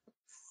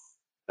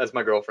 That's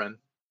my girlfriend.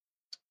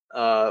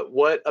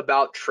 What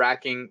about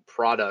tracking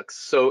products?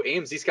 So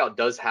AMZ Scout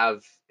does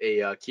have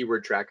a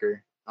keyword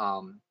tracker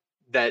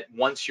that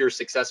once you're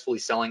successfully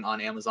selling on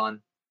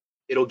Amazon,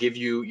 it'll give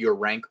you your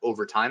rank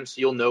over time.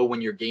 So you'll know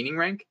when you're gaining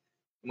rank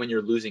and when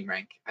you're losing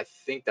rank. I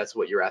think that's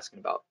what you're asking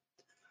about.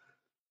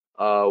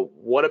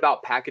 What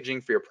about packaging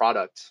for your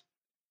product?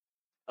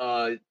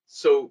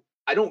 So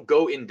I don't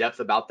go in depth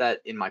about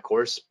that in my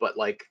course, but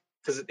like,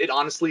 because it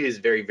honestly is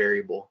very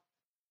variable.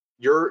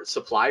 Your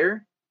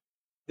supplier,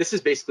 this is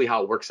basically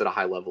how it works at a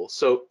high level.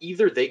 So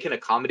either they can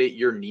accommodate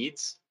your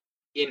needs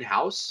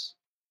in-house,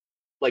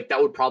 like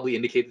that would probably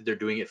indicate that they're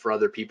doing it for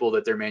other people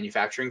that they're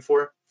manufacturing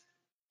for.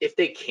 If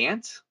they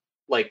can't,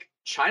 like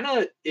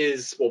China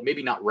is, well,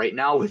 maybe not right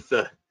now with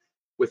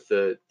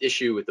the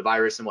issue with the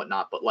virus and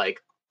whatnot, but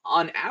like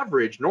on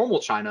average,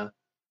 normal China,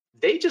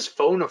 they just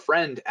phone a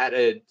friend at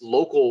a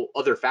local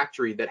other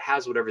factory that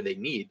has whatever they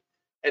need.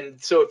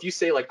 And so if you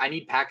say like, I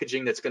need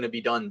packaging that's going to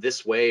be done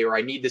this way, or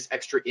I need this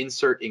extra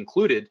insert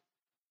included,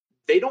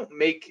 they don't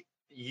make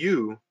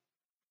you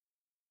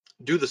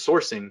do the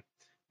sourcing.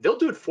 They'll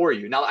do it for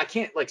you. Now I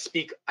can't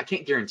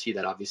guarantee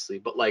that obviously,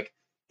 but like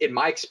in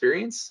my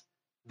experience,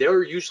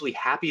 they're usually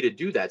happy to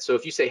do that. So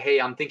if you say, hey,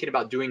 I'm thinking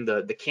about doing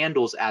the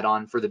candles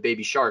add-on for the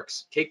baby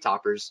sharks cake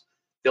toppers,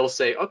 they'll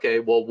say, okay,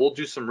 well, we'll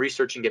do some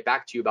research and get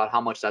back to you about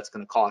how much that's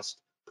going to cost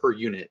per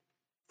unit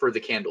for the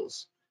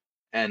candles.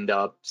 and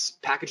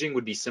packaging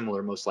would be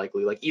similar most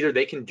likely. Like either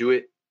they can do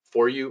it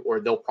for you or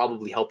they'll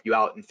probably help you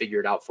out and figure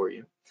it out for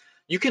you.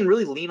 You can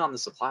really lean on the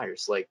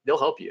suppliers. Like they'll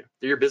help you.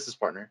 They're your business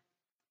partner.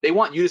 They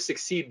want you to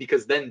succeed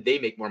because then they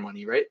make more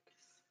money, right?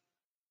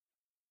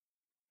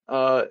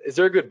 Is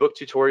there a good book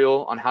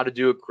tutorial on how to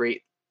do a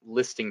great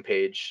listing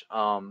page?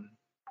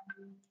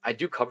 I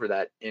do cover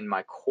that in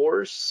my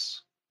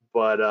course,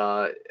 but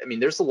I mean,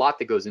 there's a lot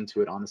that goes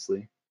into it,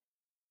 honestly.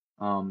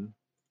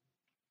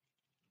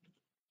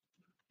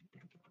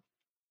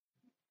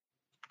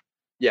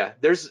 Yeah,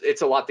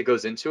 it's a lot that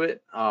goes into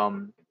it.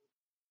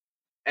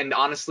 And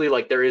honestly,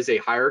 like there is a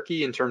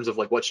hierarchy in terms of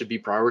like what should be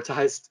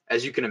prioritized.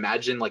 As you can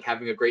imagine, like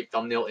having a great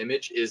thumbnail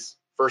image is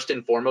first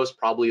and foremost,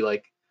 probably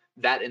like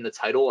that in the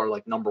title are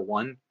like number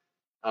one.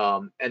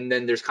 And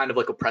then there's kind of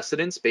like a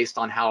precedence based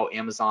on how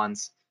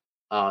Amazon's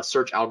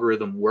search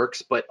algorithm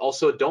works, but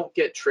also don't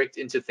get tricked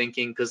into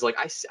thinking, because like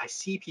I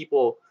see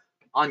people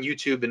on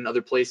YouTube and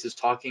other places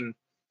talking,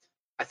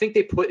 I think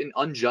they put an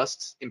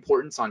unjust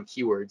importance on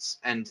keywords,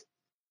 and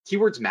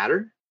keywords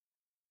matter.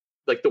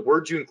 Like the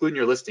words you include in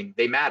your listing,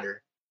 they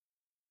matter.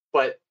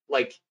 But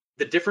like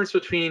the difference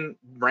between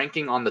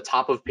ranking on the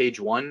top of page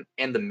one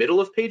and the middle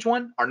of page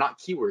one are not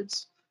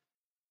keywords.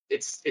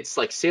 It's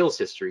like sales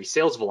history,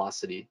 sales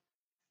velocity,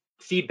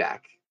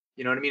 feedback.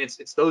 You know what I mean?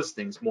 It's those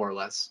things more or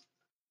less.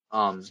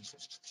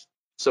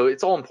 So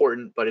it's all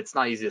important, but it's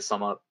not easy to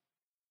sum up.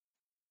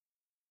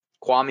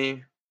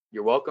 Kwame,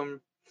 you're welcome,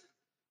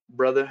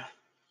 brother.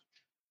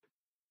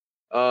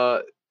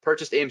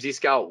 Purchased AMZ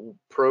Scout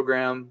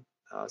program,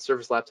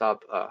 Surface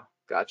laptop.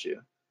 Got you.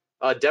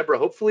 Deborah,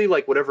 hopefully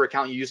like whatever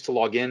account you use to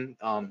log in,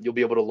 you'll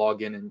be able to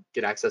log in and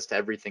get access to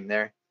everything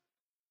there.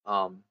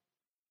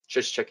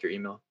 Just check your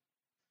email.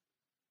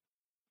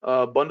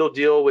 Bundle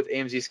deal with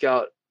AMZ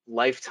Scout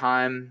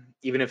lifetime,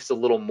 even if it's a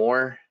little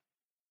more.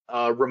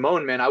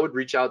 Ramon, man, I would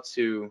reach out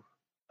to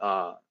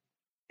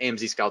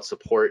AMZ Scout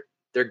support.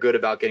 They're good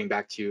about getting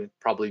back to you,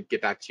 probably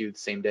get back to you the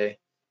same day,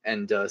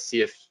 and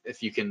see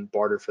if you can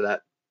barter for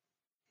that.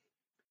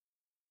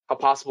 How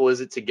possible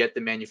is it to get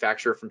the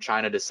manufacturer from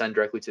China to send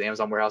directly to the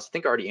Amazon warehouse? I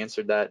think I already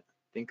answered that. I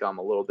think I'm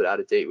a little bit out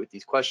of date with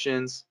these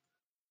questions.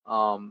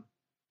 Once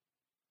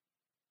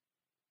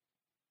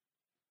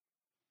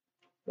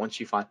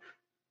you find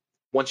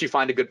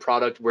a good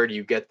product, where do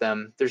you get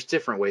them? There's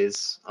different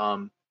ways.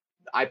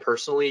 I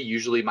personally,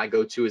 usually my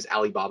go-to is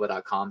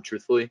Alibaba.com,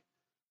 truthfully.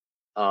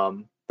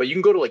 But you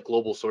can go to like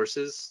Global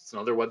Sources. It's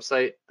another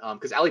website,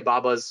 because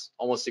Alibaba's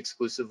almost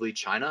exclusively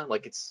China.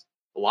 Like it's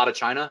a lot of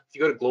China. If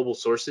you go to Global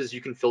Sources,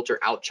 you can filter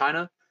out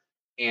China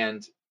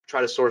and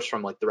try to source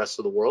from like the rest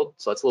of the world.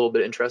 So that's a little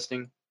bit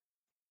interesting.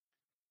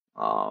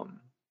 Sorry,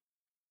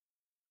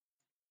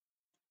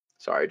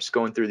 just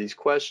going through these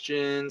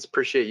questions.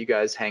 Appreciate you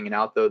guys hanging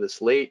out though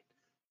this late.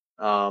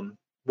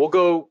 We'll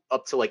go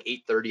up to like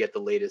 8:30 at the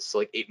latest, so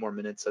like 8 more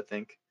minutes, I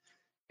think.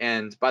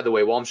 And by the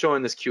way, while I'm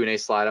showing this Q&A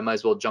slide, I might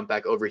as well jump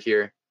back over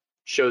here,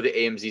 show the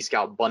AMZ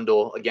Scout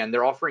bundle. Again,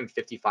 they're offering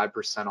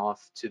 55%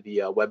 off to the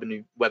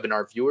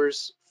webinar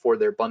viewers for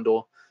their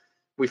bundle.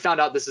 We found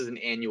out this is an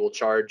annual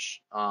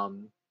charge. For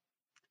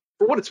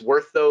what it's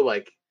worth though,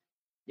 like,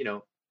 you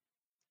know,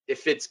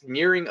 if it's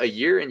nearing a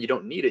year and you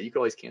don't need it, you can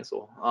always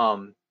cancel.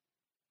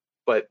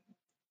 But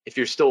if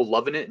you're still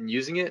loving it and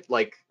using it,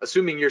 like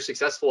assuming you're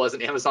successful as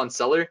an Amazon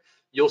seller,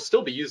 you'll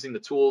still be using the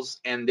tools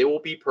and they will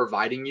be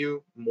providing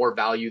you more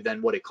value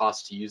than what it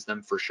costs to use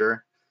them for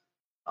sure.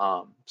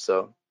 Can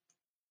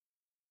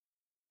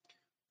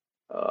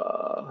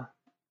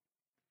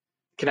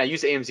I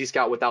use AMZ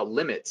Scout without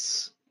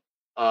limits?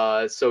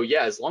 So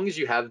yeah, as long as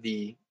you have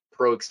the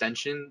Pro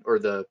extension or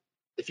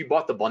if you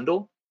bought the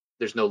bundle,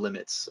 there's no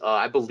limits.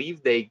 I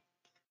believe they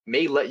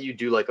may let you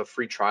do like a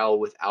free trial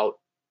without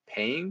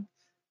paying,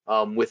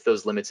 with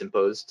those limits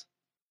imposed.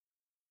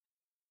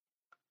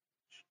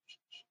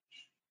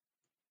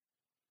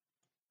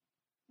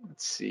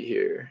 Let's see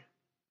here.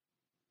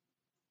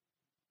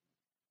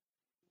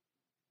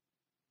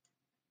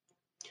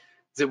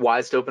 Is it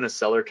wise to open a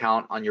seller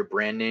account on your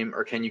brand name,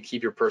 or can you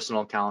keep your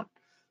personal account?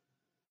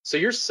 So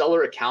your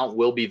seller account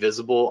will be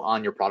visible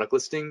on your product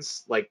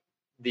listings, like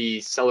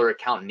the seller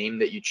account name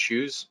that you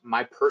choose.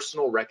 My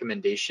personal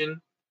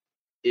recommendation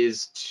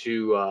is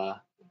to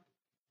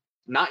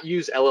not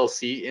use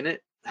LLC in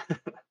it.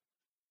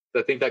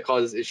 I think that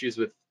causes issues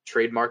with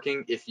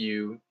trademarking. If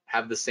you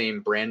have the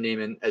same brand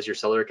name as your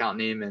seller account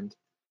name and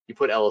you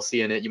put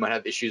LLC in it, you might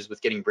have issues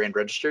with getting brand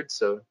registered.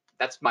 So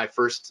that's my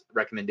first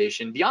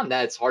recommendation. Beyond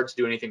that, it's hard to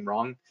do anything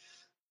wrong.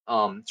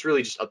 It's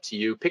really just up to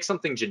you. Pick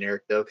something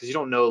generic though, because you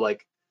don't know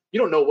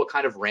what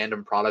kind of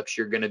random products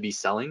you're going to be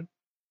selling.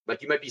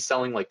 Like you might be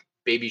selling like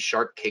Baby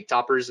Shark cake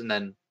toppers, and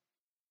then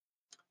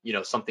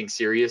something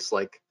serious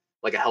like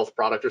a health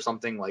product or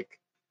something like.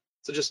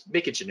 So just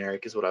make it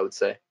generic is what I would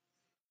say.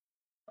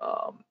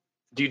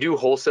 Do you do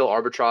wholesale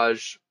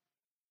arbitrage?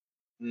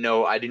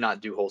 No, I do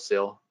not do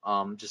wholesale.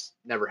 Just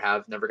never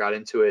got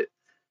into it.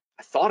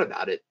 I thought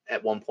about it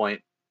at one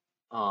point,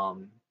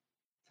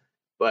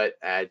 but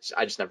I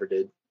just never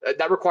did.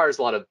 That requires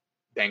a lot of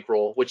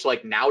bankroll, which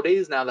like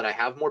nowadays, now that I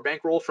have more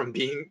bankroll from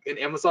being an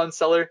Amazon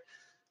seller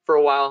for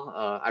a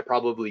while, I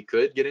probably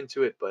could get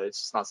into it, but it's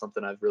just not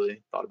something I've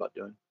really thought about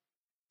doing.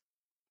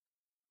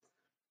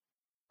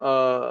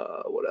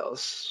 What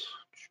else?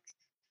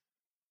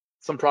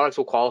 Some products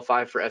will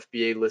qualify for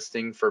FBA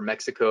listing for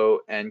Mexico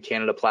and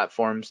Canada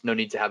platforms. No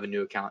need to have a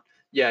new account.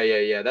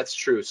 Yeah, that's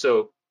true.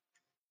 So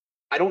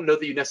I don't know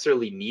that you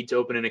necessarily need to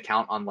open an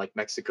account on like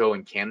Mexico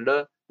and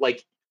Canada.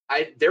 Like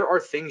there are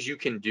things you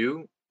can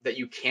do that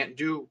you can't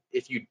do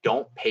if you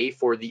don't pay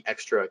for the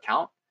extra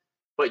account,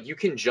 but you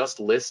can just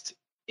list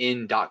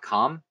in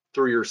 .com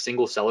through your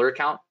single seller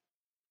account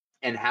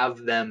and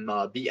have them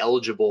be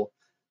eligible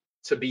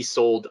to be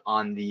sold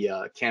on the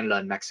Canada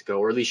and Mexico,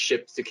 or at least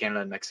shipped to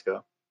Canada and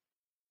Mexico.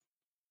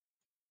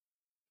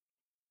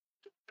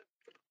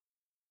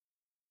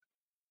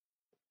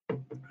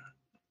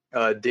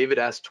 David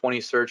asked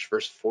 20 search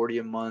versus 40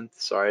 a month.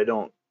 Sorry, I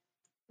don't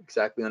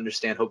exactly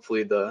understand.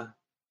 Hopefully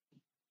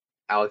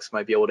Alex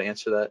might be able to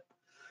answer that.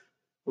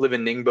 I live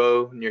in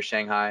Ningbo near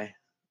Shanghai,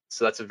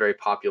 so that's a very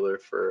popular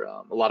for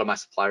a lot of my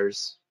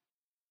suppliers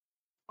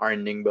are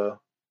in Ningbo.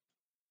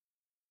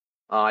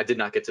 I did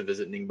not get to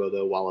visit Ningbo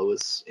though while I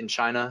was in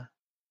China,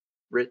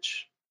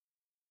 Rich.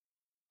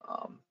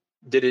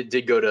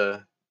 Did go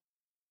to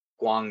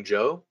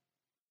Guangzhou,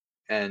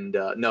 and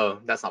no,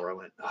 that's not where I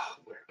went. Oh,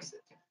 where was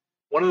it?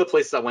 One of the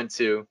places I went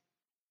to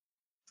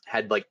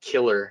had like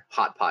killer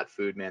hot pot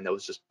food, man, that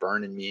was just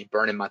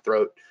burning my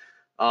throat.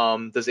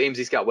 Does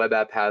AMZ Scout web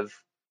app have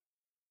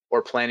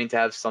or planning to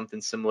have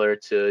something similar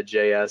to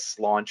JS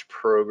launch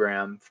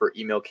program for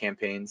email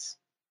campaigns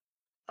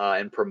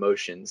and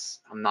promotions?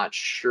 I'm not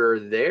sure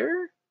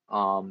there,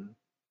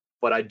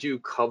 but I do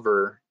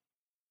cover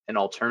an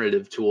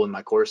alternative tool in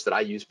my course that I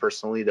use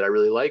personally that I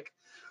really like.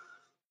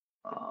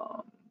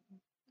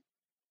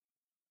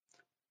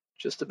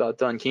 Just about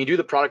done. Can you do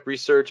the product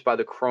research by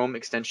the Chrome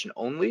extension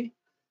only?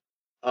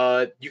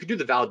 You can do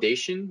the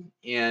validation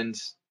and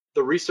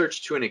the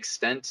research to an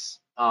extent.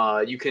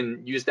 You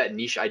can use that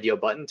niche idea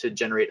button to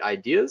generate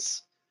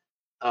ideas,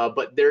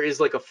 but there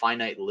is like a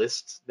finite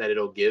list that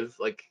it'll give.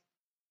 Like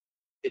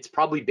it's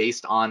probably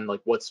based on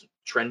like what's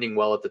trending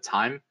well at the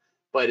time,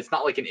 but it's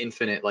not like an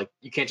infinite, like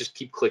you can't just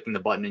keep clicking the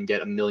button and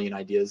get a million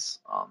ideas.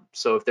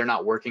 So if they're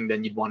not working,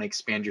 then you'd want to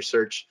expand your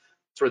search.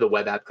 That's where the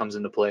web app comes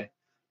into play.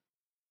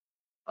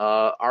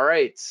 All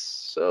right,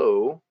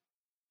 so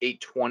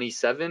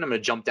 8:27. I'm gonna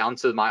jump down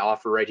to my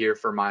offer right here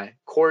for my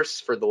course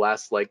for the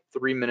last like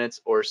 3 minutes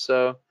or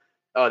so.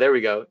 Oh, there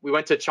we go. We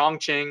went to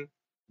Chongqing,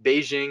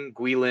 Beijing,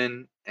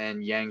 Guilin,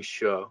 and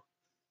Yangshuo.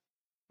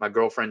 My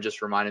girlfriend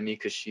just reminded me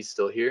because she's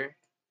still here.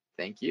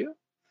 Thank you.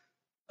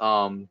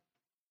 Let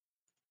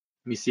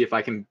me see if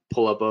I can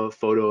pull up a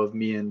photo of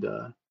me and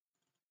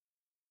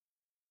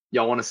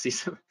y'all want to see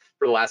some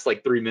for the last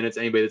like 3 minutes.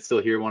 Anybody that's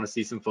still here want to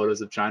see some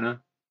photos of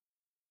China?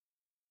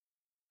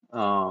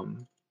 Let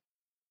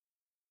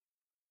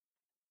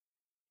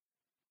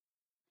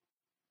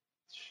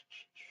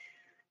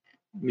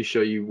me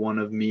show you one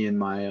of me and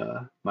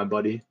my my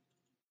buddy.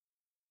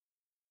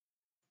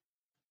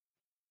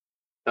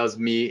 That was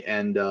me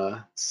and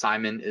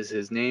Simon is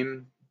his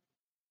name,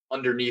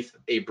 underneath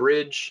a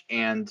bridge.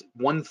 And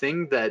one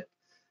thing that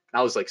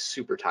I was like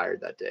super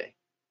tired that day,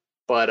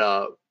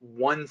 but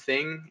one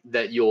thing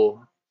that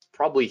you'll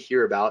probably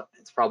hear about,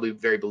 it's probably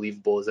very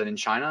believable, is that in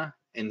China,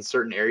 in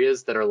certain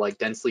areas that are like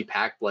densely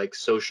packed, like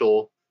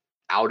social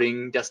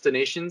outing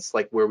destinations,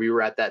 like where we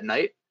were at that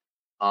night,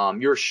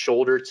 you're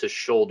shoulder to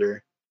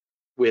shoulder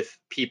with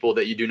people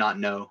that you do not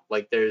know.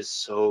 Like there's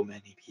so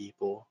many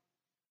people.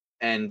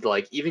 And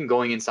like even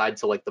going inside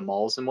to like the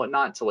malls and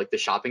whatnot, to like the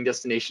shopping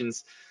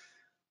destinations,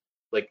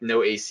 like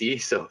no AC,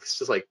 so it's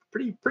just like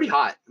pretty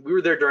hot. We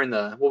were there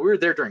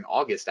during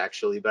August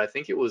actually, but I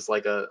think it was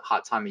like a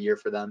hot time of year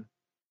for them.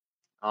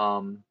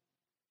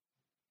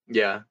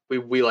 Yeah,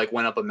 we like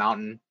went up a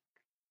mountain.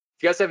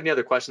 If you guys have any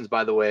other questions,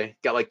 by the way,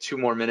 got like 2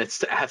 more minutes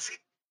to ask.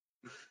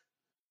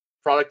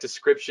 Product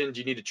description, do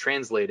you need to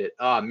translate it?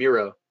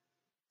 Miro.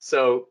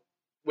 So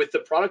with the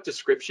product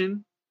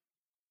description,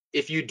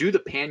 if you do the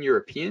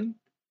pan-European,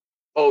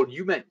 oh,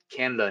 you meant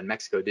Canada and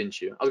Mexico,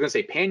 didn't you? I was gonna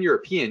say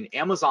pan-European,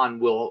 Amazon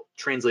will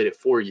translate it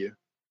for you.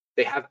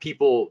 They have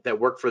people that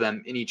work for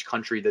them in each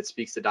country that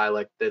speaks the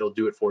dialect that'll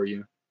do it for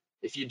you.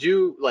 If you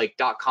do like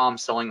 .com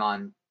selling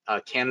on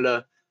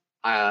Canada,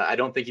 I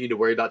don't think you need to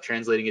worry about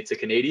translating it to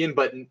Canadian,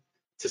 but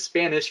to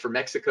Spanish for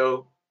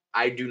Mexico,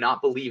 I do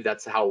not believe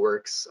that's how it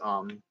works.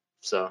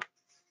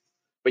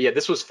 But yeah,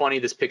 this was funny,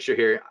 this picture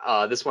here.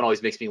 This one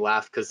always makes me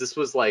laugh because this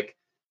was like,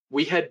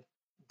 we had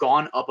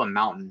gone up a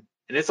mountain,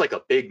 and it's like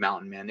a big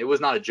mountain, man. It was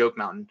not a joke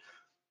mountain.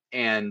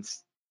 And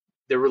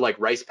there were like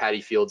rice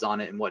paddy fields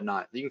on it and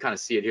whatnot. You can kind of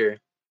see it here.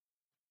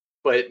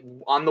 But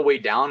on the way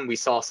down, we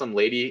saw some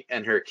lady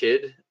and her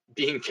kid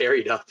being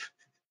carried up.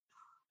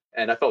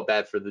 And I felt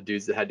bad for the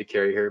dudes that had to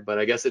carry her, but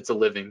I guess it's a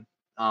living.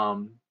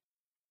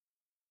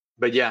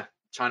 But yeah,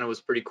 China was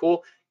pretty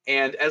cool.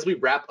 And as we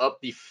wrap up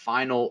the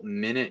final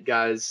minute,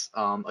 guys,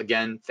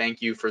 again,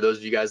 thank you for those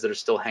of you guys that are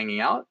still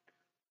hanging out.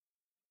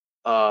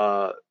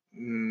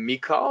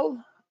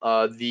 Mikal.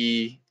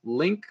 The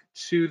link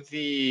to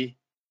the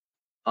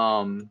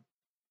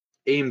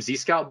AMZ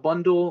Scout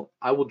bundle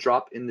I will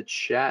drop in the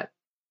chat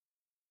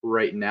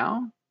right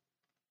now.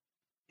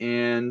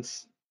 And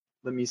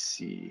let me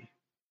see.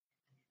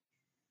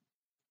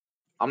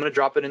 I'm going to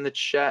drop it in the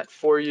chat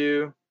for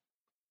you.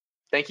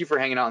 Thank you for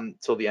hanging out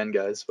until the end,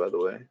 guys, by the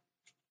way.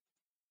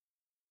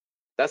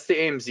 That's the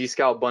AMZ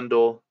Scout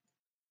bundle.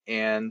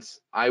 And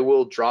I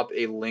will drop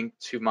a link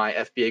to my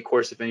FBA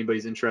course if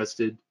anybody's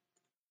interested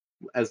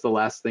as the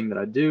last thing that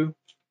I do.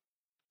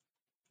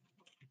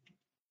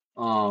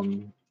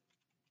 And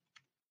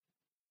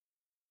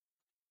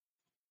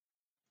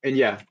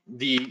yeah,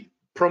 the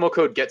promo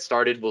code Get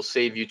Started will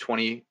save you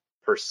 20%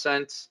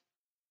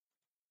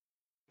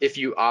 if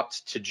you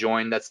opt to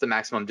join. That's the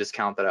maximum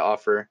discount that I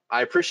offer.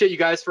 I appreciate you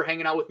guys for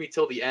hanging out with me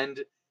till the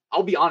end.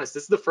 I'll be honest,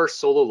 this is the first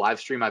solo live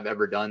stream I've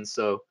ever done,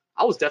 so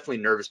I was definitely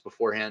nervous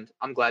beforehand.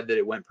 I'm glad that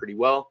it went pretty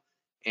well,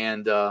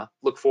 and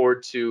look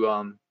forward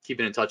to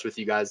keeping in touch with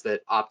you guys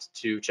that opt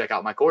to check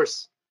out my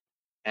course.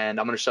 And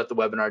I'm going to shut the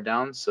webinar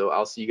down, so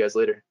I'll see you guys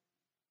later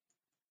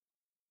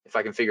if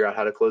I can figure out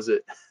how to close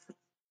it.